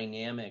of the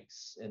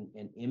dynamics and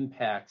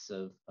impacts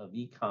of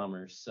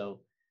e-commerce.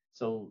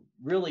 So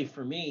really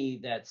for me,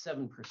 that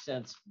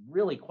 7% is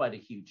really quite a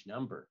huge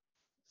number.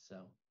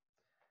 So.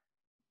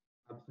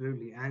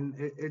 Absolutely, and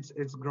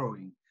it's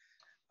growing.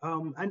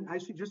 And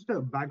actually, just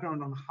a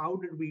background on how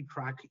did we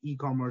track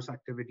e-commerce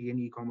activity and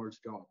e-commerce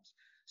jobs.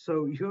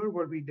 So here,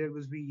 what we did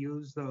was we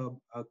used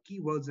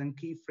keywords and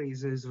key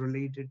phrases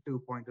related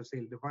to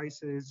point-of-sale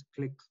devices,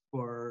 clicks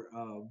per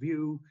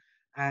view,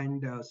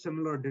 and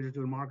similar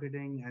digital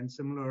marketing and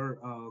similar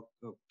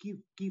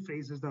key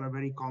phrases that are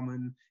very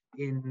common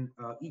in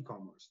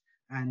e-commerce.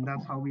 And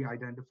that's how we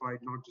identified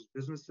not just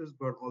businesses,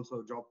 but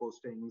also job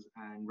postings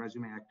and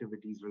resume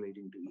activities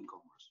relating to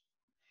e-commerce.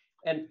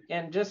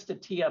 And just to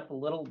tee up a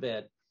little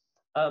bit,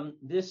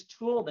 this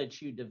tool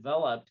that you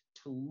developed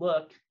to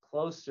look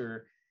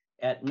closer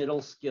at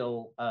middle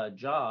skill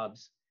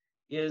jobs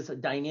is a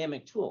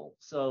dynamic tool.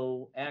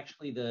 So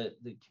actually the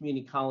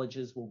community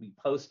colleges will be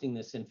posting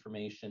this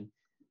information,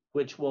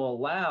 which will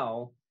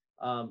allow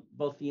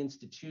both the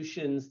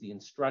institutions, the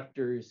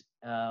instructors,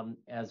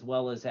 as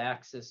well as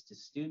access to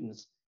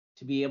students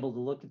to be able to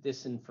look at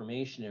this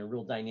information in a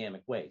real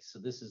dynamic way. So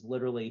this is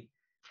literally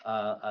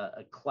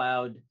a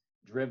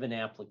cloud-driven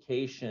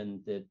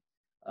application that,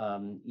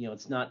 you know,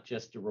 it's not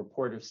just a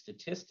report of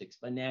statistics,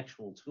 but an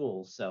actual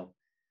tool. So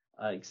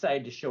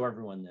excited to show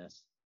everyone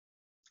this.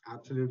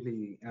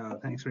 Absolutely.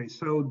 Thanks, Ray.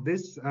 So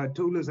this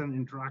tool is an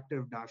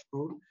interactive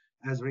dashboard,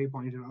 as Ray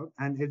pointed out,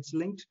 and it's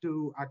linked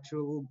to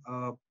actual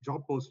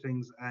job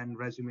postings and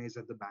resumes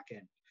at the back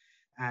end.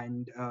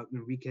 And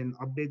we can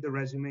update the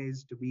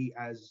resumes to be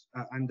as,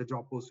 and the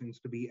job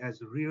postings to be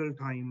as real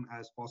time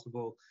as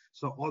possible.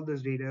 So all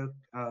this data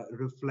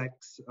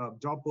reflects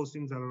job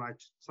postings that are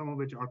some of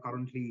which are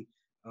currently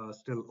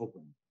still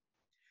open.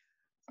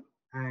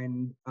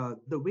 And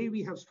the way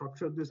we have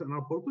structured this, and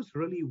our purpose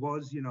really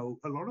was, you know,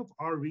 a lot of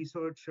our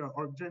research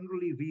or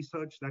generally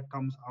research that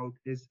comes out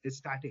is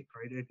static,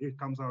 right? It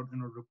comes out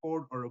in a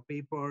report or a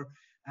paper,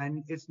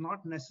 and it's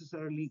not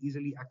necessarily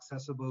easily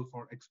accessible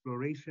for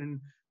exploration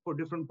for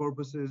different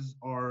purposes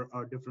or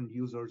different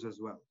users as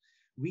well.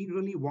 We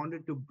really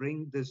wanted to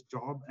bring this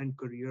job and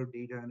career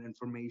data and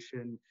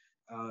information,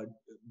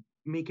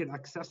 make it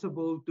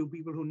accessible to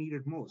people who need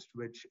it most,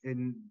 which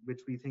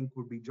we think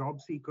would be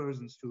job seekers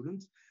and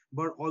students,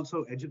 but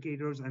also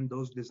educators and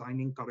those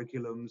designing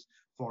curriculums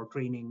for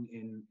training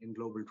in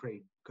global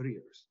trade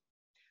careers.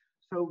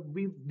 So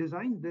we've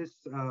designed this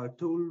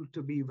tool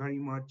to be very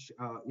much,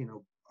 you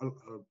know,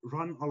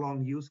 run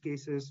along use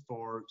cases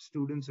for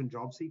students and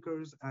job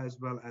seekers, as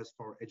well as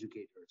for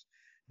educators.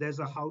 There's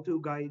a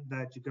how-to guide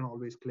that you can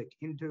always click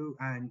into,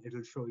 and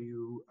it'll show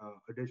you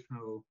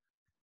additional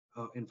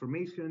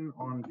information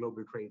on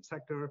global trade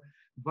sector,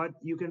 but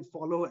you can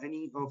follow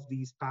any of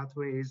these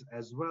pathways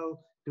as well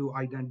to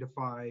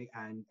identify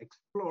and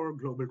explore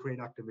global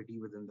trade activity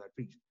within that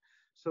region.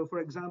 So for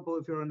example,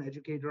 if you're an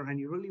educator and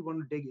you really want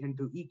to dig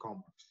into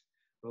e-commerce,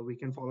 well, we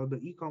can follow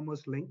the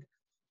e-commerce link,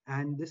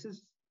 and this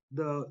is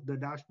the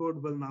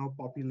dashboard will now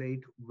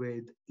populate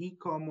with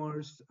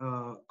e-commerce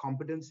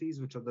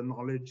competencies, which are the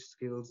knowledge,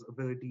 skills,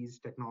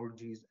 abilities,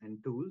 technologies,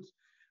 and tools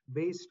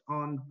based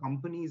on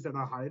companies that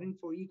are hiring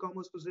for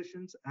e-commerce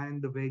positions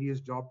and the various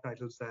job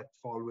titles that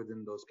fall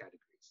within those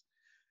categories.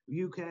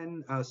 You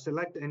can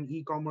select an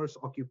e-commerce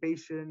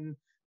occupation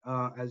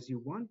as you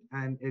want,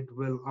 and it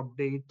will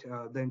update,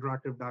 the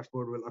interactive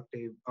dashboard will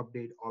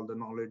update all the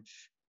knowledge,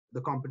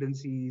 the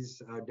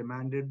competencies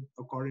demanded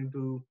according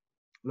to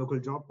local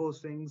job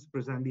postings,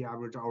 present the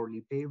average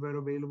hourly pay where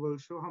available,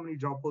 show how many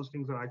job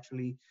postings are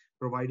actually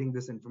providing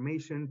this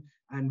information,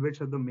 and which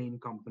are the main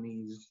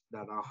companies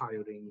that are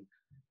hiring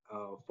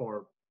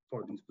for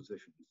these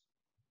positions.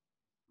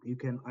 You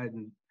can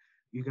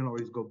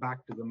always go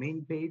back to the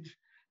main page,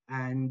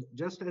 and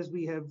just as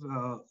we have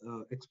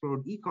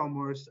explored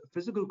e-commerce,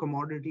 physical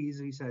commodities,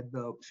 we said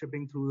the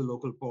shipping through the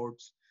local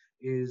ports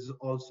is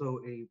also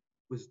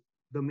was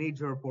the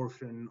major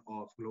portion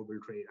of global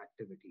trade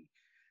activity.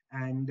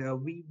 And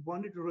we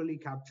wanted to really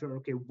capture,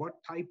 okay, what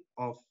type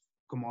of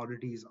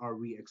commodities are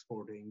we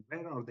exporting?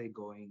 Where are they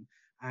going?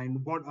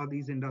 And what are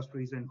these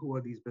industries and who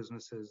are these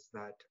businesses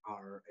that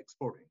are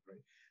exporting,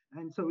 right?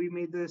 And so we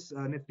made this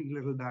nifty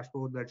little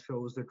dashboard that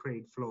shows the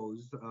trade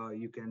flows.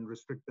 You can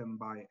restrict them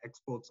by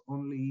exports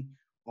only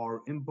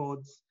or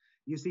imports.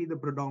 You see the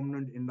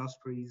predominant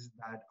industries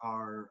that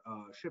are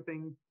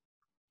shipping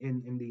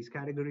in these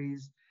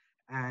categories.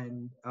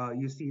 And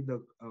you see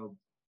the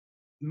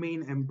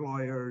main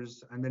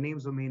employers and the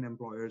names of main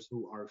employers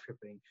who are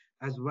shipping,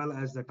 as well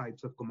as the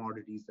types of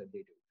commodities that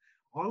they do.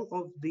 All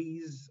of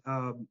these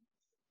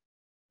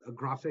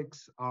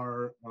graphics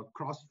are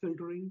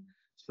cross-filtering.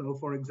 So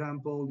for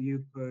example,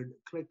 you could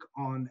click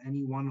on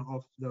any one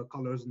of the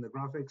colors in the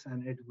graphics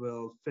and it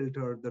will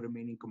filter the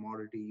remaining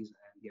commodities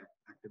and the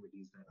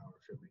activities that are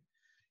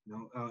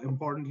shipping.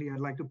 Importantly, I'd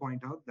like to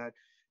point out that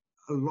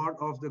a lot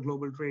of the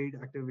global trade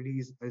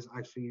activities is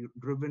actually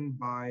driven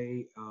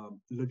by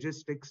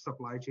logistics,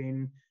 supply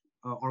chain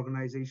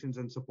organizations,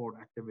 and support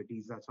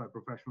activities. That's why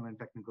professional and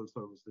technical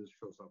services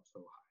shows up so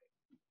high.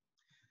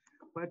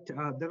 But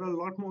there are a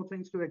lot more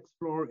things to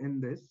explore in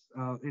this.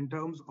 In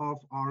terms of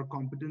our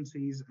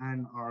competencies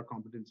and our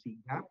competency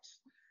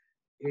gaps,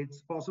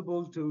 it's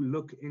possible to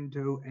look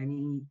into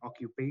any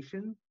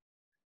occupation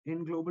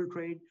in global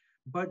trade,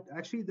 but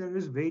actually there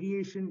is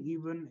variation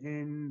even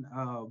in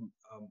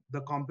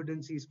the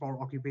competencies for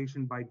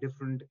occupation by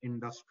different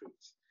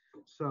industries.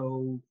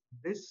 So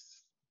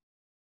this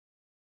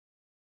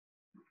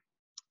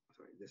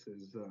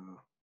is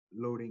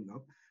loading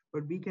up,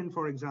 but we can,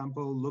 for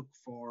example, look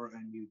for,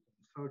 and you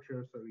can search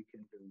here, so we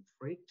can do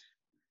freight.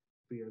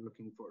 We are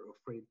looking for a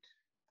freight.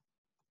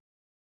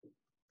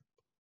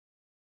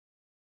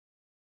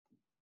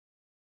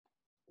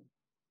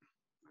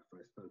 If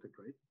I spelled it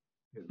right.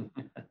 Good.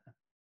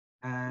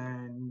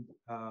 And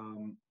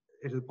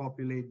it'll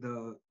populate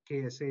the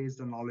KSAs,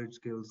 the knowledge,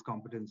 skills,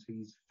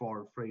 competencies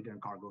for freight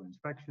and cargo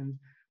inspections.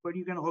 But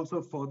you can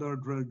also further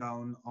drill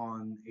down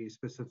on a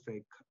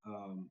specific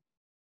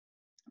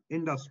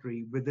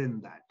industry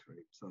within that,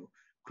 right? So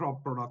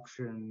crop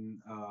production,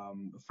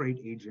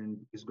 freight agent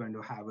is going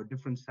to have a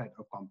different set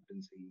of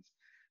competencies.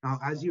 Now,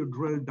 as you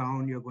drill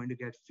down, you're going to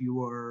get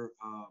fewer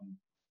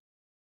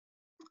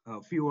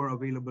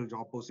available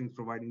job postings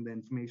providing the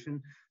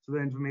information. So the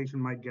information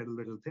might get a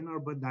little thinner,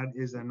 but that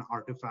is an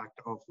artifact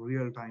of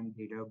real-time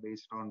data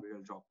based on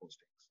real job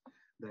postings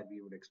that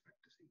we would expect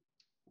to see.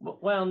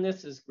 Well, and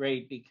this is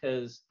great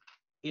because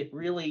it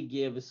really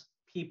gives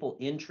people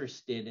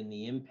interested in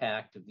the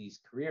impact of these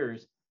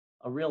careers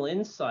a real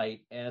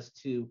insight as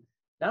to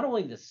not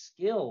only the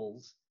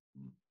skills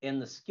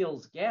and the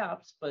skills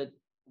gaps, but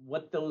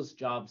what those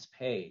jobs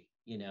pay,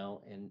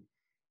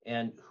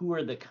 and who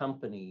are the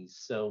companies.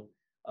 So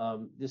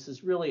this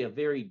is really a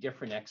very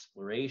different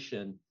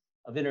exploration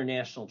of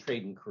international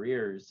trade and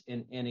careers.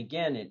 And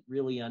again, it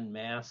really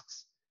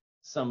unmasks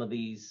some of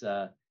these,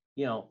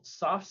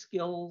 soft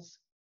skills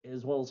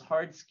as well as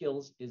hard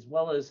skills, as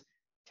well as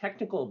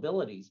technical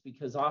abilities,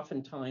 because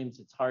oftentimes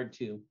it's hard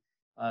to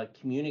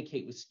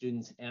communicate with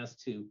students as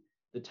to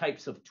the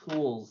types of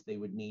tools they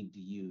would need to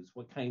use,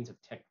 what kinds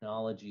of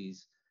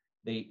technologies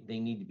they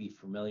need to be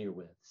familiar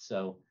with.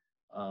 So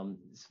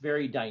it's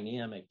very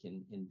dynamic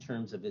in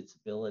terms of its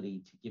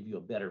ability to give you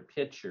a better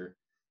picture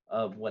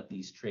of what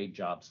these trade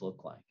jobs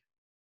look like.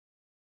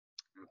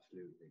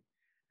 Absolutely.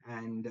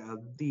 And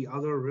the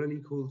other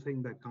really cool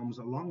thing that comes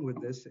along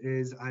with this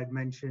is I'd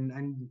mentioned,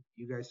 and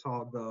you guys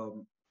saw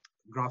the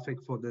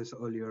graphic for this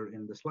earlier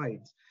in the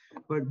slides,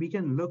 but we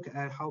can look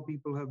at how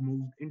people have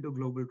moved into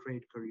global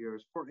trade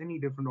careers for any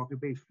different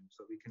occupation.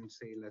 So we can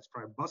say, let's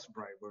try bus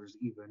drivers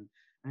even,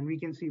 and we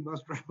can see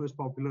bus drivers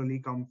popularly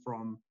come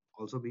from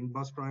also being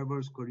bus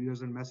drivers,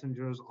 couriers and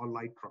messengers, or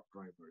light truck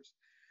drivers.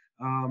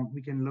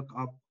 We can look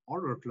up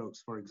order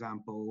clerks, for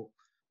example,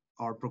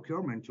 or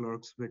procurement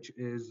clerks, which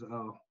is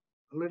a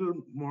little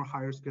more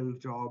higher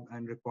skilled job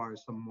and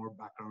requires some more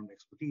background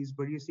expertise.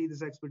 But you see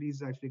this expertise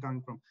is actually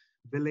coming from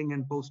billing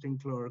and posting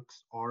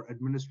clerks, or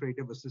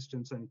administrative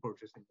assistants and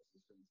purchasing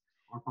assistants,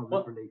 or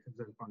public relations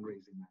and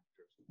fundraising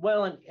managers.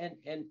 Well,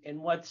 and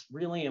what's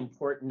really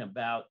important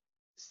about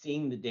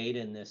seeing the data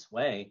in this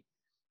way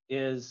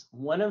is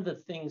one of the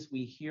things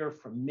we hear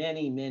from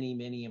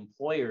many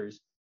employers,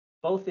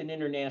 both in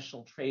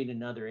international trade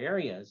and other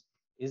areas,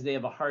 is they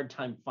have a hard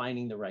time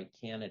finding the right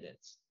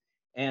candidates.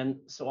 And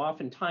so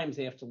oftentimes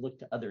they have to look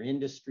to other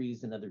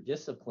industries and other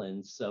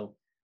disciplines. So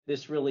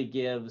this really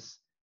gives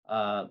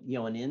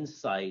an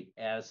insight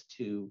as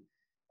to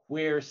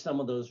where some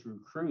of those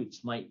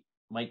recruits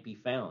might be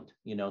found,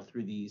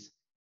 through these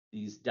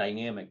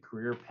dynamic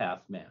career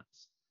path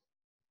maps.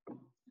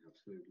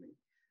 Absolutely.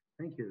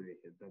 Thank you, Ray.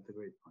 That's a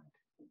great point.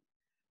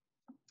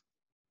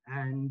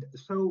 And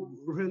so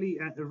really,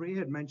 Ray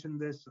had mentioned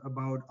this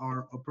about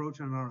our approach,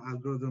 and our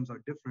algorithms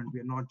are different. We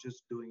are not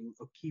just doing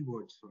a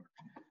keyword search.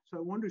 So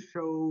I want to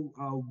show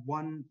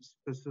one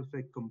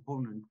specific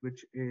component,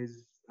 which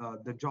is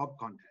the job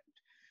content.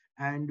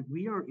 And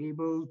we are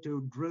able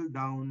to drill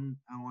down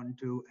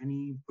onto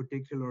any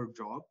particular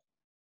job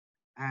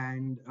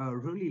and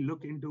really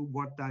look into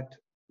what that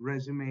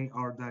resume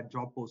or that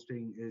job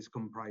posting is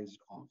comprised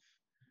of.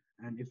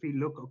 And if we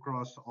look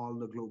across all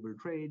the global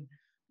trade,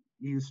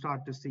 you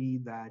start to see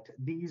that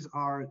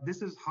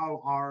this is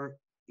how our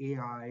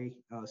AI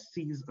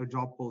sees a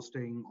job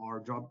posting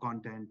or job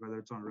content, whether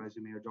it's on a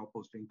resume or job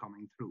posting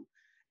coming through.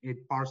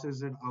 It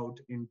parses it out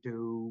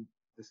into,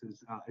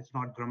 it's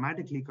not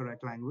grammatically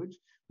correct language,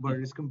 but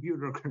it's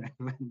computer correct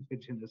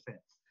language in a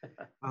sense.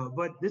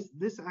 But this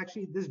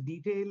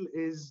detail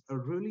is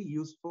really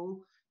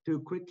useful to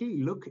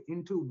quickly look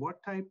into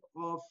what type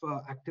of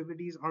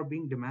activities are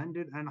being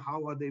demanded and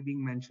how are they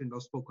being mentioned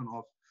or spoken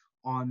of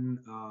on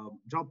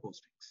job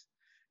postings.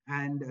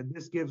 And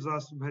this gives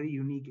us very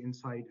unique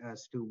insight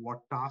as to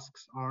what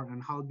tasks are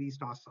and how these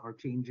tasks are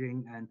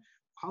changing and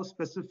how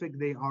specific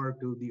they are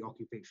to the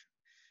occupation.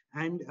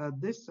 And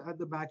this at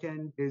the back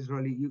end is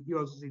really, you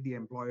also see the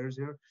employers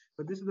here,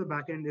 but this is the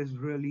back end is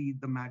really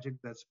the magic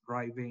that's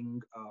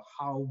driving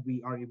how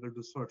we are able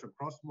to search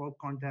across work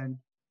content,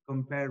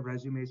 compare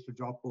resumes to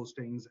job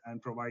postings,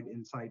 and provide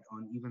insight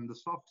on even the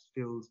soft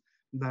skills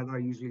that are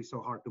usually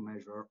so hard to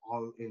measure,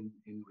 all in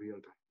real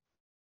time.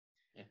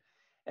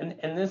 Yeah.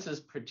 And this is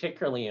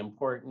particularly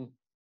important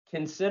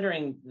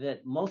considering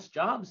that most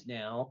jobs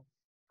now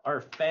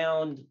are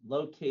found,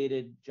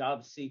 located,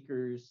 job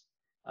seekers,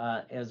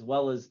 as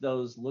well as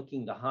those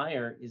looking to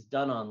hire, is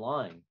done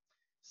online.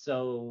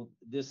 So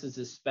this is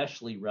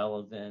especially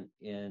relevant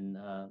in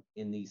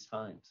these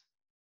times.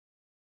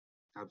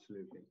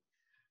 Absolutely.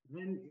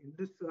 And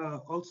this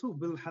also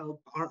will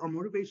help, our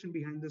motivation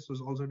behind this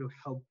was also to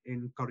help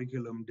in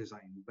curriculum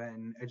design.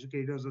 When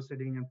educators are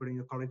sitting and putting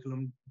a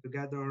curriculum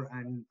together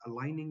and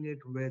aligning it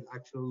with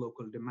actual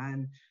local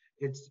demand,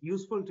 it's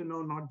useful to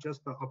know not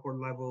just the upper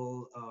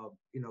level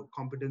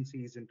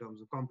competencies in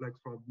terms of complex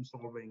problem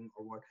solving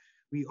or what.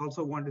 We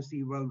also want to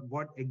see, well,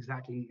 what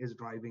exactly is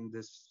driving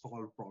this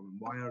solved problem?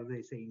 Why are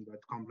they saying that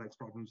complex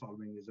problem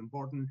solving is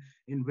important?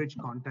 In which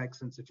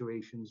contexts and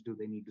situations do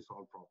they need to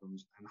solve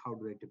problems, and how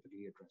do they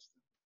typically address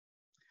them?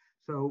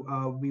 So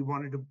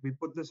we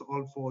put this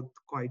all forth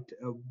quite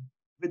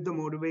with the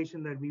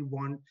motivation that we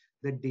want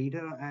the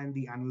data and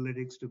the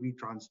analytics to be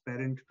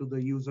transparent to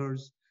the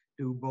users,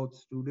 to both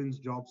students,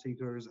 job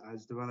seekers,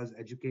 as well as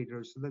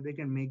educators, so that they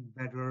can make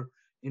better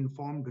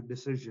informed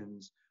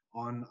decisions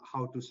on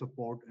how to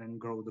support and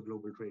grow the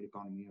global trade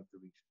economy of the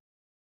region.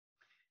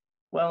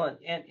 Well,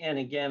 and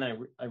again,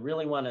 I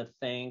really want to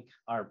thank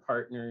our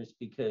partners,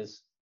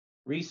 because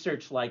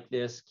research like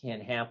this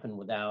can't happen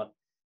without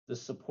the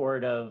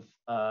support of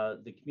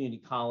the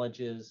community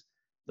colleges,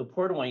 the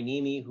Port of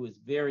Hueneme, who is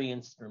very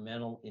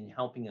instrumental in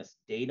helping us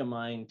data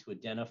mine to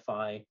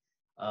identify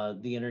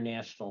the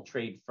international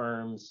trade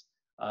firms,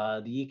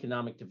 the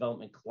Economic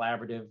Development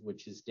Collaborative,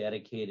 which is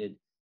dedicated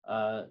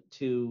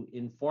to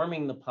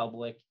informing the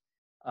public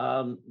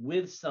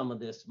with some of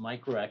this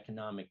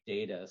microeconomic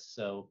data.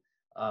 So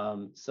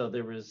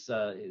there was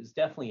it was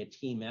definitely a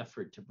team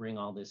effort to bring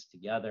all this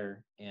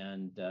together,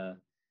 and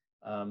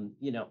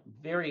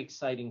very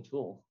exciting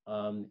tool.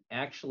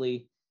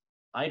 Actually,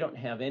 I don't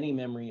have any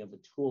memory of a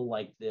tool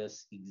like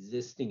this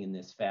existing in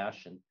this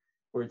fashion,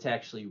 where it's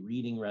actually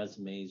reading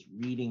resumes,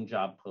 reading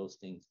job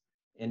postings,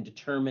 and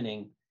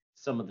determining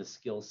some of the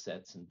skill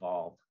sets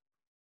involved.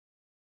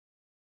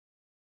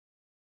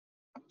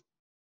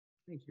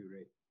 Thank you,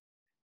 Ray.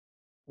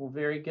 Well,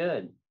 very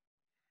good.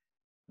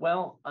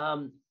 Well,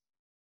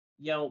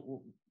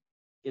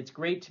 it's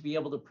great to be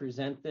able to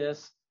present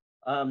this.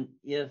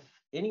 If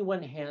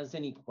anyone has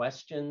any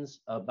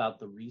questions about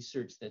the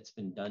research that's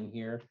been done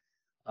here,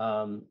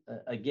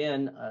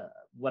 again,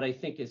 what I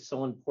think is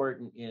so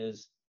important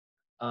is,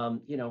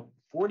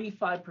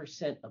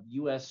 45% of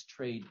U.S.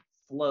 trade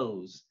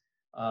flows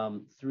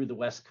through the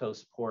West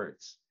Coast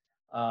ports.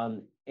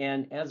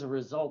 And as a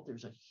result,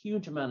 there's a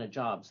huge amount of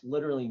jobs,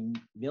 literally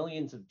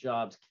millions of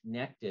jobs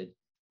connected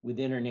with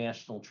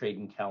international trade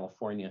in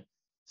California.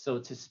 So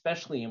it's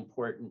especially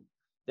important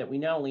that we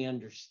not only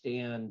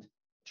understand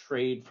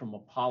trade from a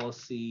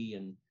policy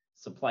and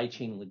supply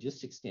chain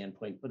logistics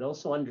standpoint, but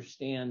also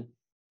understand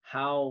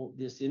how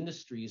this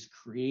industry is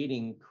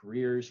creating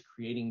careers,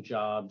 creating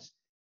jobs,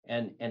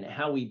 and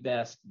how we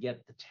best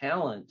get the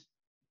talent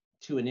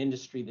to an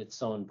industry that's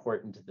so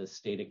important to the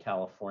state of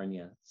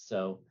California.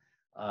 So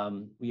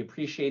we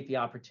appreciate the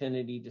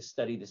opportunity to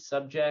study the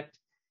subject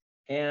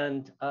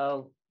and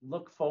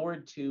look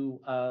forward to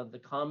the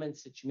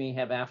comments that you may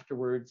have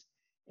afterwards.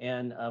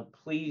 And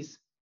please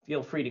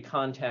feel free to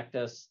contact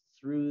us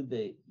through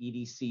the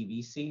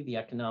EDC-VC, the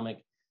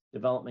Economic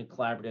Development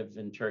Collaborative of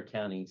Ventura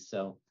County.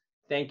 So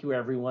thank you,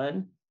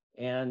 everyone.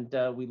 And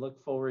we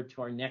look forward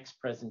to our next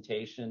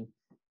presentation,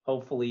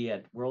 hopefully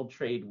at World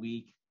Trade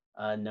Week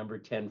number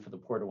 10 for the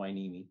Port of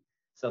Hueneme.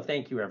 So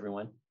thank you,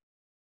 everyone.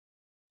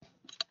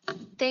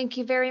 Thank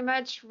you very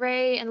much,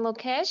 Ray and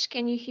Lokesh.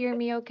 Can you hear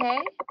me okay?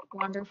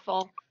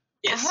 Wonderful.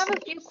 Yes. I have a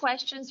few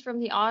questions from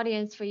the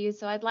audience for you,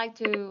 so I'd like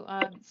to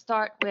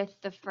start with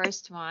the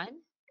first one.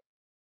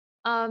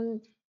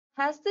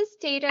 Has this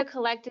data been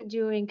collected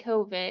during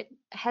COVID?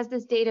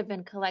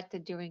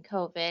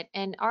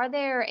 And are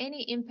there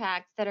any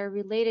impacts that are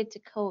related to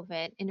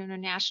COVID in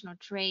international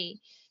trade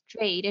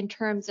in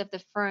terms of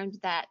the firms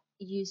that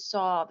you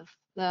saw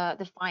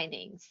the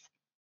findings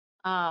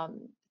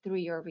through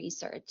your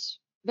research?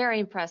 Very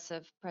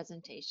impressive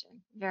presentation,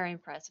 very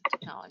impressive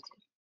technology.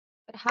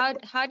 But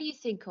how do you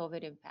think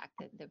COVID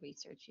impacted the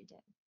research you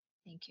did?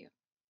 Thank you.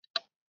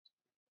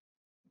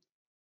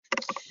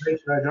 Should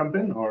I jump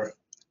in or?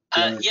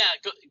 Yeah,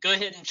 go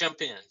ahead and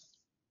jump in.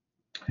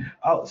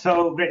 Oh,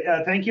 so great.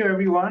 Thank you,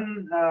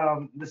 everyone.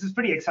 This is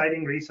pretty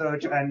exciting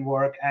research and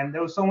work, and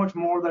there was so much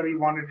more that we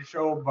wanted to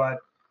show, but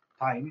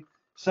time.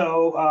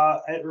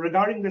 So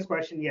regarding this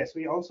question, yes,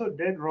 we also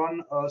did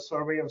run a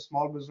survey of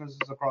small businesses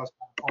across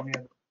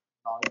California.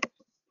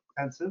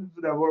 Extensive.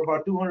 There were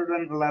about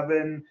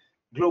 211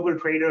 global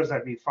traders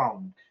that we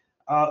found.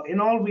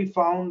 In all, we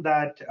found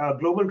that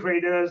global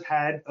traders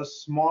had a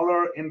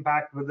smaller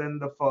impact within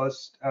the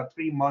first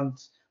 3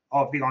 months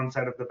of the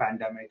onset of the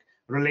pandemic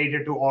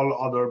related to all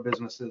other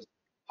businesses.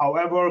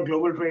 However,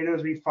 global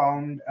traders, we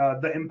found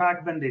the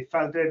impact when they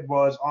felt it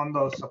was on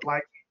the supply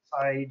chain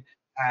side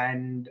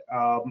and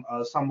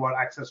somewhat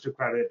access to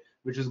credit,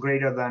 which is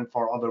greater than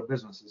for other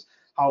businesses.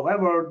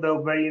 However, the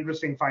very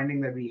interesting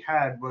finding that we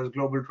had was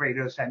global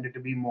traders tended to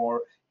be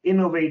more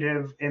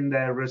innovative in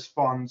their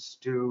response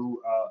to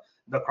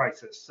the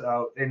crisis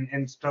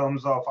in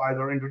terms of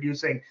either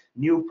introducing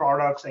new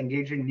products,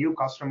 engaging new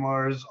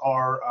customers,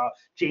 or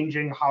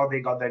changing how they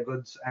got their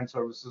goods and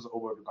services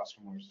over to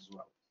customers as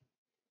well.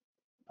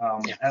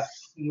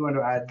 You want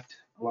to add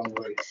along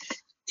the way?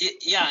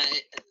 Yeah,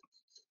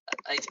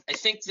 I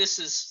think this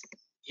is,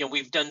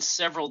 we've done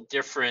several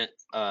different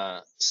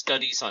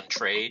studies on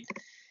trade.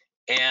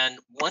 And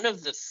one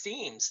of the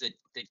themes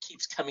that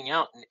keeps coming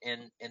out,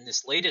 and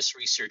this latest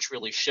research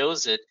really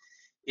shows it,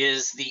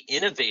 is the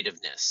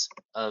innovativeness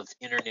of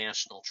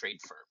international trade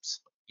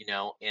firms,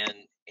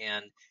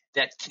 and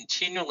that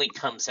continually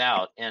comes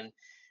out. And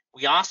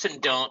we often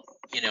don't,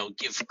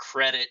 give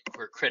credit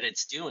where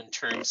credit's due in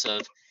terms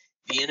of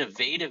the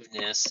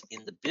innovativeness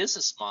in the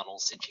business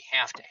models that you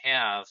have to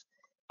have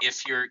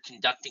if you're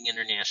conducting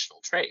international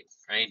trade,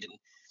 right?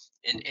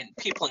 And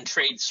people in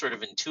trade sort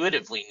of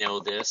intuitively know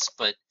this,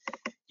 but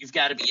you've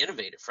got to be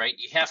innovative, right?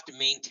 You have to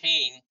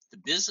maintain the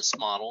business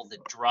model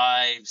that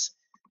drives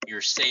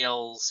your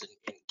sales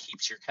and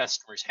keeps your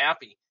customers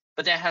happy,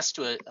 but that has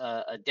to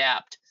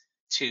adapt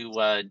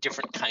to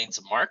different kinds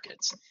of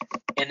markets.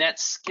 And that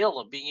skill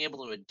of being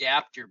able to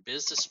adapt your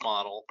business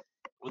model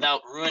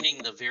without ruining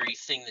the very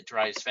thing that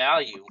drives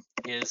value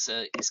is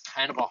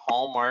kind of a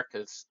hallmark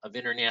of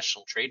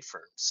international trade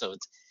firms. So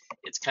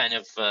it's kind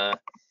of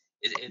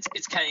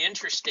it's kind of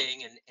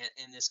interesting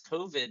in this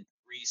COVID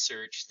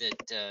research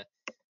that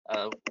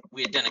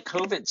we had done a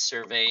COVID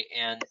survey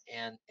and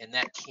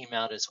that came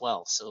out as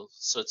well. So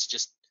it's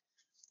just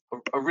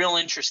a real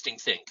interesting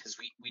thing because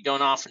we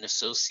don't often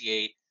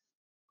associate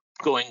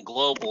going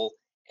global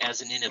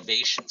as an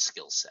innovation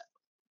skill set.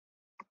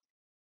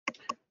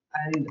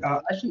 And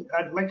actually,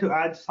 I'd like to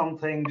add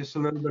something just a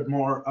little bit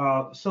more.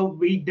 So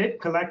we did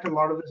collect a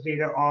lot of this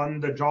data on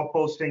the job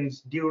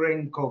postings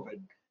during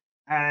COVID.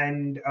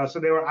 And so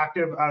they were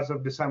active as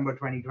of December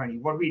 2020.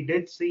 What we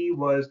did see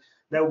was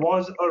there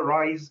was a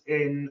rise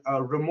in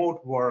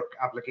remote work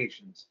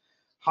applications.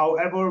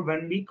 However,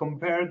 when we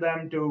compare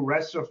them to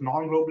rest of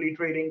non-globally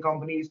trading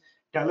companies,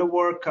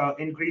 telework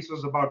increase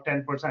was about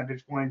 10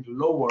 percentage points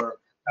lower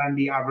than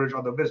the average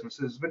other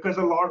businesses, because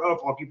a lot of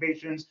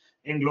occupations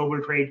in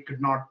global trade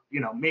could not,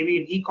 maybe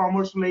in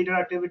e-commerce related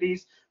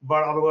activities,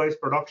 but otherwise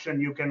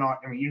production, you cannot,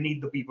 you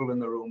need the people in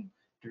the room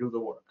to do the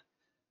work.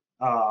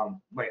 But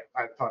yeah,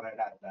 I thought I'd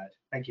add that.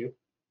 Thank you.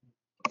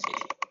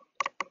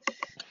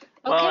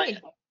 Okay.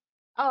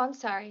 Oh, I'm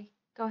sorry.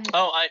 Go ahead.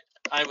 Oh,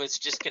 I was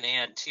just going to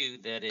add too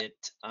that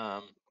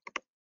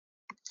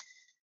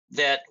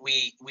that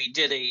we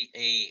did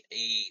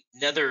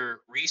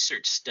another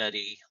research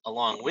study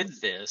along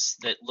with this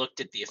that looked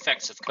at the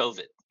effects of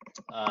COVID.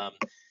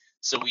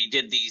 So we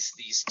did these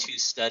two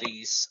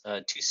studies,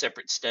 two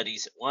separate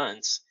studies at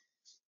once,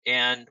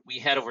 and we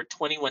had over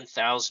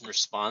 21,000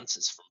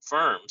 responses from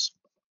firms.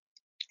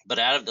 But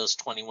out of those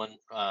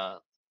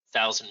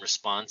 21,000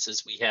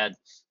 responses, we had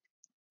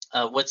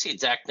what's the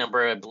exact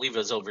number? I believe it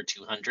was over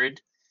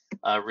 200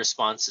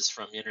 responses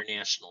from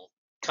international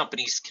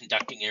companies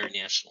conducting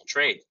international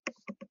trade.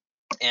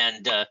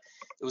 And it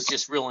was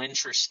just real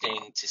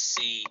interesting to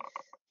see,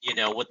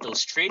 what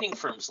those trading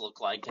firms look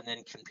like, and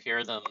then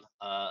compare them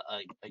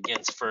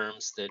against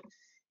firms that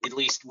at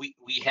least we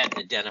hadn't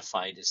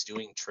identified as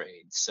doing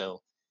trade.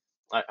 So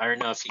I don't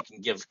know if you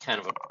can give kind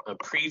of a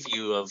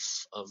preview of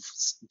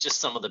just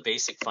some of the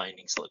basic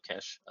findings,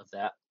 Lokesh, of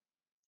that.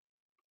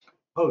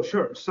 Oh,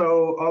 sure.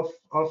 So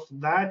of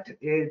that,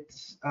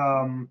 it's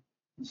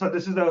so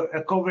this is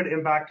a COVID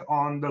impact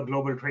on the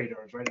global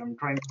traders, right? I'm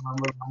trying to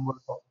remember the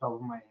numbers off the top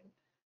of my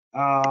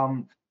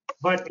head.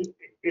 But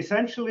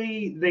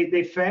essentially,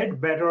 they fared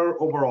better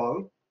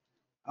overall.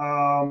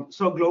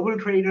 So global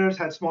traders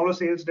had smaller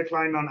sales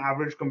decline on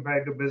average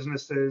compared to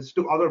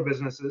other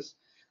businesses.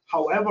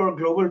 However,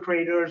 global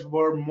traders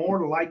were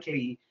more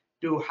likely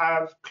to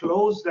have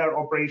closed their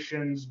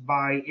operations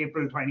by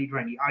April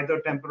 2020,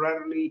 either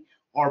temporarily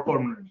or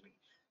permanently.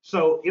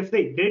 So if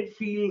they did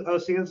feel a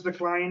sales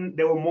decline,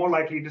 they were more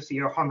likely to see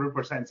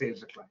 100%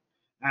 sales decline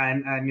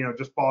and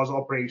just pause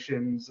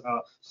operations.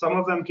 Some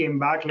of them came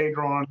back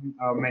later on,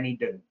 many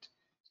didn't.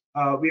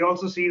 We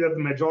also see that the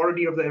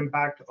majority of the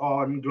impact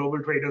on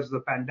global traders of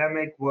the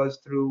pandemic was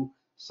through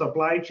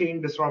supply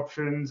chain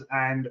disruptions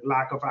and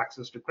lack of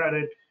access to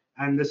credit,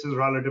 and this is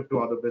relative to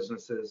other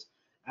businesses.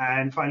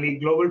 And finally,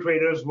 global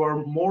traders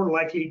were more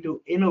likely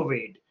to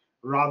innovate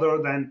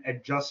rather than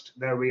adjust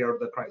their way out of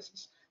the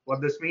crisis.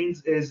 What this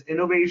means is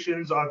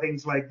innovations are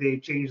things like they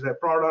change their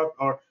product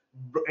or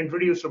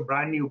introduce a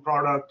brand new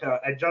product.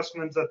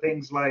 Adjustments are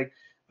things like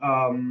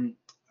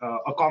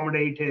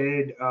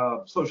accommodated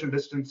social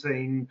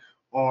distancing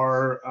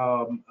or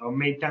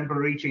made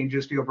temporary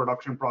changes to your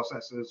production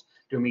processes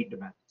to meet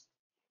demand.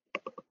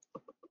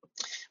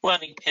 Well,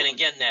 and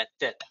again,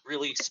 that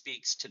really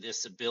speaks to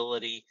this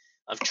ability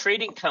of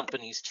trading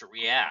companies to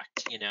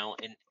react,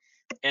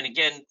 and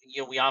again,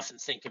 we often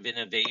think of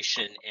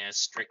innovation as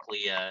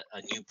strictly a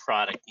new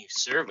product, new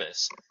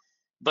service,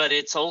 but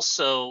it's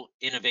also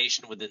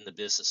innovation within the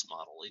business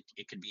model.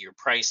 It could be your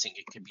pricing,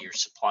 it could be your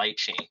supply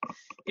chain,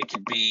 it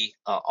could be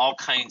all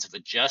kinds of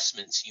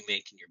adjustments you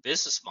make in your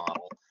business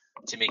model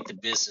to make the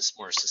business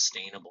more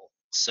sustainable.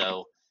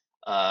 So,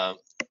 again,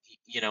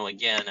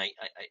 I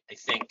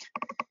think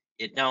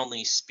it not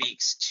only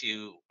speaks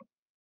to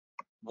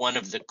one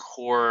of the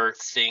core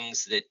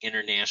things that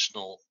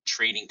international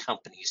trading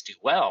companies do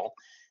well,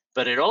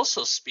 but it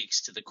also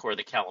speaks to the core of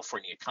the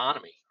California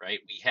economy, right?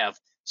 We have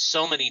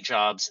so many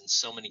jobs and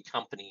so many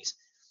companies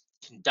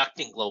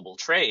conducting global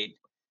trade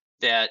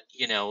that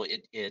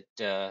it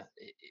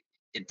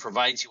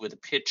provides you with a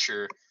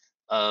picture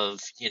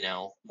of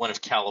one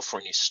of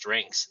California's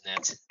strengths, and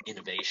that's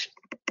innovation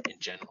in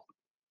general.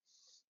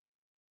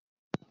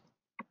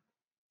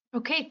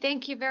 Okay,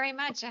 thank you very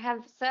much. I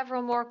have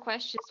several more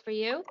questions for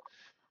you.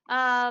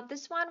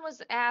 This one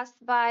was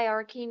asked by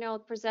our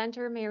keynote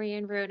presenter,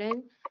 Marianne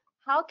Roden.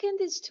 How can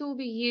this tool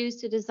be used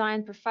to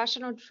design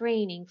professional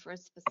training for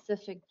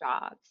specific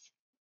jobs?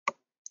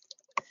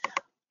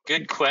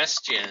 Good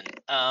question.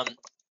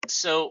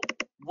 So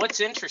what's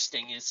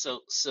interesting is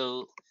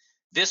so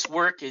this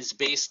work is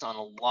based on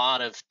a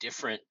lot of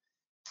different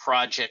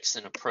projects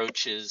and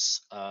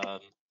approaches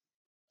that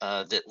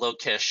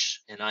Lokesh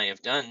and I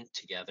have done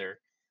together.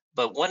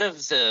 But one of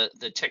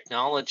the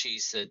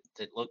technologies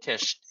that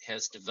Lokesh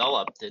has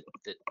developed that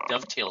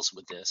dovetails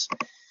with this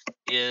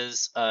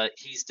is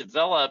he's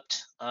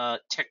developed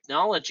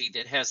technology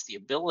that has the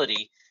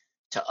ability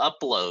to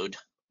upload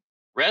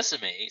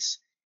resumes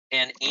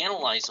and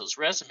analyze those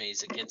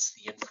resumes against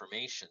the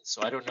information.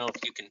 So I don't know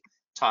if you can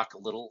talk a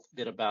little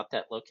bit about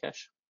that,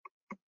 Lokesh.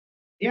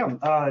 Yeah,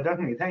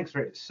 definitely. Thanks,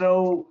 Ray.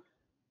 So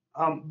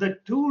the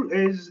tool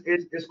is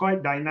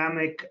quite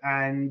dynamic,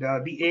 and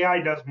the AI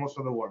does most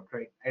of the work,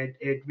 right?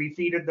 We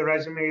feed it the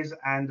resumes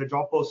and the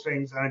job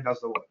postings, and it does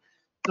the work.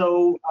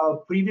 So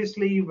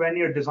previously, when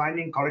you're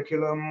designing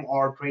curriculum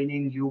or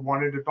training, you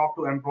wanted to talk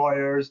to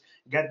employers,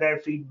 get their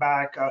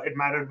feedback. It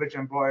mattered which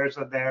employers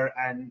are there,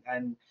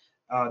 and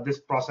this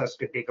process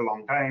could take a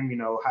long time,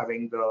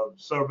 having the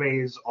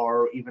surveys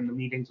or even the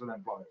meetings with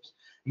employers.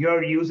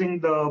 You're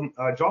using the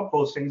job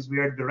postings. We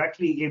are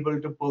directly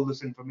able to pull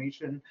this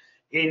information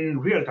in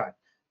real time.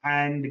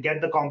 and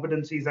get the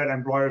competencies that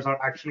employers are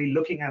actually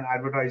looking and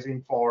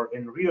advertising for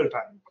in real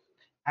time,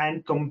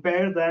 and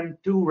compare them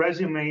to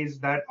resumes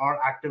that are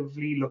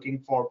actively looking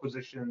for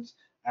positions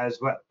as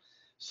well.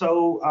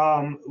 So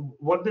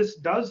what this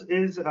does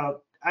is,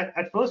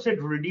 at first,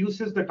 it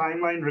reduces the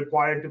timeline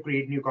required to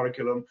create new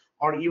curriculum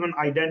or even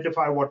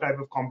identify what type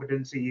of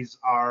competencies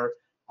are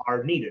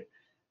needed.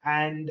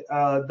 And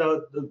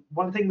the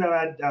one thing that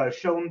I had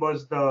shown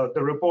was the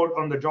report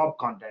on the job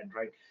content,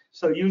 right?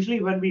 So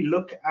usually when we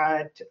look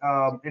at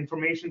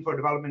information for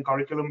developing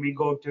curriculum, we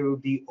go to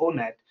the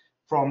ONET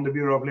from the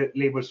Bureau of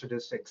Labor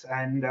Statistics,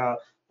 and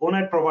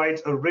ONET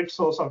provides a rich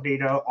source of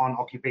data on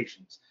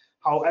occupations.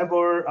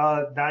 However,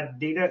 that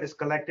data is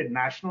collected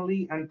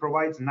nationally and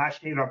provides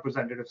nationally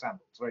representative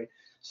samples, right?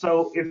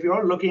 So if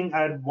you're looking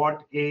at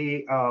what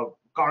a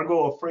cargo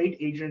or freight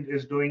agent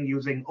is doing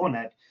using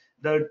ONET,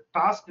 the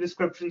task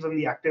descriptions and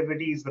the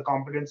activities, the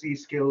competency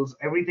skills,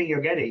 everything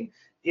you're getting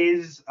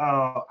is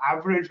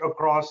average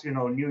across,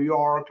 New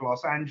York,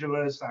 Los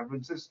Angeles, San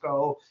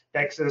Francisco,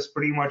 Texas,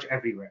 pretty much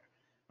everywhere,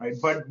 right?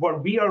 But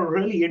what we are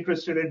really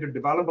interested in to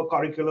develop a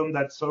curriculum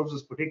that serves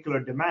this particular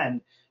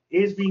demand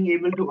is being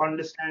able to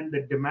understand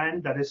the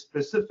demand that is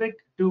specific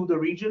to the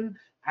region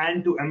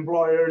and to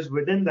employers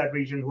within that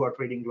region who are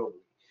trading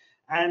globally.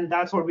 And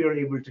that's what we are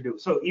able to do.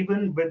 So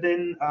even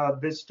within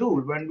this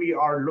tool, when we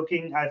are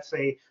looking at,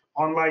 say,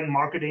 online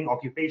marketing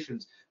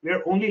occupations, we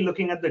are only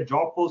looking at the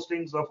job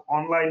postings of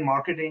online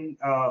marketing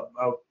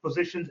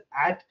positions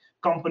at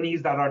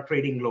companies that are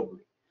trading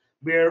globally.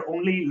 We're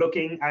only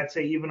looking at,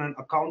 say, even an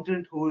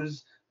accountant who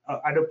is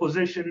at a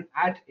position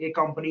at a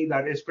company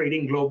that is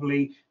trading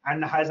globally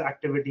and has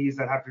activities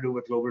that have to do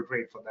with global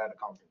trade for that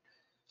accountant.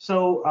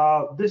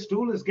 So this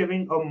tool is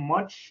giving a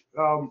much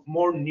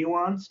more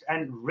nuanced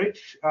and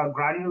rich,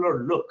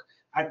 granular look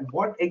at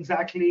what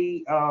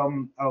exactly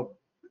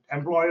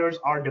employers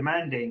are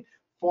demanding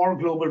for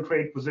global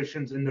trade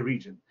positions in the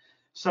region.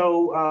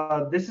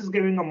 So this is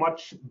giving a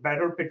much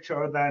better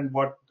picture than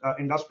what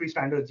industry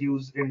standards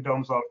use in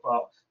terms of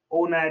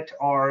ONET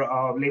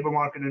or labor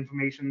market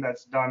information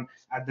that's done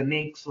at the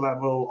NAICS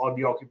level or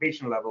the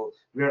occupation level.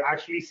 We're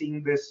actually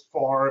seeing this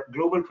for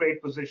global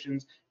trade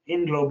positions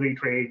in globally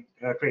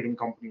trading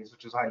companies,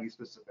 which is highly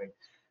specific.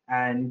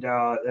 And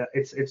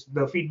it's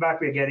the feedback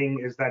we're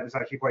getting is that it's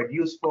actually quite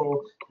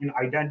useful in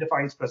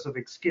identifying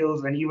specific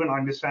skills and even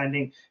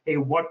understanding, hey,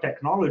 what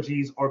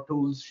technologies or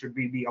tools should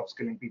we be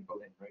upskilling people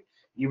in, right?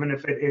 Even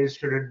if it is,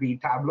 should it be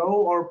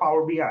Tableau or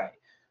Power BI?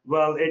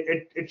 Well,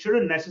 it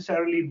shouldn't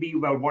necessarily be,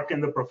 well, what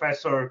can the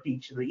professor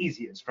teach the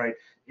easiest, right?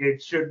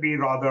 It should be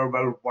rather,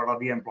 well, what are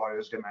the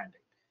employers demanding?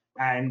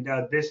 And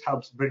this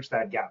helps bridge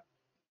that gap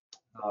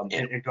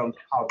in terms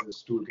of how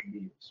this tool can be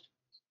used.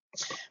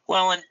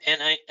 Well, and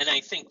I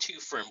think too,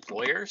 for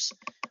employers,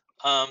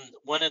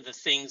 one of the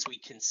things we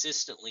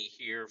consistently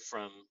hear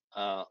from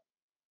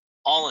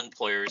all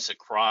employers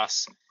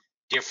across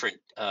different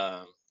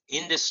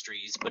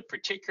industries, but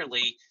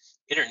particularly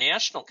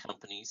international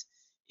companies,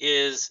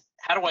 is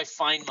how do I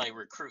find my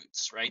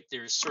recruits, right?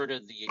 There's sort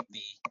of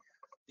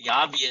the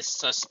obvious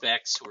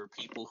suspects who are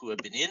people who have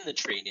been in the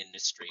trade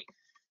industry,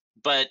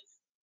 but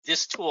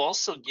this tool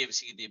also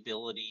gives you the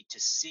ability to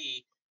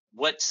see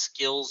what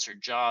skills or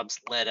jobs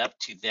led up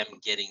to them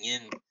getting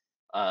in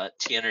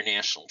to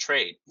international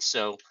trade.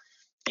 So,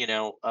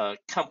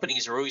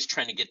 companies are always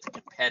trying to get the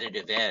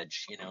competitive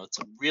edge. It's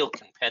a real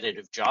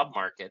competitive job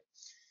market.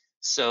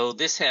 So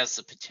this has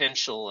the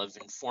potential of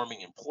informing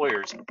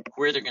employers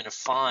where they're going to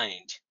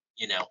find,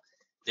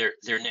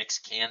 their next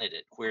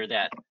candidate, where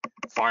that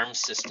farm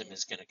system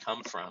is going to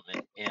come from,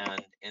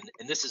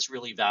 and this is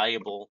really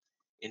valuable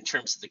in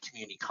terms of the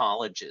community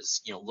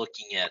colleges,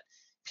 looking at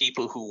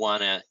people who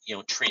want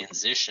to,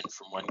 transition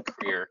from one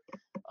career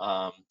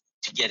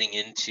to getting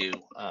into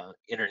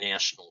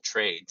international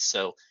trade.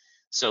 So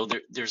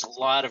there's a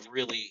lot of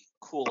really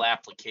cool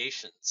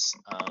applications,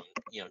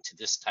 to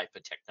this type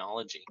of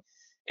technology,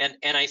 and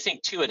I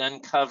think too it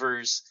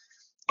uncovers,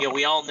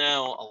 we all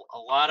know a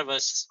lot of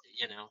us,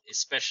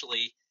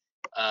 especially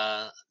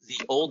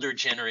the older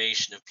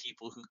generation of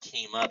people who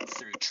came up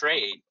through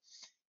trade,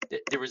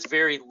 there was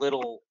very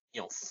little,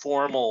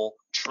 formal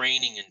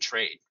training in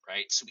trade,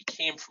 right? So we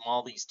came from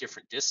all these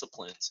different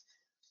disciplines,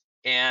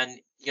 and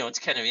it's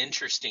kind of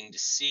interesting to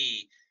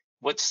see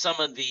what some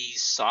of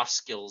these soft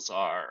skills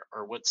are,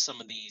 or what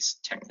some of these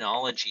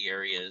technology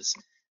areas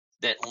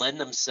that lend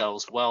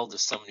themselves well to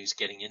someone who's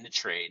getting into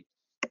trade.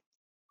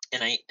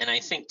 And I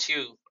think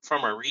too,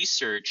 from our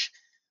research,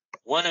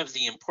 one of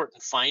the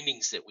important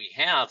findings that we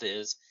have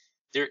is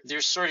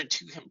there's sort of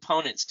two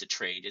components to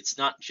trade. It's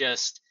not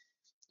just,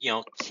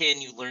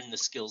 can you learn the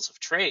skills of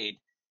trade,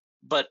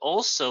 but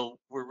also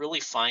we're really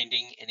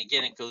finding, and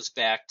again, it goes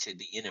back to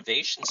the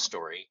innovation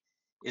story,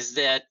 is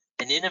that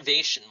an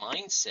innovation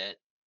mindset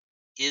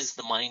is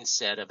the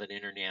mindset of an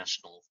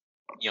international,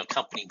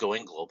 company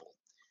going global,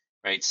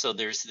 right? So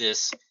there's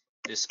this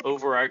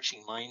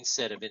overarching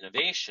mindset of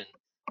innovation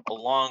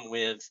along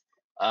with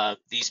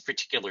these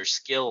particular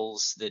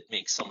skills that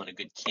make someone a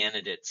good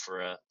candidate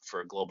for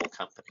a global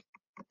company.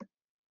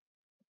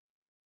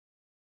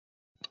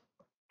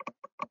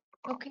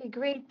 Okay,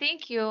 great.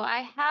 Thank you.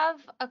 I have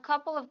a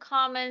couple of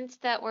comments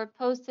that were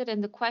posted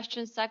in the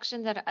question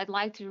section that I'd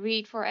like to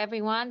read for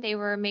everyone. They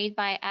were made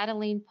by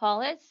Adeline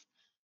Paulus.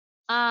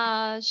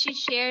 She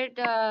shared,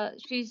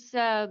 she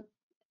says,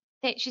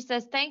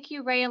 thank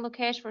you, Ray and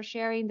Lukesh, for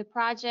sharing the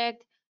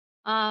project.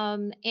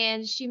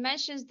 And she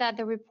mentions that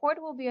the report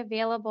will be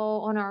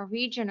available on our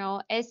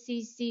regional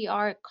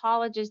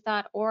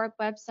sccrcolleges.org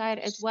website,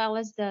 as well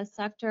as the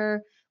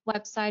sector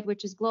website,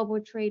 which is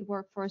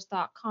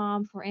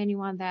globaltradeworkforce.com, for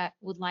anyone that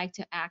would like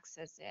to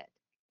access it.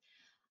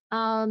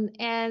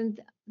 And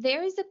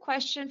there is a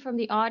question from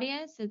the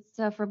audience. It's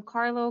from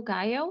Carlo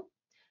Gallo.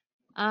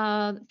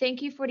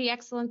 Thank you for the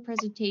excellent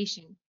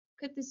presentation.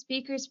 Could the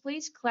speakers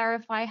please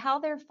clarify how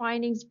their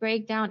findings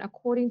break down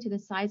according to the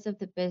size of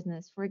the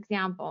business? For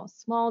example,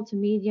 small to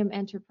medium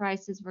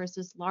enterprises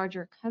versus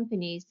larger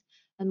companies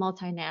and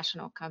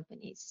multinational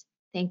companies.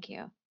 Thank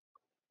you.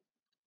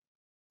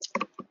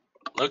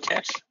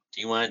 Lokesh,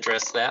 do you want to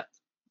address that?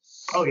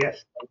 Oh,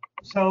 yes.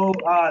 So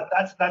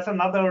that's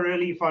another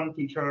really fun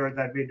feature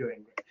that we're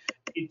doing.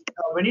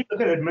 When you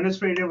look at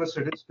administrative or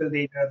statistical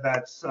data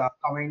that's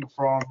coming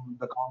from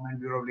the Government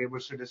Bureau of Labor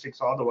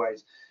Statistics or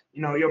otherwise,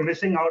 you're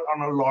missing out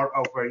on a lot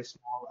of very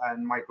small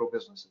and micro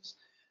businesses.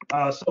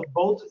 So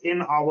both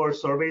in our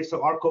survey,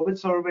 so our COVID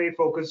survey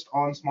focused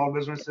on small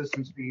businesses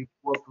since we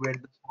worked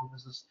with the small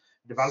business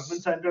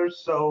development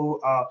centers. So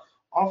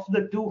of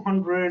the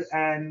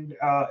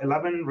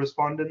 211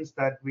 respondents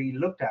that we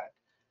looked at,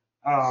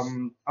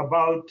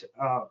 about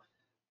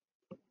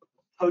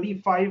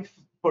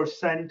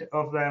 35%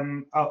 of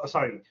them,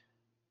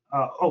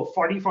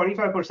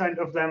 45%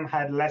 of them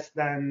had less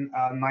than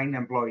 9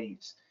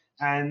 employees,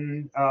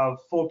 and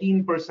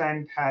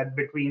 14% had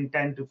between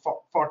 10 to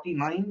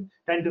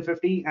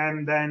 50,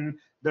 and then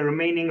the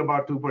remaining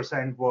about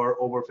 2% were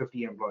over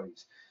 50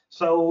 employees.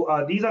 So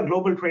these are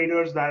global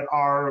traders that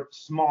are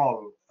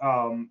small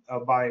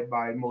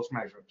by most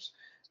measures,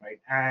 right?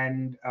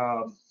 And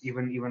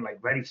even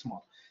like very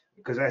small,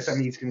 because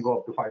SMEs can go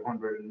up to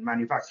 500 and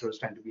manufacturers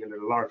tend to be a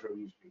little larger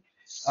usually.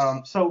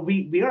 So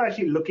we are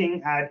actually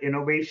looking at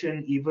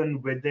innovation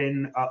even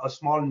within a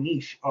small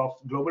niche of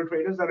global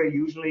traders that are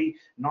usually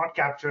not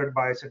captured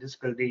by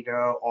statistical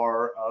data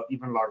or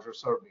even larger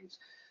surveys.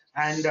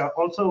 And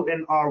also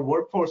in our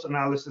workforce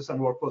analysis and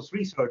workforce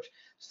research,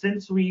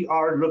 since we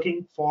are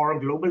looking for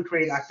global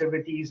trade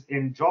activities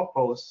in job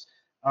posts,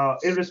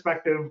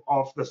 irrespective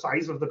of the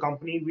size of the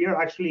company, we are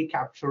actually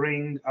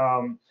capturing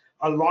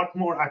a lot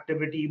more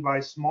activity by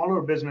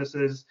smaller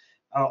businesses,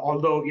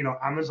 although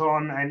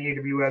Amazon and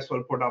AWS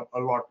will put up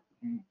a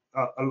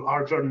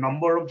larger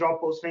number of job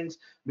postings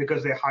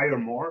because they hire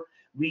more.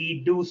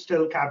 We do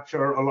still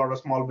capture a lot of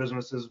small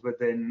businesses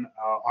within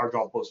our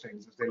job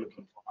postings if they're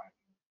looking for hiring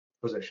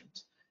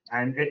positions.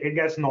 And it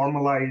gets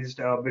normalized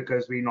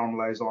because we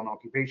normalize on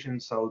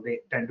occupations, so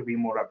they tend to be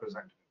more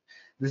representative.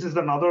 This is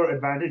another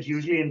advantage.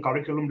 Usually in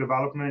curriculum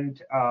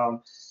development,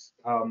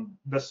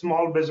 the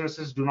small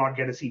businesses do not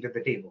get a seat at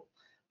the table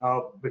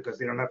because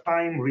they don't have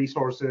time,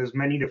 resources,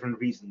 many different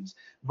reasons.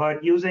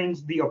 But using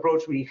the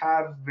approach we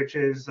have, which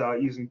is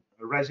using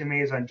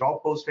resumes and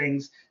job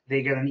postings,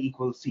 they get an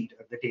equal seat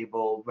at the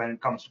table when it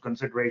comes to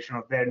consideration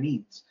of their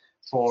needs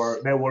for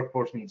their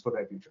workforce needs for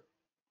their future.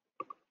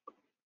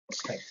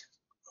 Thanks.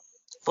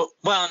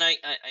 Well, and I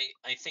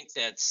think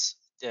that's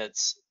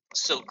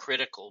so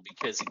critical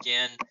because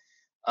again,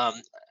 I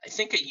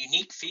think a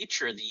unique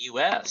feature of the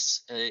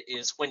U.S.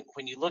 Is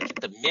when you look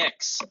at the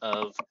mix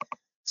of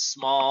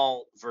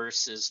small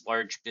versus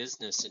large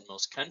business in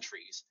most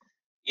countries,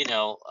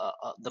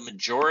 the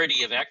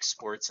majority of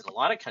exports in a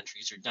lot of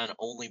countries are done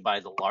only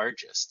by the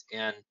largest,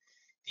 and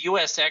the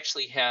U.S.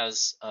 actually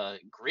has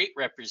great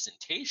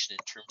representation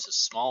in terms of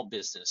small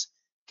business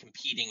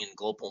competing in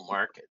global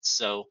markets.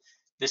 So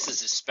this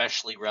is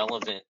especially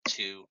relevant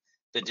to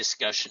the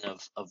discussion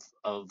of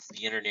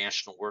the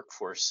international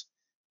workforce,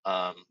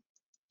 in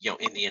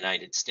the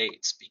United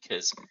States,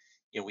 because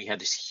we have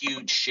this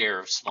huge share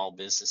of small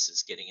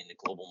businesses getting into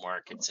global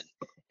markets,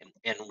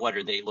 and what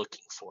are they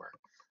looking for?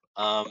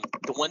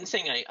 The one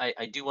thing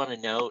I do want to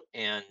note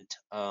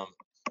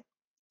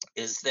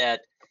is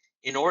that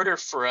in order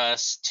for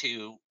us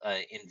to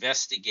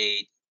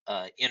investigate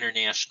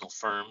international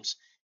firms,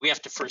 we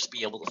have to first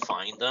be able to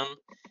find them.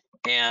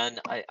 And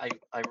I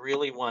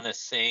really want to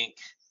thank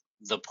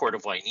the Port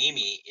of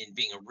Hueneme in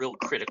being a real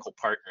critical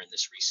partner in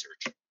this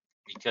research,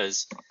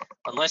 because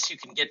unless you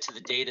can get to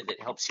the data that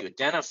helps you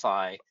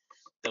identify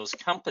those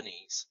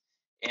companies,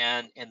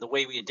 and the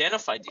way we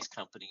identified these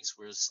companies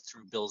was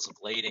through bills of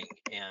lading.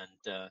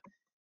 And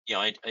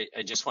I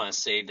just want to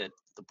say that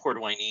the Port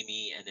of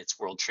Hueneme and its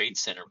World Trade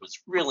Center was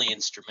really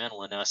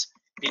instrumental in us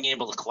being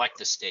able to collect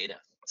this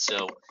data.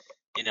 So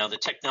the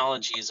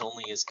technology is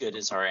only as good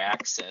as our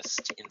access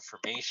to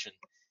information,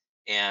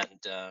 and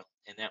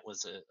that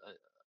was a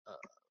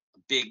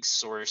big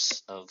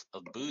source of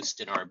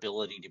boost in our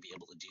ability to be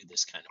able to do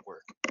this kind of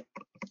work.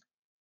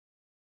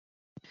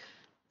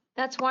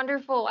 That's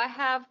wonderful. I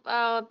have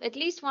at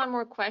least one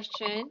more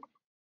question.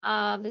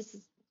 This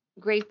is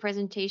great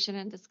presentation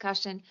and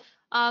discussion.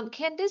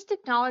 Can this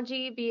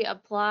technology be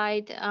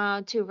applied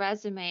to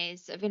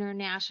resumes of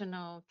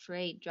international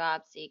trade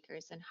job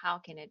seekers, and how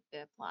can it be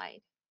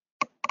applied?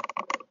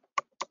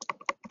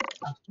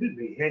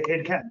 Absolutely,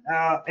 it can.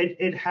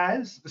 It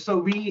has.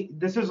 So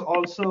this is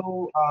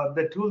also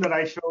the tool that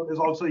I showed is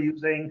also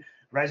using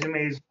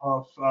resumes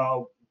of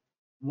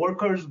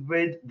workers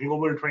with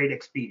global trade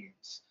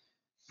experience,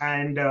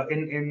 and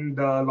in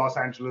the Los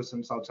Angeles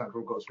and South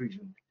Central Coast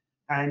region.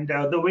 And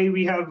the way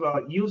we have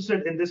used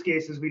it in this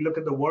case is we look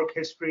at the work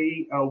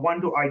history, one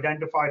to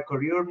identify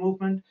career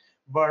movement,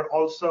 but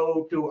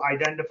also to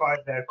identify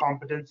their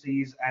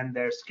competencies and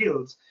their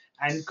skills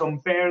and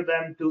compare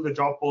them to the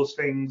job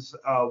postings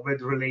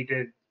with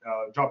related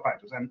job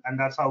titles. And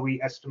that's how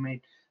we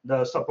estimate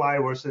the supply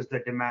versus the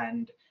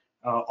demand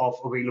of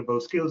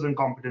available skills and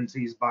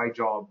competencies by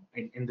job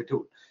in the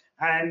tool.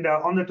 And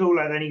on the tool,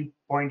 at any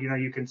point,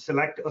 you can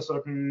select a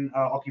certain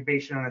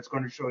occupation, and it's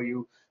going to show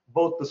you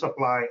both the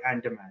supply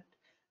and demand.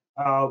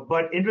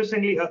 But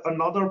interestingly,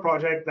 another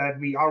project that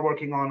we are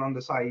working on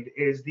the side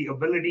is the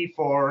ability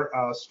for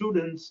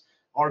students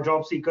or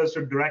job seekers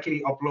to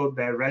directly upload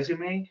their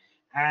resume,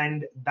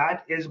 and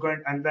that is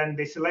going. And then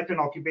they select an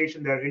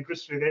occupation they're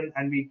interested in,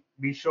 and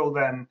we show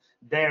them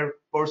their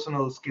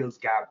personal skills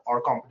gap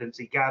or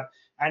competency gap,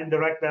 and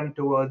direct them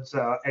towards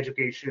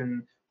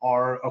education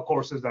or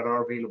courses that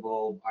are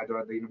available either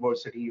at the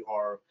university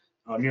or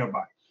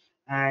nearby.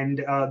 And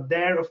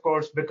there, of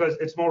course, because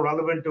it's more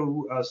relevant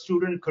to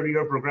student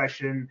career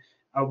progression,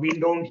 we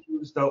don't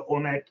use the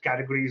ONET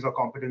categories or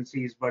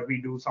competencies, but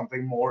we do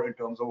something more in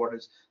terms of what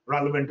is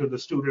relevant to the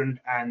student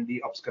and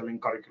the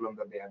upskilling curriculum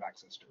that they have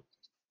access to.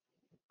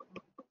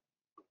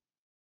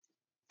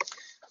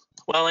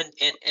 Well, and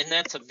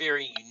that's a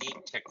very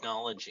unique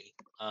technology.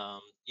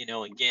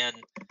 Again,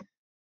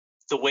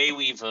 the way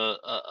we've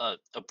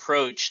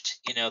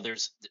approached,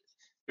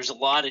 there's a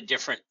lot of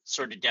different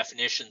sort of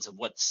definitions of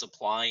what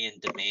supply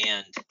and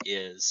demand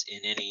is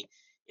in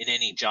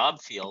any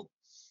job field.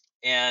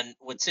 And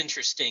what's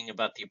interesting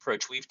about the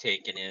approach we've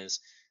taken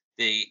is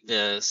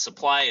the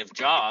supply of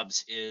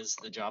jobs is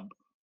the job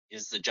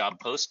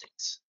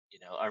postings.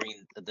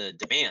 The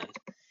demand,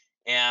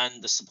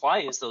 and the supply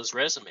is those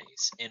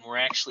resumes, and we're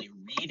actually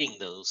reading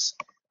those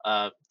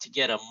to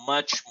get a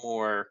much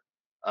more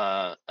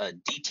a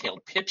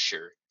detailed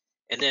picture.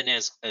 And then,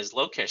 as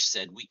Lokesh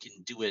said, we can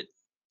do it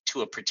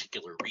to a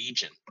particular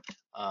region,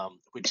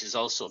 which is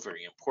also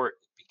very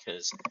important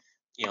because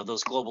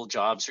those global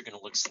jobs are going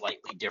to look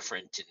slightly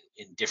different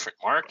in different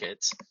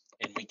markets,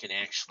 and we can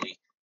actually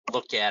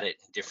look at it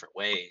in different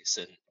ways.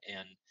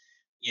 And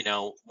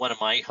one of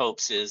my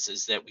hopes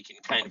is that we can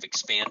kind of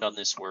expand on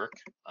this work.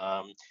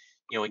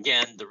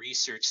 Again, the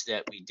research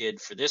that we did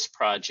for this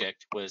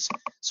project was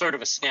sort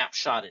of a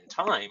snapshot in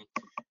time,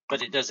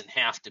 but it doesn't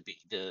have to be.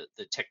 The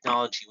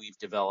technology we've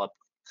developed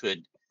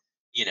could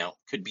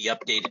be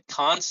updated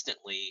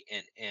constantly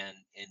and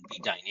be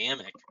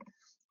dynamic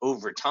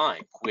over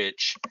time,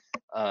 which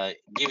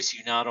gives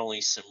you not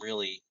only some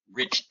really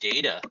rich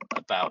data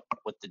about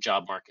what the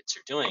job markets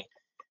are doing,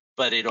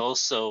 but it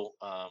also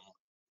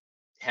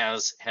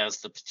has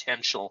the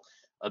potential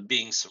of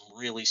being some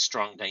really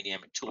strong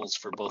dynamic tools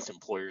for both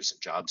employers and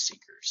job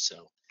seekers.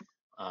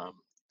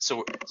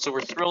 So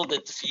we're thrilled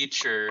at the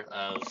future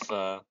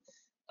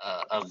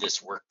of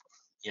this work,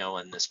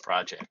 and this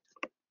project.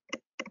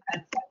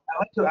 And I'd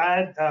like to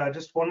add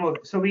just one more.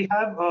 So we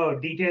have a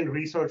detailed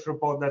research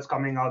report that's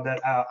coming out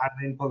that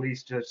admin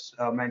police just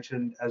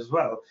mentioned as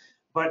well.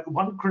 But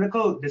one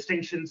critical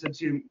distinction,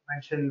 since you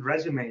mentioned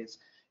resumes,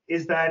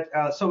 is that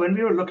so when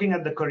we were looking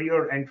at the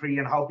career entry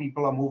and how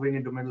people are moving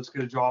into middle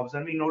skill jobs,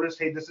 and we noticed,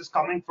 hey, this is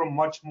coming from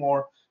much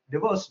more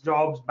diverse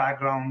jobs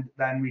background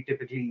than we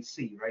typically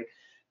see, right?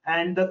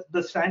 And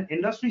the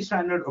industry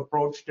standard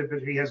approach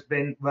typically has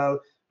been, well,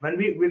 when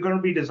we're going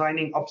to be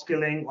designing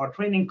upskilling or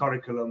training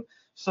curriculum,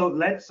 so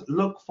let's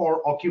look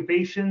for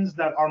occupations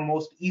that are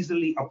most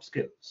easily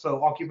upskilled.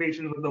 So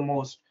occupations with the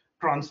most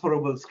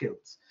transferable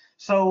skills.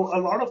 So a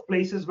lot of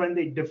places, when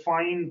they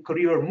define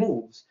career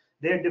moves,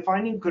 they're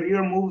defining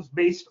career moves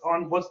based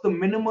on what's the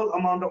minimal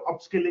amount of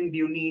upskilling do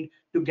you need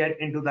to get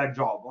into that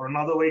job, or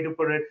another way to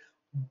put it,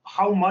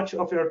 how much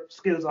of your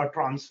skills are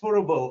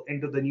transferable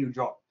into the new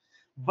job.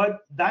 But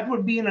that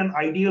would be in an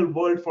ideal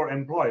world for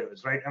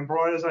employers, right?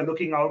 Employers are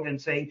looking out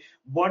and saying,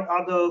 what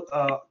are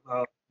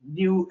the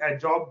new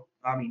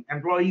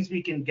employees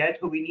we can get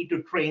who we need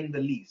to train the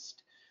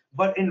least.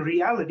 But in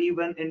reality,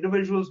 when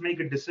individuals make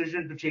a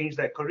decision to change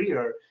their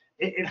career,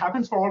 it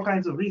happens for all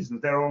kinds of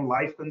reasons, their own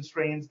life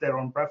constraints, their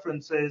own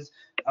preferences,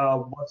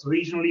 what's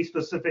regionally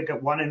specific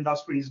at one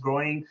industry is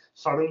growing.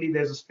 Suddenly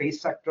there's a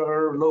space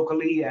sector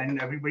locally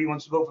and everybody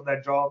wants to go for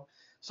that job.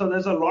 So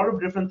there's a lot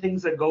of different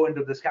things that go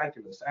into this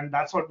calculus. And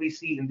that's what we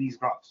see in these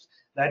graphs,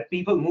 that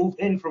people move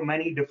in from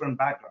many different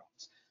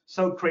backgrounds.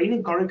 So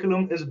training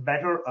curriculum is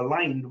better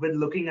aligned with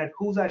looking at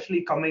who's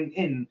actually coming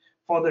in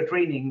for the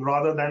training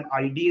rather than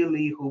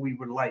ideally who we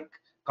would like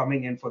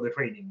coming in for the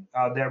training,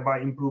 thereby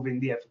improving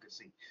the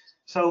efficacy.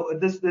 So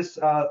this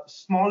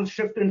small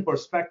shift in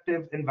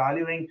perspective in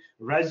valuing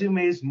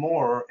resumes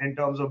more in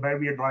terms of where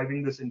we are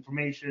driving this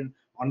information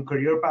on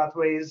career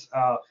pathways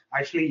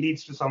actually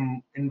leads to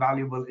some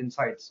invaluable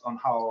insights on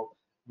how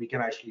we can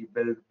actually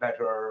build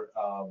better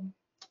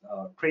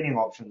training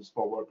options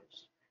for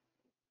workers.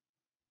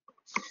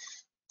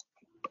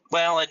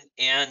 Well,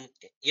 and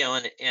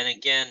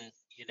again,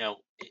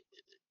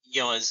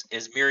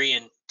 as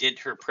Miriam did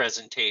her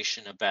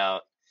presentation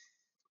about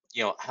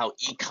how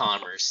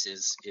e-commerce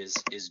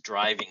is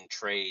driving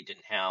trade, and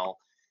how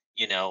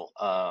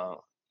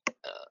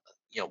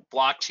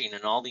blockchain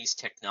and all these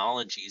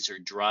technologies are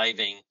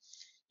driving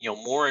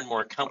more and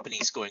more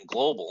companies going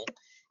global.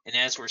 And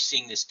as we're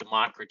seeing this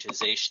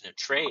democratization of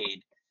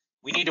trade,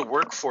 we need a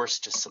workforce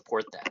to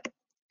support that.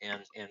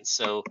 And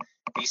so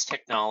these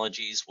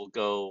technologies will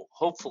go,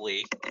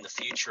 hopefully in the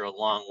future, a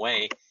long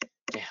way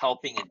to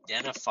helping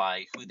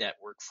identify who that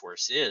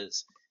workforce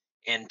is,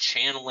 and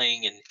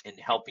channeling and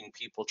helping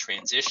people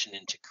transition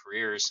into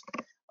careers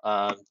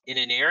in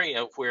an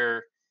area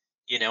where,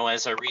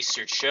 as our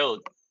research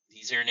showed,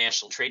 these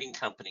international trading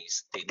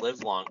companies, they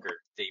live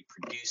longer, they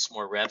produce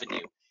more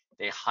revenue,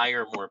 they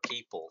hire more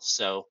people.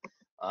 So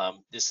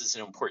this is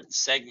an important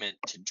segment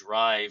to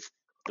drive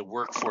the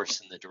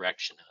workforce in the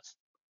direction of.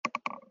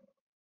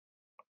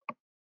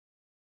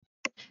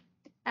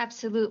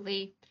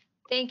 Absolutely.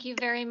 Thank you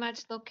very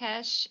much,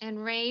 Lokesh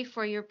and Ray,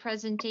 for your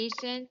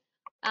presentation.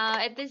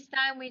 At this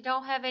time, we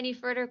don't have any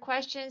further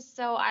questions,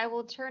 so I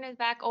will turn it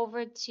back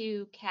over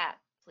to Kat,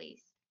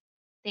 please.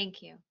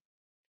 Thank you.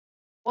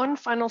 One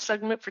final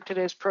segment for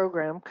today's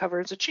program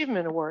covers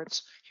Achievement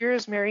Awards. Here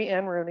is Mary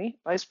Ann Rooney,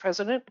 Vice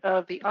President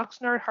of the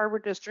Oxnard Harbor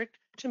District,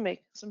 to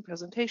make some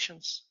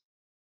presentations.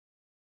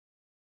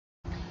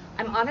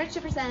 I'm honored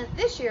to present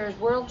this year's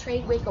World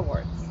Trade Week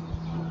Awards.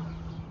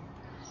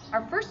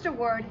 Our first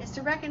award is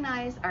to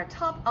recognize our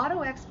top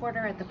auto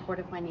exporter at the Port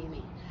of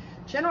Hueneme.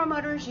 General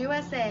Motors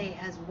USA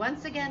has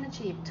once again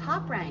achieved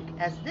top rank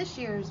as this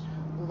year's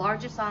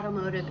largest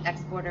automotive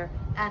exporter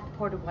at the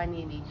Port of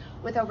Hueneme,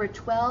 with over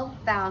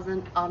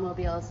 12,000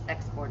 automobiles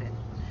exported.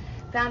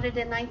 Founded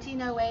in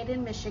 1908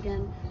 in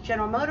Michigan,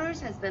 General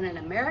Motors has been an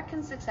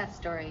American success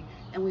story,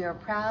 and we are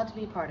proud to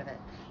be part of it.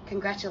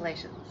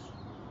 Congratulations.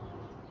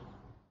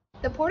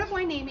 The Port of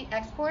Hueneme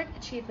Export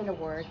Achievement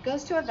Award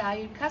goes to a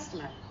valued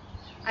customer.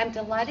 I'm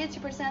delighted to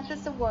present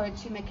this award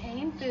to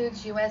McCain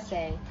Foods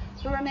USA,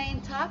 who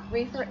remain top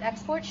reefer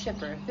export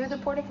shipper through the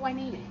Port of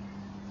Hueneme.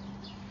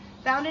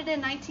 Founded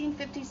in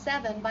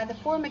 1957 by the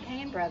four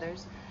McCain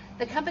brothers,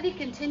 the company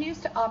continues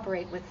to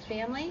operate with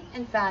family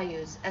and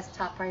values as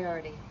top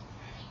priority.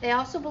 They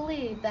also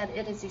believe that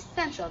it is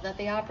essential that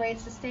they operate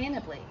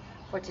sustainably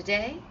for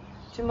today,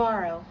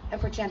 tomorrow,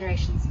 and for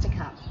generations to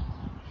come.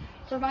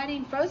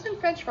 Providing frozen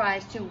French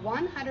fries to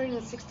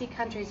 160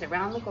 countries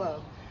around the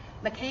globe,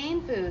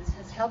 McCain Foods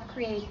has helped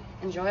create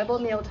enjoyable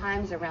meal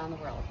times around the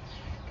world.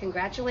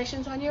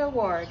 Congratulations on your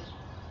award,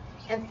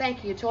 and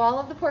thank you to all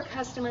of the port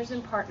customers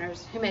and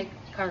partners who make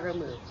cargo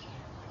move.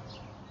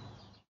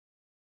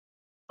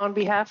 On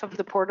behalf of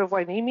the Port of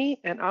Hueneme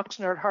and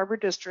Oxnard Harbor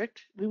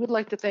District, we would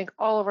like to thank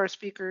all of our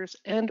speakers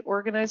and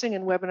organizing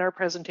and webinar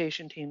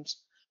presentation teams.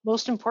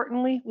 Most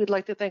importantly, we'd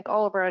like to thank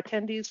all of our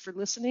attendees for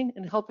listening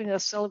and helping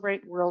us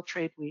celebrate World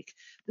Trade Week.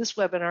 This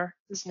webinar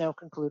is now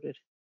concluded.